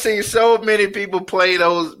 I've seen so many people play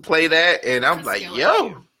that, and I'm like,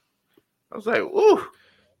 yo. I was like, ooh.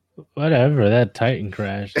 Whatever, that Titan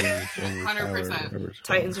crash is 100%.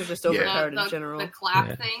 Titans are just overpowered in general. The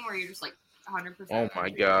clap thing where you're just like 100%. Oh my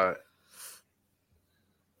God.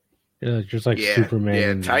 Yeah, just like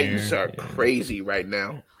Superman. Yeah, Titans are crazy right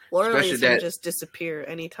now. Loreley's can just disappear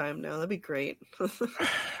anytime now. That'd be great.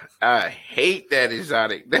 I hate that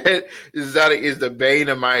exotic. That exotic is the bane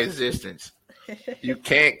of my existence. You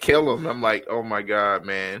can't kill him. I'm like, oh my God,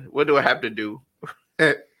 man. What do I have to do?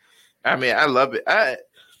 I mean, I love it.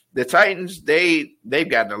 The Titans, they've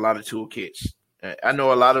gotten a lot of toolkits. I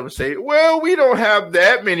know a lot of them say, well, we don't have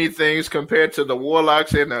that many things compared to the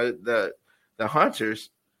Warlocks and the Hunters.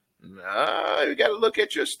 No, you got to look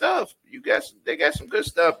at your stuff. They got some good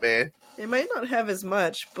stuff, man. They might not have as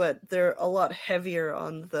much, but they're a lot heavier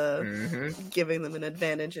on the giving them an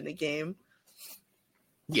advantage in a game.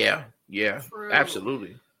 Yeah, true.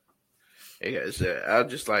 Absolutely. I'm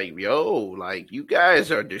just like, you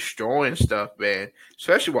guys are destroying stuff, man.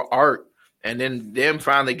 Especially with Art, and then them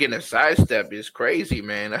finally getting a sidestep is crazy,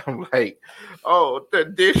 man. I'm like, oh, the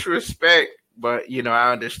disrespect, but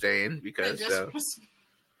I understand because.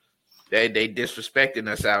 They disrespecting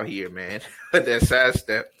us out here, man. That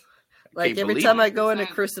sidestep. Like every time I go into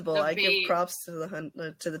Crucible, I give props to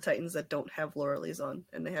the Titans that don't have Loreley's on,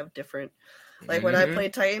 and they have different. Like when I play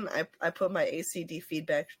Titan, I put my ACD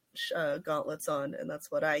feedback gauntlets on, and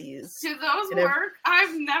that's what I use. Do those work?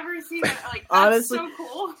 I've never seen it. Like that's so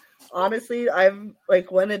cool. Honestly, I'm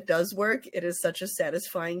like when it does work, it is such a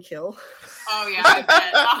satisfying kill. Oh yeah, I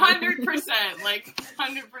bet 100%, like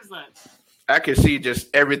 100%. I can see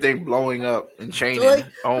just everything blowing up and changing.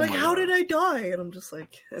 How did I die? And I'm just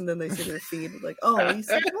like, and then they see their feed, like, oh, he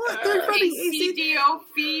said, what? They're running ACDO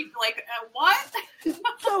feed, like, what?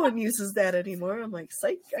 No one uses that anymore. I'm like,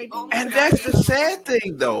 psych. And that's the sad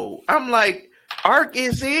thing, though. I'm like, Arc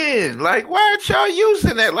is in. Like, why aren't y'all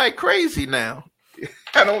using that like crazy now?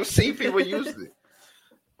 I don't see people using it.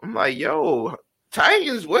 I'm like, yo,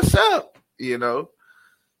 Titans, what's up?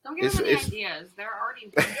 Don't give them any ideas. They're already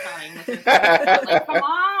one-shotting with their like, come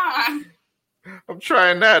on. I'm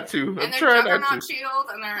trying not to. And they're Juggernaut shields,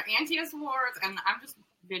 and they're anti-swords, and I'm just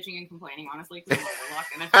bitching and complaining, honestly, because I'm Warlock,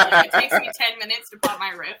 and I feel like it takes me 10 minutes to pop my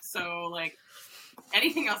rift, so, like,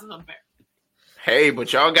 anything else is unfair. Hey,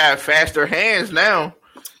 but y'all got faster hands now,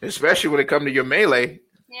 especially when it comes to your melee.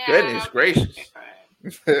 Yeah, goodness gracious.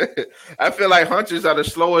 I feel like Hunters are the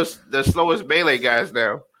slowest melee guys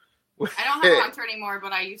now. I don't have a Hunter anymore,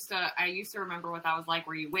 but I used to remember what that was like,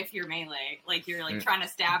 where you whiff your melee, like you're like trying to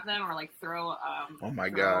stab them or like throw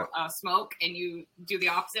smoke, and you do the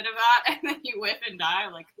opposite of that, and then you whiff and die.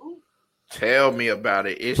 Like, ooh. Tell me about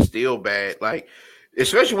it. It's still bad. Like,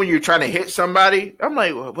 especially when you're trying to hit somebody. I'm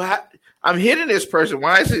like, well, I'm hitting this person.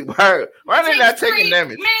 Why is it? Why are they not taking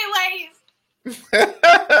damage? Melees.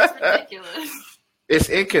 It's ridiculous. It's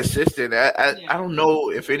inconsistent. I don't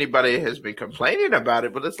know if anybody has been complaining about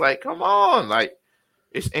it, but it's like, come on. Like,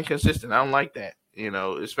 it's inconsistent. I don't like that.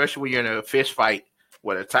 Especially when you're in a fist fight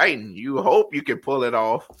with a Titan. You hope you can pull it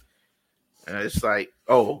off. And it's like,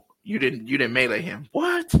 oh, you didn't melee him.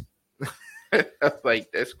 What?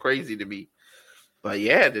 Like, that's crazy to me. But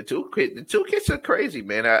yeah, the toolkits are crazy,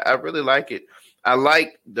 man. I really like it. I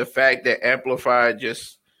like the fact that Amplified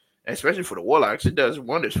just especially for the Warlocks. It does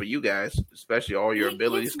wonders for you guys, especially all your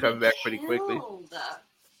abilities coming back pretty quickly.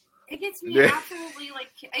 It gets me absolutely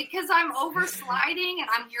because I'm over sliding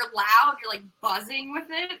and you're loud, you're like buzzing with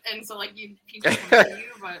it, and so like people can hear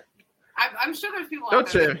you, but I'm sure there's people out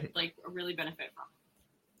there that like really benefit from it.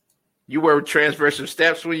 You wear transversive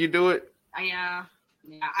steps when you do it? Yeah.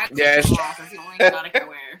 Yes. It's the only exotic I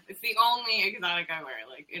wear. It's the only exotic I wear,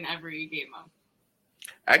 like in every game mode.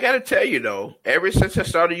 I gotta tell you though, ever since I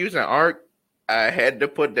started using Arc, I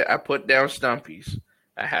put down Stumpies.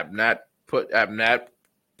 I've not put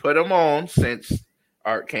them on since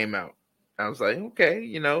Arc came out. I was like,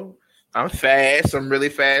 okay, I'm fast. I'm really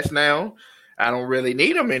fast now. I don't really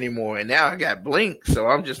need them anymore. And now I got Blink, so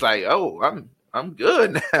I'm just like, oh, I'm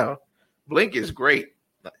good now. Blink is great.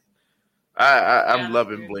 I'm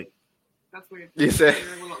loving weird. Blink. That's weird. You said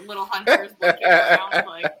little hunters blinking around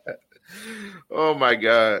like. Oh my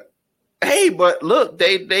god! Hey, but look,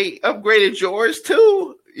 they upgraded yours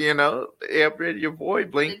too. They upgraded your boy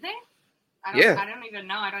Blink. Did they? I don't even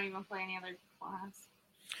know. I don't even play any other class.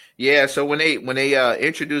 Yeah, so when they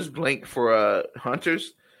introduced Blink for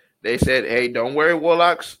hunters, they said, "Hey, don't worry,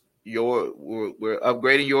 Warlocks. We're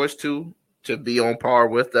upgrading yours too to be on par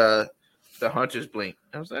with the hunters Blink."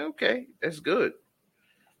 I was like, "Okay, that's good."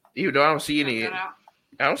 Even though I don't see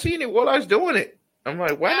any Warlocks doing it. I'm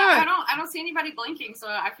like, why not? I don't see anybody blinking, so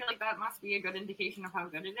I feel like that must be a good indication of how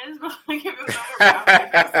good it is. But like, if it was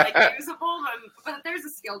like usable, but there's a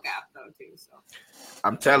skill gap though too. So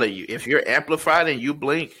I'm telling you, if you're amplified and you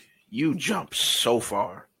blink, you jump so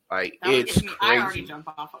far. Like it's crazy. I already jump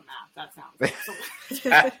off on that. That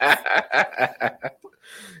sounds.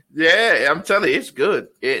 Yeah, I'm telling you, it's good.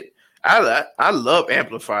 I love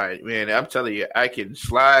amplified, man. I'm telling you, I can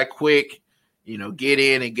slide quick, get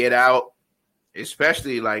in and get out.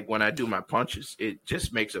 Especially like when I do my punches, it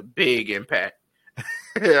just makes a big impact.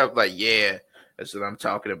 I'm like, yeah, that's what I'm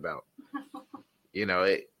talking about.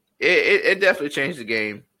 It definitely changed the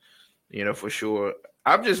game, for sure.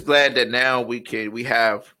 I'm just glad that now we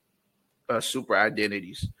have super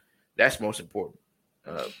identities. That's most important.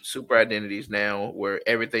 Super identities now where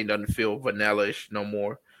everything doesn't feel vanilla-ish no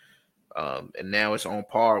more. And now it's on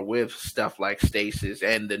par with stuff like Stasis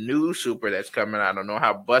and the new super that's coming. I don't know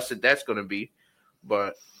how busted that's going to be.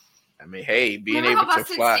 But I mean, hey, being able to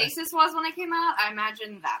fly. How busted Stasis was when it came out? I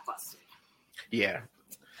imagine that busted. Yeah,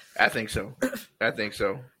 I think so.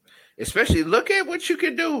 Especially look at what you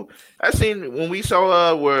can do. I seen when we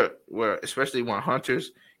saw where especially when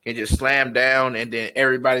hunters can just slam down and then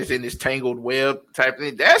everybody's in this tangled web type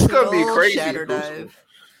thing. That's gonna be crazy. Shatter dive.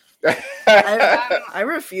 I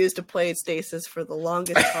refused to play Stasis for the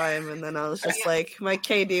longest time, and then I was just like, my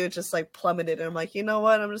KD was just like plummeted, and I'm like, you know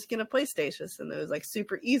what? I'm just gonna play Stasis, and it was like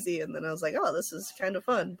super easy, and then I was like, oh, this is kind of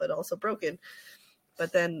fun, but also broken.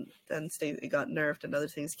 But then it got nerfed, and other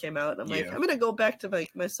things came out, and I'm like, I'm gonna go back to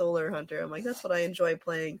my Solar Hunter. I'm like, that's what I enjoy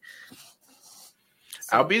playing.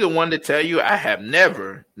 So, I'll be the one to tell you, I have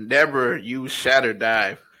never used Shatter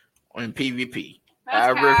Dive on PvP. I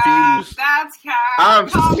refuse. That's cap. I'm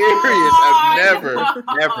serious. I've never.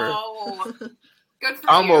 Good for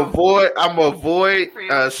you. I'm avoid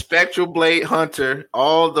Spectral Blade Hunter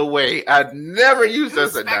all the way. I've never used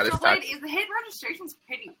this. Spectral Blade is the hit registration's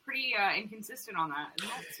pretty inconsistent on that, isn't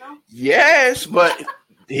it? So? Yes, but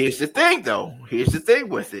here's the thing, though. Here's the thing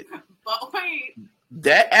with it. But wait,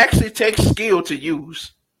 that actually takes skill to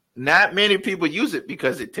use. Not many people use it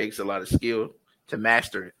because it takes a lot of skill to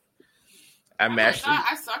master it.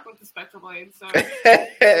 I suck with the Spectral Blade, so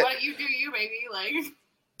what you do, baby, like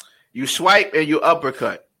you swipe and you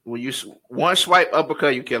uppercut. When you one swipe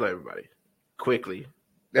uppercut, you kill everybody quickly.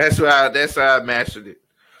 That's how I mastered it,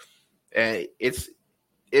 and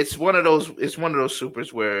it's one of those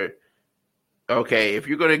supers where, okay, if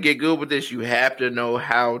you're gonna get good with this, you have to know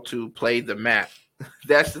how to play the map.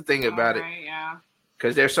 That's the thing about it. Yeah.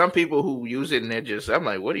 Because there's some people who use it and they're just, I'm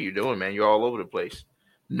like, what are you doing, man? You're all over the place.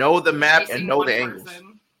 Know the map and know the angles.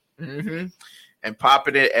 Mm-hmm. And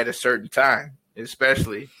popping it at a certain time,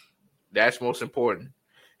 especially. That's most important.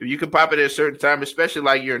 If you can pop it at a certain time, especially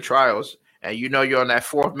like you're in trials and you're on that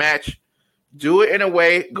fourth match, do it in a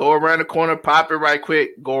way, go around the corner, pop it right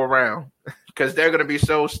quick, go around. Because they're going to be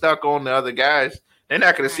so stuck on the other guys. They're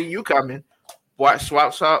not going to see you coming.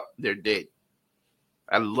 Swap, they're dead.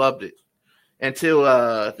 I loved it. Until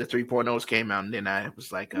the 3.0s came out, and then I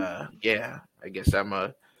was like, yeah, I guess I'm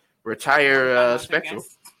a retire Spectral.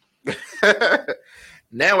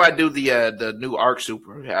 Now I do the new Arc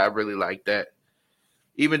Super. I really like that.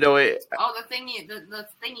 Even though it the thing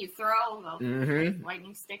you throw, the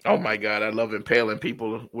lightning stick. Oh my god, I love impaling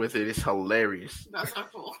people with it. It's hilarious. That's so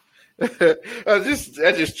cool. I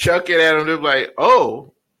just chuck it at them. They're like,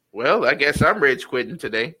 oh, well, I guess I'm rage quitting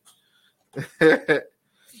today.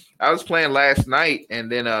 I was playing last night,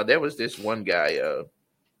 and then there was this one guy.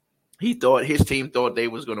 He thought his team thought they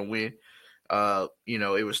was gonna win.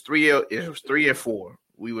 It was 3-4.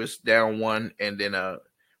 We was down 1, and then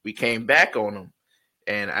we came back on them.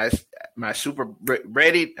 And my super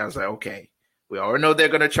ready. I was like, okay, we already know they're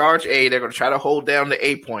gonna charge A. They're gonna try to hold down the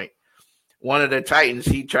A point. One of the Titans,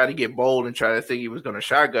 he tried to get bold and try to think he was gonna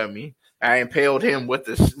shotgun me. I impaled him with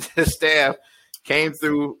the staff. Came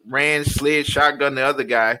through, ran, slid, shotgun the other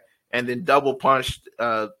guy, and then double punched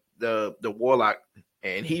the Warlock,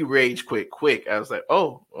 and he rage quit quick. I was like,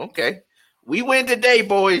 oh, okay. We win today,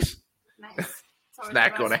 boys. Nice. So it's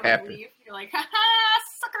not going to happen. You're like, ha-ha,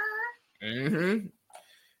 sucker. Mm-hmm.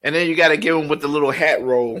 And then you got to give him with the little hat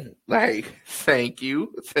roll. Like, thank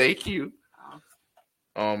you. Thank you.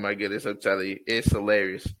 Oh, my goodness. I'm telling you, it's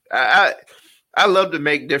hilarious. I love to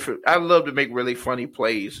make really funny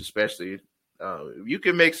plays, especially. You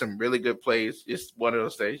can make some really good plays. It's one of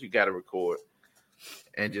those things you got to record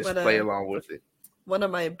and just play along with it. One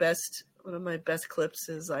of my best clips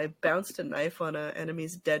is I bounced a knife on an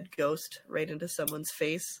enemy's dead ghost right into someone's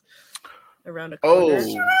face around a corner.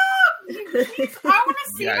 Oh, I want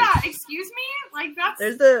to see that. Excuse me, like that's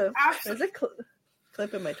there's a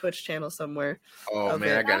clip in my Twitch channel somewhere. Oh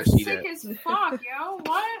man, I gotta see that. Sick as fuck, yo.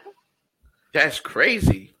 What? That's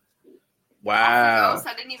crazy. Wow.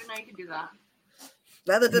 I didn't even know you could do that.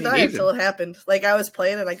 Neither did I until it happened. Like, I was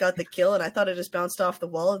playing and I got the kill and I thought it just bounced off the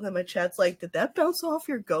wall. And then my chat's like, did that bounce off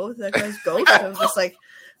your ghost? That guy's ghost? And I was just like,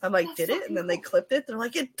 did it? And then they clipped it. They're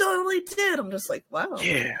like, it totally did. I'm just like, wow.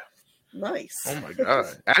 Yeah. Nice. Oh my God.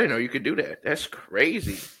 I didn't know you could do that. That's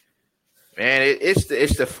crazy. Man, it's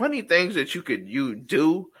the funny things that you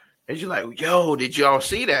do. And you're like, yo, did y'all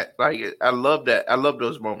see that? Like, I love that. I love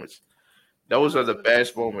those moments. Those are the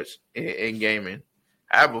best moments in gaming.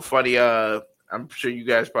 I have a funny, I'm sure you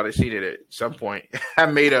guys probably seen it at some point. I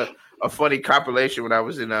made a funny compilation when I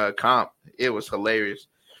was in comp. It was hilarious.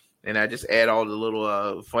 And I just add all the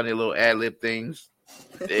little funny little ad-lib things.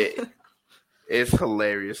 It's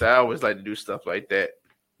hilarious. I always like to do stuff like that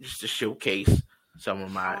just to showcase some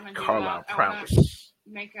of my Carlisle prowess.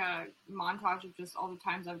 Make a montage of just all the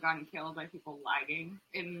times I've gotten killed by people lagging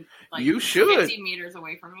in like you should. 50 meters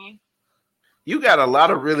away from me. You got a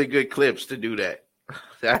lot of really good clips to do that.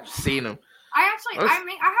 I've seen them. I have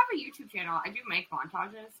a YouTube channel. I do make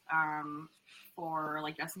montages for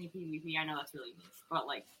like Destiny PvP. I know that's really niche, but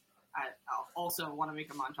like I also want to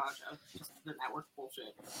make a montage of just the network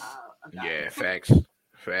bullshit. Yeah, facts.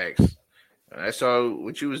 I saw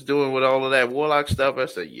what you was doing with all of that Warlock stuff. I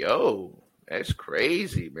said, "Yo, that's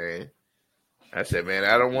crazy, man." I said, "Man,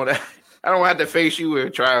 I don't want to have to face you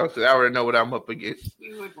in trials because I already know what I'm up against."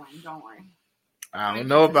 You would win. Don't worry. I don't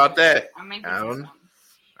know about that. I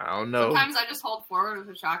don't know. Sometimes I just hold forward with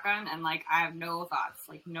a shotgun and like I have no thoughts.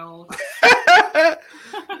 Like no thoughts.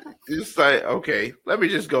 It's like, okay, let me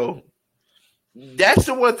just go. That's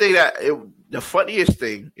the one thing the funniest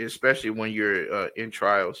thing, especially when you're in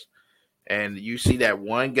trials and you see that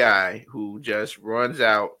one guy who just runs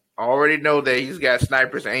out, already know that he's got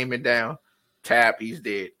snipers aiming down, tap, he's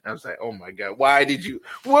dead. I was like, oh my God,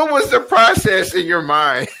 what was the process in your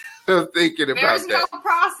mind? Thinking about There's no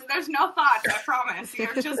process. There's no thoughts. I promise.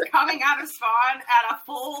 You're just coming out of spawn at a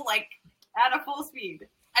full speed,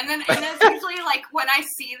 and then it's usually like when I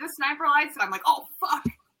see the sniper lights, and I'm like, oh fuck,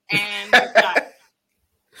 and die.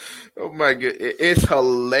 Oh my God, it's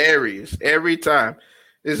hilarious every time.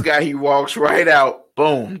 This guy, he walks right out,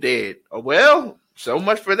 boom, dead. Oh, well, so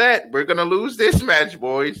much for that. We're gonna lose this match,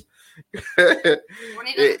 boys. When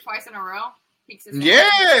he does it twice in a row, peeks his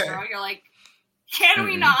head in a row, you're like, can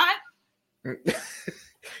we not?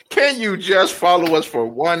 Can you just follow us for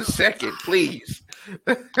 1 second, please?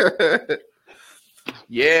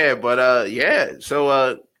 Yeah, but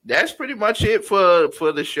so that's pretty much it for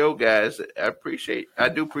the show, guys. I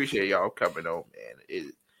do appreciate y'all coming on, man.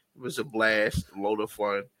 It was a blast, a load of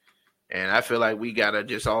fun, and I feel like we gotta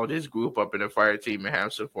just all this group up in the fire team and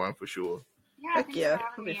have some fun for sure. Yeah, heck yeah,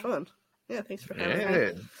 it'll be fun. Yeah, thanks for having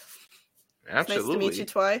me. Absolutely. Nice to meet you,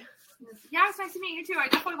 Twy. Yeah, it's nice to meet you too. I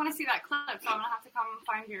definitely want to see that clip, so I'm gonna have to come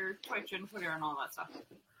find your Twitch and Twitter and all that stuff.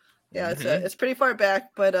 Yeah, it's pretty far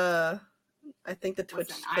back, but I think the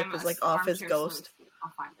Twitch clip is like off his ghost.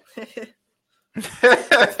 I'll find it.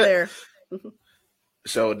 It's there.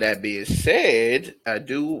 So that being said,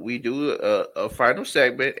 we do a final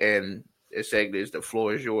segment, and this segment is the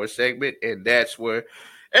floor is yours segment, and that's where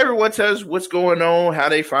everyone tells what's going on, how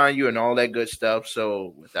they find you, and all that good stuff.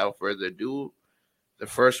 So without further ado, the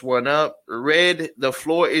first one up. Red, the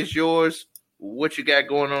floor is yours. What you got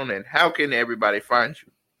going on, and how can everybody find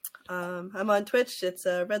you? I'm on Twitch. It's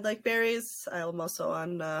REDlikeBERRIES. I'm also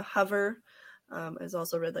on Hover. It's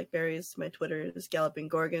also REDlikeBERRIES. My Twitter is Galloping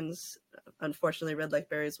Gorgons. Unfortunately,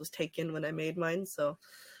 REDlikeBERRIES was taken when I made mine, so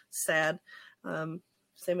sad.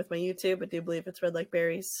 Same with my YouTube. I do believe it's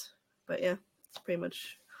REDlikeBERRIES. But yeah, it's pretty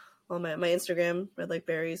much all my Instagram,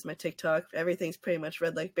 REDlikeBERRIES, my TikTok. Everything's pretty much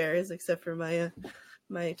REDlikeBERRIES except for my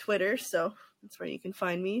my Twitter. So that's where you can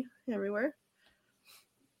find me everywhere.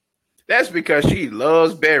 That's because she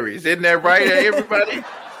loves berries. Isn't that right, everybody?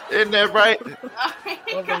 Isn't that right?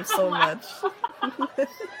 Love them so much.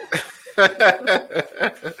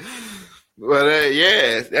 But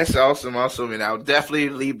yeah, that's awesome. And I'll definitely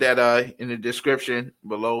leave that in the description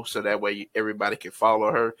below so that way everybody can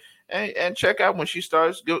follow her and check out when she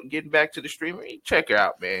starts getting back to the streaming. Check her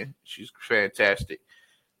out, man. She's fantastic.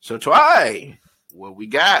 So Twy, what we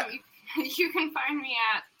got? You can find me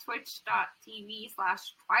at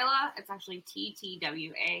twitch.tv/Twyla. It's actually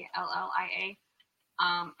TTWALLIA.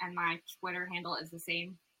 And my Twitter handle is the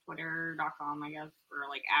same, twitter.com, I guess, or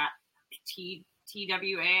like at TWALLI.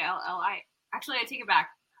 Actually, I take it back.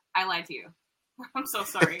 I lied to you. I'm so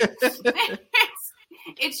sorry.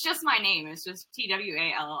 It's just my name. It's just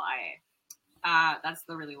TWALLIA. That's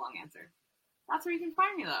the really long answer. That's where you can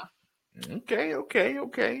find me, though.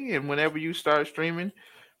 Okay. And whenever you start streaming,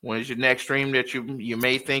 when is your next stream that you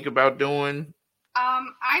may think about doing?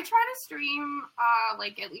 I try to stream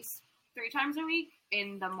like at least 3 times a week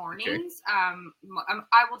in the mornings. Okay.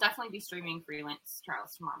 I will definitely be streaming freelance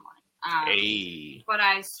trials tomorrow morning. But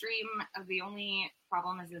I stream. The only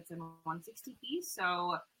problem is it's in 160p,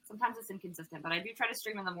 so sometimes it's inconsistent. But I do try to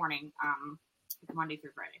stream in the morning, Monday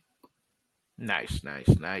through Friday. Nice.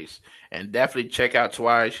 And definitely check out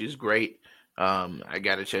Twy. She's great. I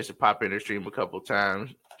got a chance to pop in her stream a couple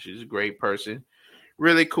times. She's a great person.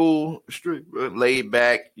 Really cool, laid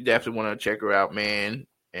back. You definitely want to check her out, man.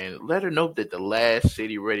 And let her know that the Last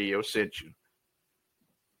City Radio sent you.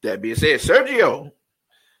 That being said, Sergio,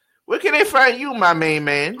 where can they find you, my main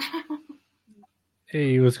man?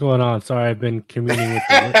 Hey, what's going on? Sorry, I've been commuting with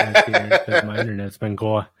the internet here because my internet's been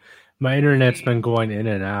going in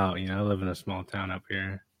and out. You know, I live in a small town up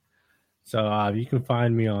here. So you can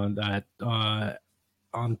find me on that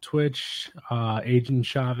on Twitch, Agent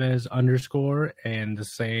Chavez _ and the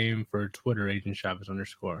same for Twitter, Agent Chavez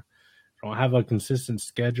 _ I don't have a consistent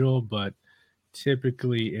schedule, but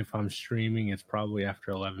typically if I'm streaming, it's probably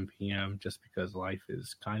after 11 p.m. just because life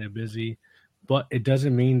is kind of busy. But it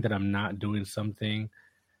doesn't mean that I'm not doing something,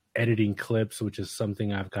 editing clips, which is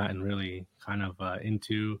something I've gotten really kind of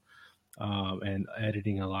into, and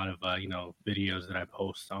editing a lot of videos that I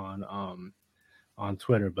post on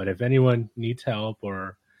Twitter. But if anyone needs help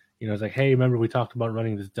or it's like, hey, remember we talked about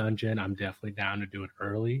running this dungeon, I'm definitely down to do it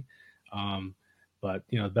early. But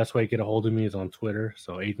the best way to get a hold of me is on Twitter.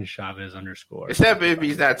 So Agent Chavez _ Except if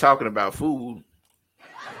he's not talking about food.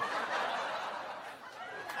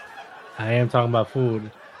 I am talking about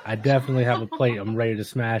food. I definitely have a plate I'm ready to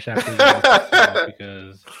smash after this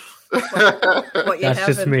because that's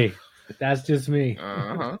just me. That's just me.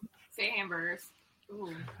 Say hamburgers.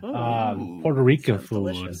 Ooh. Puerto Rican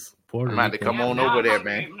food. Delicious. I'm about to come on over there,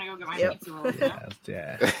 man. I'm gonna go get my pizza rolls.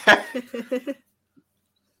 Yeah.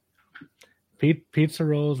 Pizza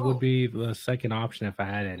rolls would be the second option if I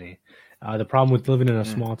had any. The problem with living in a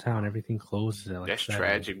small town, everything closes at like That's 7.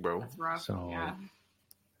 tragic, bro. That's rough. So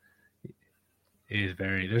it is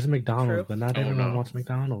very. There's a McDonald's, True. but not everyone wants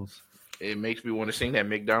McDonald's. It makes me want to sing that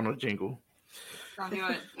McDonald's jingle. Don't do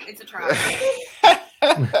it. It's a trap.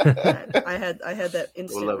 I had that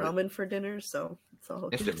instant ramen for dinner, so it's all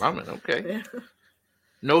okay. Instant ramen, okay. Yeah.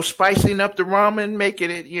 No spicing up the ramen,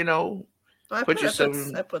 making it, I put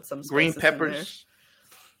some green peppers.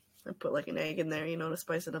 I put like an egg in there, to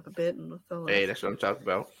spice it up a bit. And hey, that's what I'm talking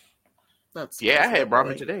about. I had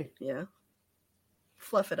ramen today. Yeah.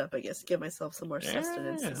 Fluff it up, I guess. Give myself some more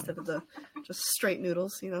sustenance instead of the just straight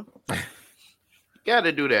noodles, Got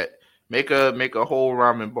to do that. Make a whole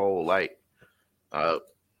ramen bowl, like. Oh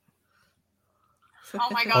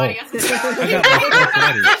my god!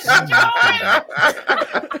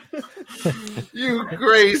 You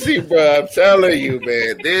crazy, bro! I'm telling you,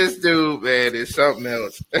 man. This dude, man, is something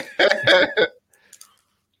else.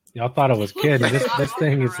 Y'all thought I was kidding. This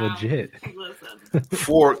thing is legit.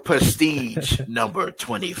 Fork Prestige number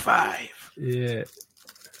 25. Yeah.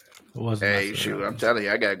 Hey, shoot! I'm telling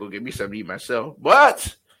you, I gotta go get me something to eat myself.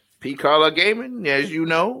 But P-Collar Gaming, as you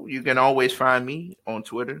know, you can always find me on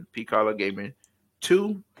Twitter, P-Collar Gaming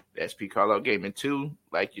 2. That's P-Collar Gaming 2,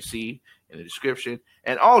 like you see in the description.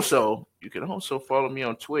 And also, you can also follow me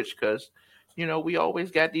on Twitch because, we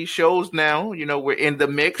always got these shows now. We're in the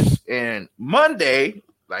mix. And Monday,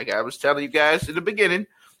 like I was telling you guys in the beginning,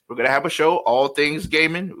 we're going to have a show, All Things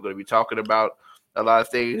Gaming. We're going to be talking about a lot of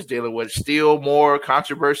things, dealing with still more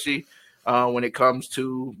controversy when it comes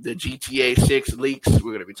to the GTA 6 leaks.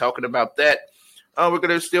 We're going to be talking about that. We're going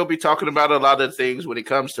to still be talking about a lot of things when it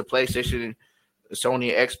comes to PlayStation and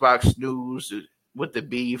Sony and Xbox news with the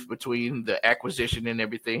beef between the acquisition and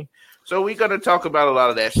everything. So we're going to talk about a lot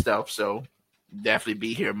of that stuff. So definitely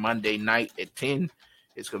be here Monday night at 10.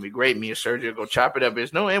 It's going to be great. Me and Sergio are going to chop it up.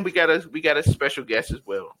 And we got a special guest as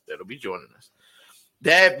well that'll be joining us.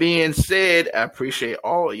 That being said, I appreciate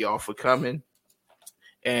all of y'all for coming.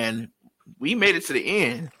 And we made it to the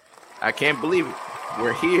end. I can't believe it.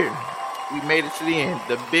 We're here. We made it to the end.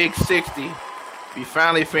 The big 60. We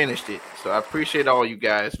finally finished it. So I appreciate all you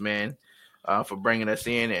guys, man, for bringing us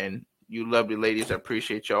in. And you lovely ladies, I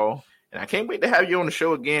appreciate y'all. And I can't wait to have you on the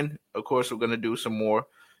show again. Of course, we're going to do some more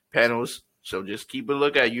panels. So just keep a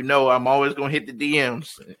lookout. I'm always going to hit the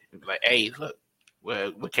DMs. Like, hey, look,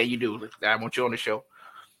 what can you do? Look, I want you on the show.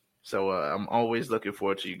 So I'm always looking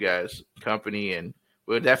forward to you guys' company. And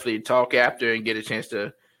we'll definitely talk after and get a chance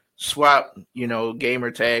to swap,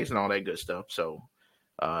 gamer tags and all that good stuff. So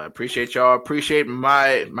appreciate y'all. Appreciate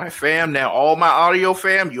my fam. Now, all my audio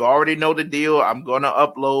fam, you already know the deal. I'm going to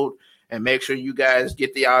upload and make sure you guys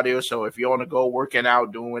get the audio. So if you're on the go working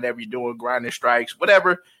out, doing whatever you're doing, grinding strikes,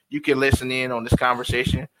 whatever, you can listen in on this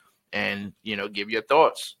conversation and, give your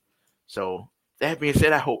thoughts. So that being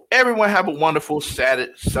said, I hope everyone have a wonderful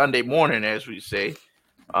Sunday morning, as we say.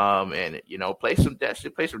 And, play some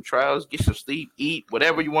Destiny, play some Trials, get some sleep, eat,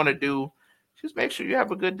 whatever you want to do. Just make sure you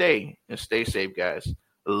have a good day and stay safe, guys.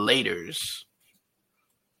 Laters.